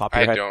album on top of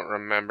your head? I don't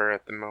remember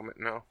at the moment,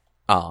 no.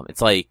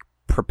 It's like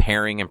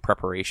Preparing and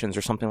Preparations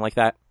or something like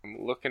that. I'm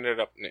looking it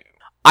up now.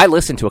 I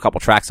listened to a couple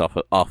tracks off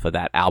of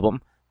that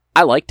album.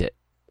 I liked it.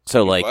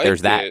 So, like,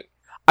 there's that.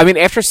 I mean,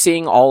 after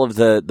seeing all of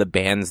the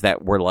bands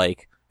that were,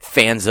 like,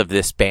 fans of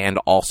this band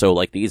also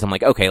like these, I'm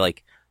like, okay,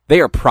 like, they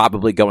are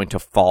probably going to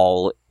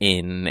fall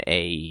in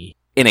a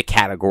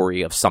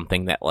category of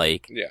something that,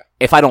 like,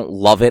 if I don't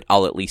love it,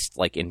 I'll at least,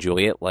 like, enjoy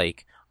it.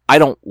 Like, I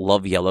don't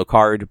love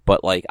Yellowcard,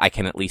 but, like, I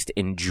can at least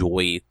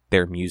enjoy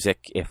their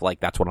music if,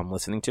 like, that's what I'm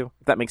listening to.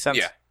 If that makes sense?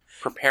 Yeah.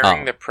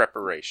 Preparing the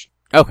Preparation.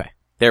 Okay.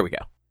 There we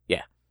go.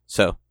 Yeah.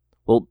 So,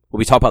 we'll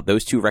be talking about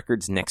those two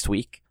records next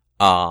week.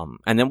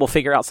 And then we'll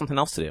figure out something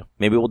else to do.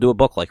 Maybe we'll do a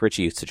book like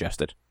Richie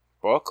suggested.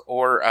 Book,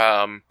 or,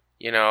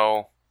 you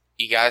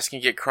guys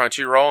can get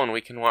Crunchyroll and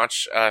we can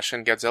watch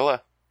Shin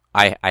Godzilla.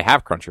 I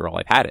have Crunchyroll.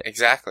 I've had it.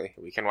 Exactly.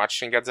 We can watch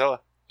Shin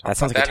Godzilla. That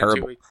sounds like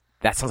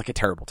a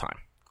terrible time.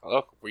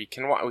 Look, we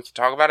can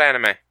talk about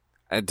anime.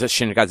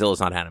 Shin Godzilla is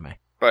not anime.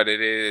 But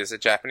it is a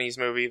Japanese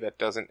movie that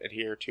doesn't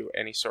adhere to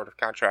any sort of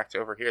contract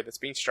over here that's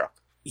being struck.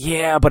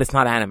 Yeah, but it's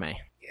not anime.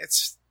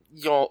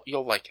 You'll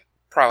like it.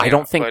 Probably I don't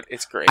not, think but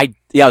it's great. I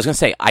was gonna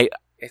say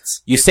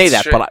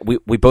but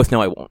we both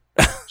know I won't.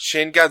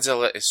 Shin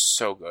Godzilla is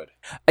so good.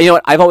 You know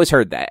what? I've always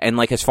heard that, and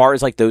like as far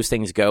as like those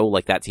things go,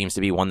 like that seems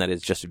to be one that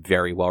is just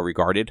very well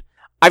regarded.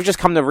 I've just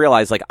come to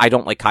realize like I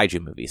don't like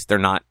kaiju movies.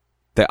 I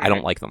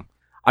don't like them.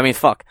 I mean,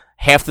 fuck.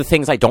 Half the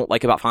things I don't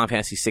like about Final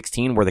Fantasy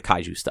 16 were the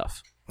kaiju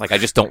stuff. Like I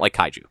just don't like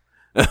kaiju.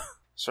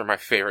 So my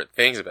favorite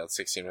things about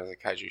 16 was the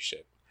kaiju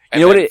shit.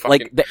 And you know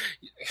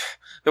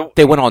what?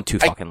 They went on too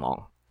fucking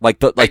long.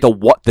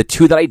 The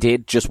two that I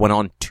did just went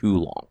on too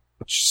long.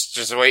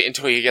 Just wait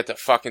until you get to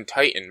fucking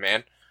Titan,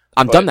 man.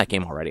 I'm done that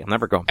game already. I'm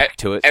never going back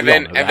to it. And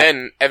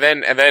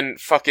then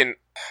fucking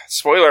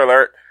spoiler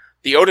alert,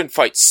 the Odin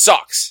fight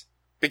sucks.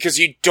 Because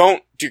you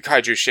don't do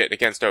kaiju shit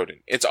against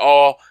Odin. It's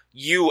all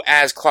you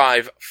as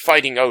Clive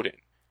fighting Odin.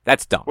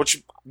 That's dumb.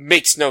 Which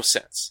makes no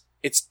sense.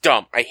 It's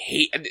dumb. I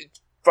hate it.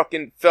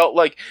 Fucking felt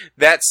like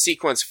that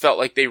sequence felt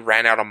like they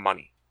ran out of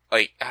money.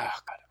 Like, oh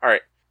god.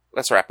 Alright,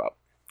 let's wrap up.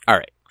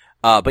 Alright.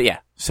 But yeah,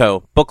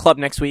 so book club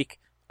next week.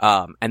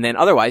 And then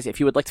otherwise, if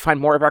you would like to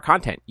find more of our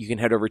content, you can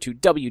head over to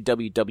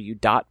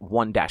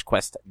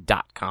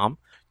www.one-quest.com.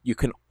 You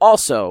can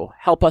also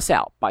help us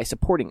out by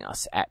supporting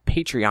us at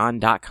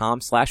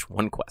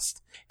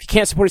patreon.com/onequest. If you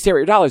can't support us here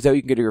with your dollars, though,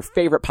 you can go to your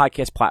favorite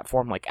podcast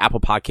platform like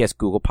Apple Podcasts,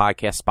 Google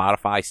Podcasts,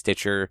 Spotify,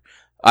 Stitcher.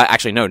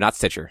 Actually, no, not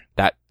Stitcher.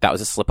 That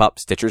was a slip up.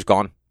 Stitcher's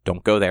gone.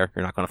 Don't go there.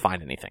 You're not going to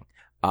find anything.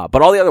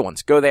 But all the other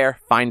ones, go there,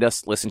 find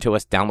us, listen to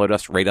us, download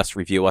us, rate us,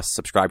 review us,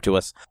 subscribe to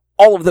us.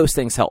 All of those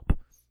things help.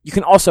 You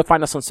can also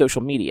find us on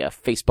social media,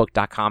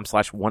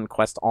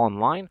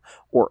 facebook.com/onequestonline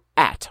or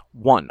at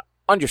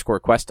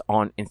 @1_quest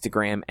on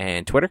Instagram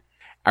and Twitter.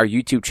 Our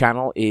YouTube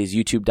channel is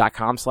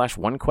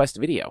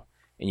youtube.com/onequestvideo.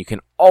 And you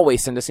can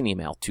always send us an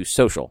email to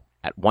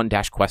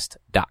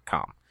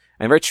social@one-quest.com.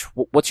 And Rich,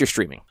 what's your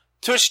streaming?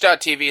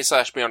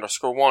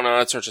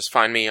 Twitch.tv/me_1odds, or just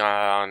find me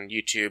on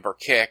YouTube or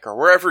Kick or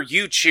wherever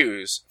you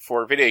choose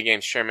for video game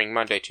streaming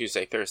Monday,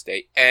 Tuesday,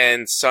 Thursday,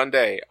 and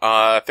Sunday.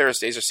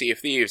 Thursdays are Sea of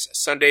Thieves.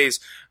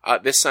 Sundays,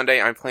 this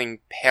Sunday I'm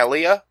playing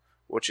Palia,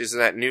 which is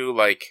that new,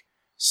 like,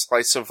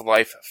 slice of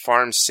life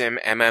farm sim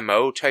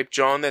MMO type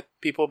John that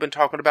people have been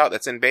talking about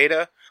that's in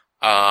beta.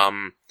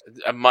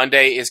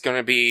 Monday is going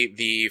to be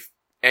the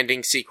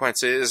ending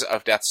sequences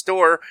of Death's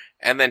Door,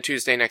 and then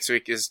Tuesday next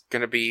week is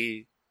going to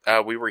be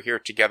We Were Here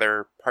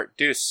Together Part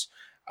Deuce.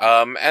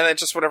 And then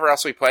just whatever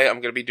else we play, I'm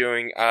going to be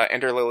doing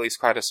Ender Lily's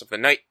Gladys of the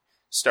Night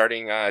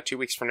starting 2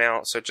 weeks from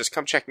now. So just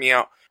come check me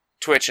out,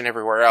 Twitch and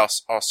everywhere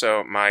else.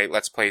 Also, my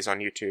Let's Plays on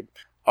YouTube.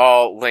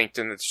 All linked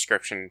in the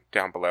description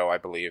down below, I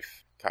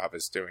believe. Cobb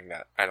is doing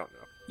that. I don't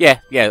know. Yeah.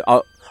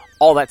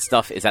 All that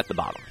stuff is at the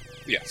bottom.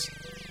 Yes.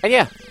 And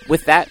yeah,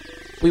 with that,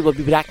 we will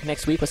be back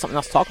next week with something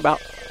else to talk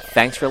about.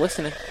 Thanks for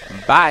listening.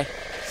 Bye.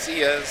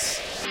 See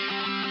yas.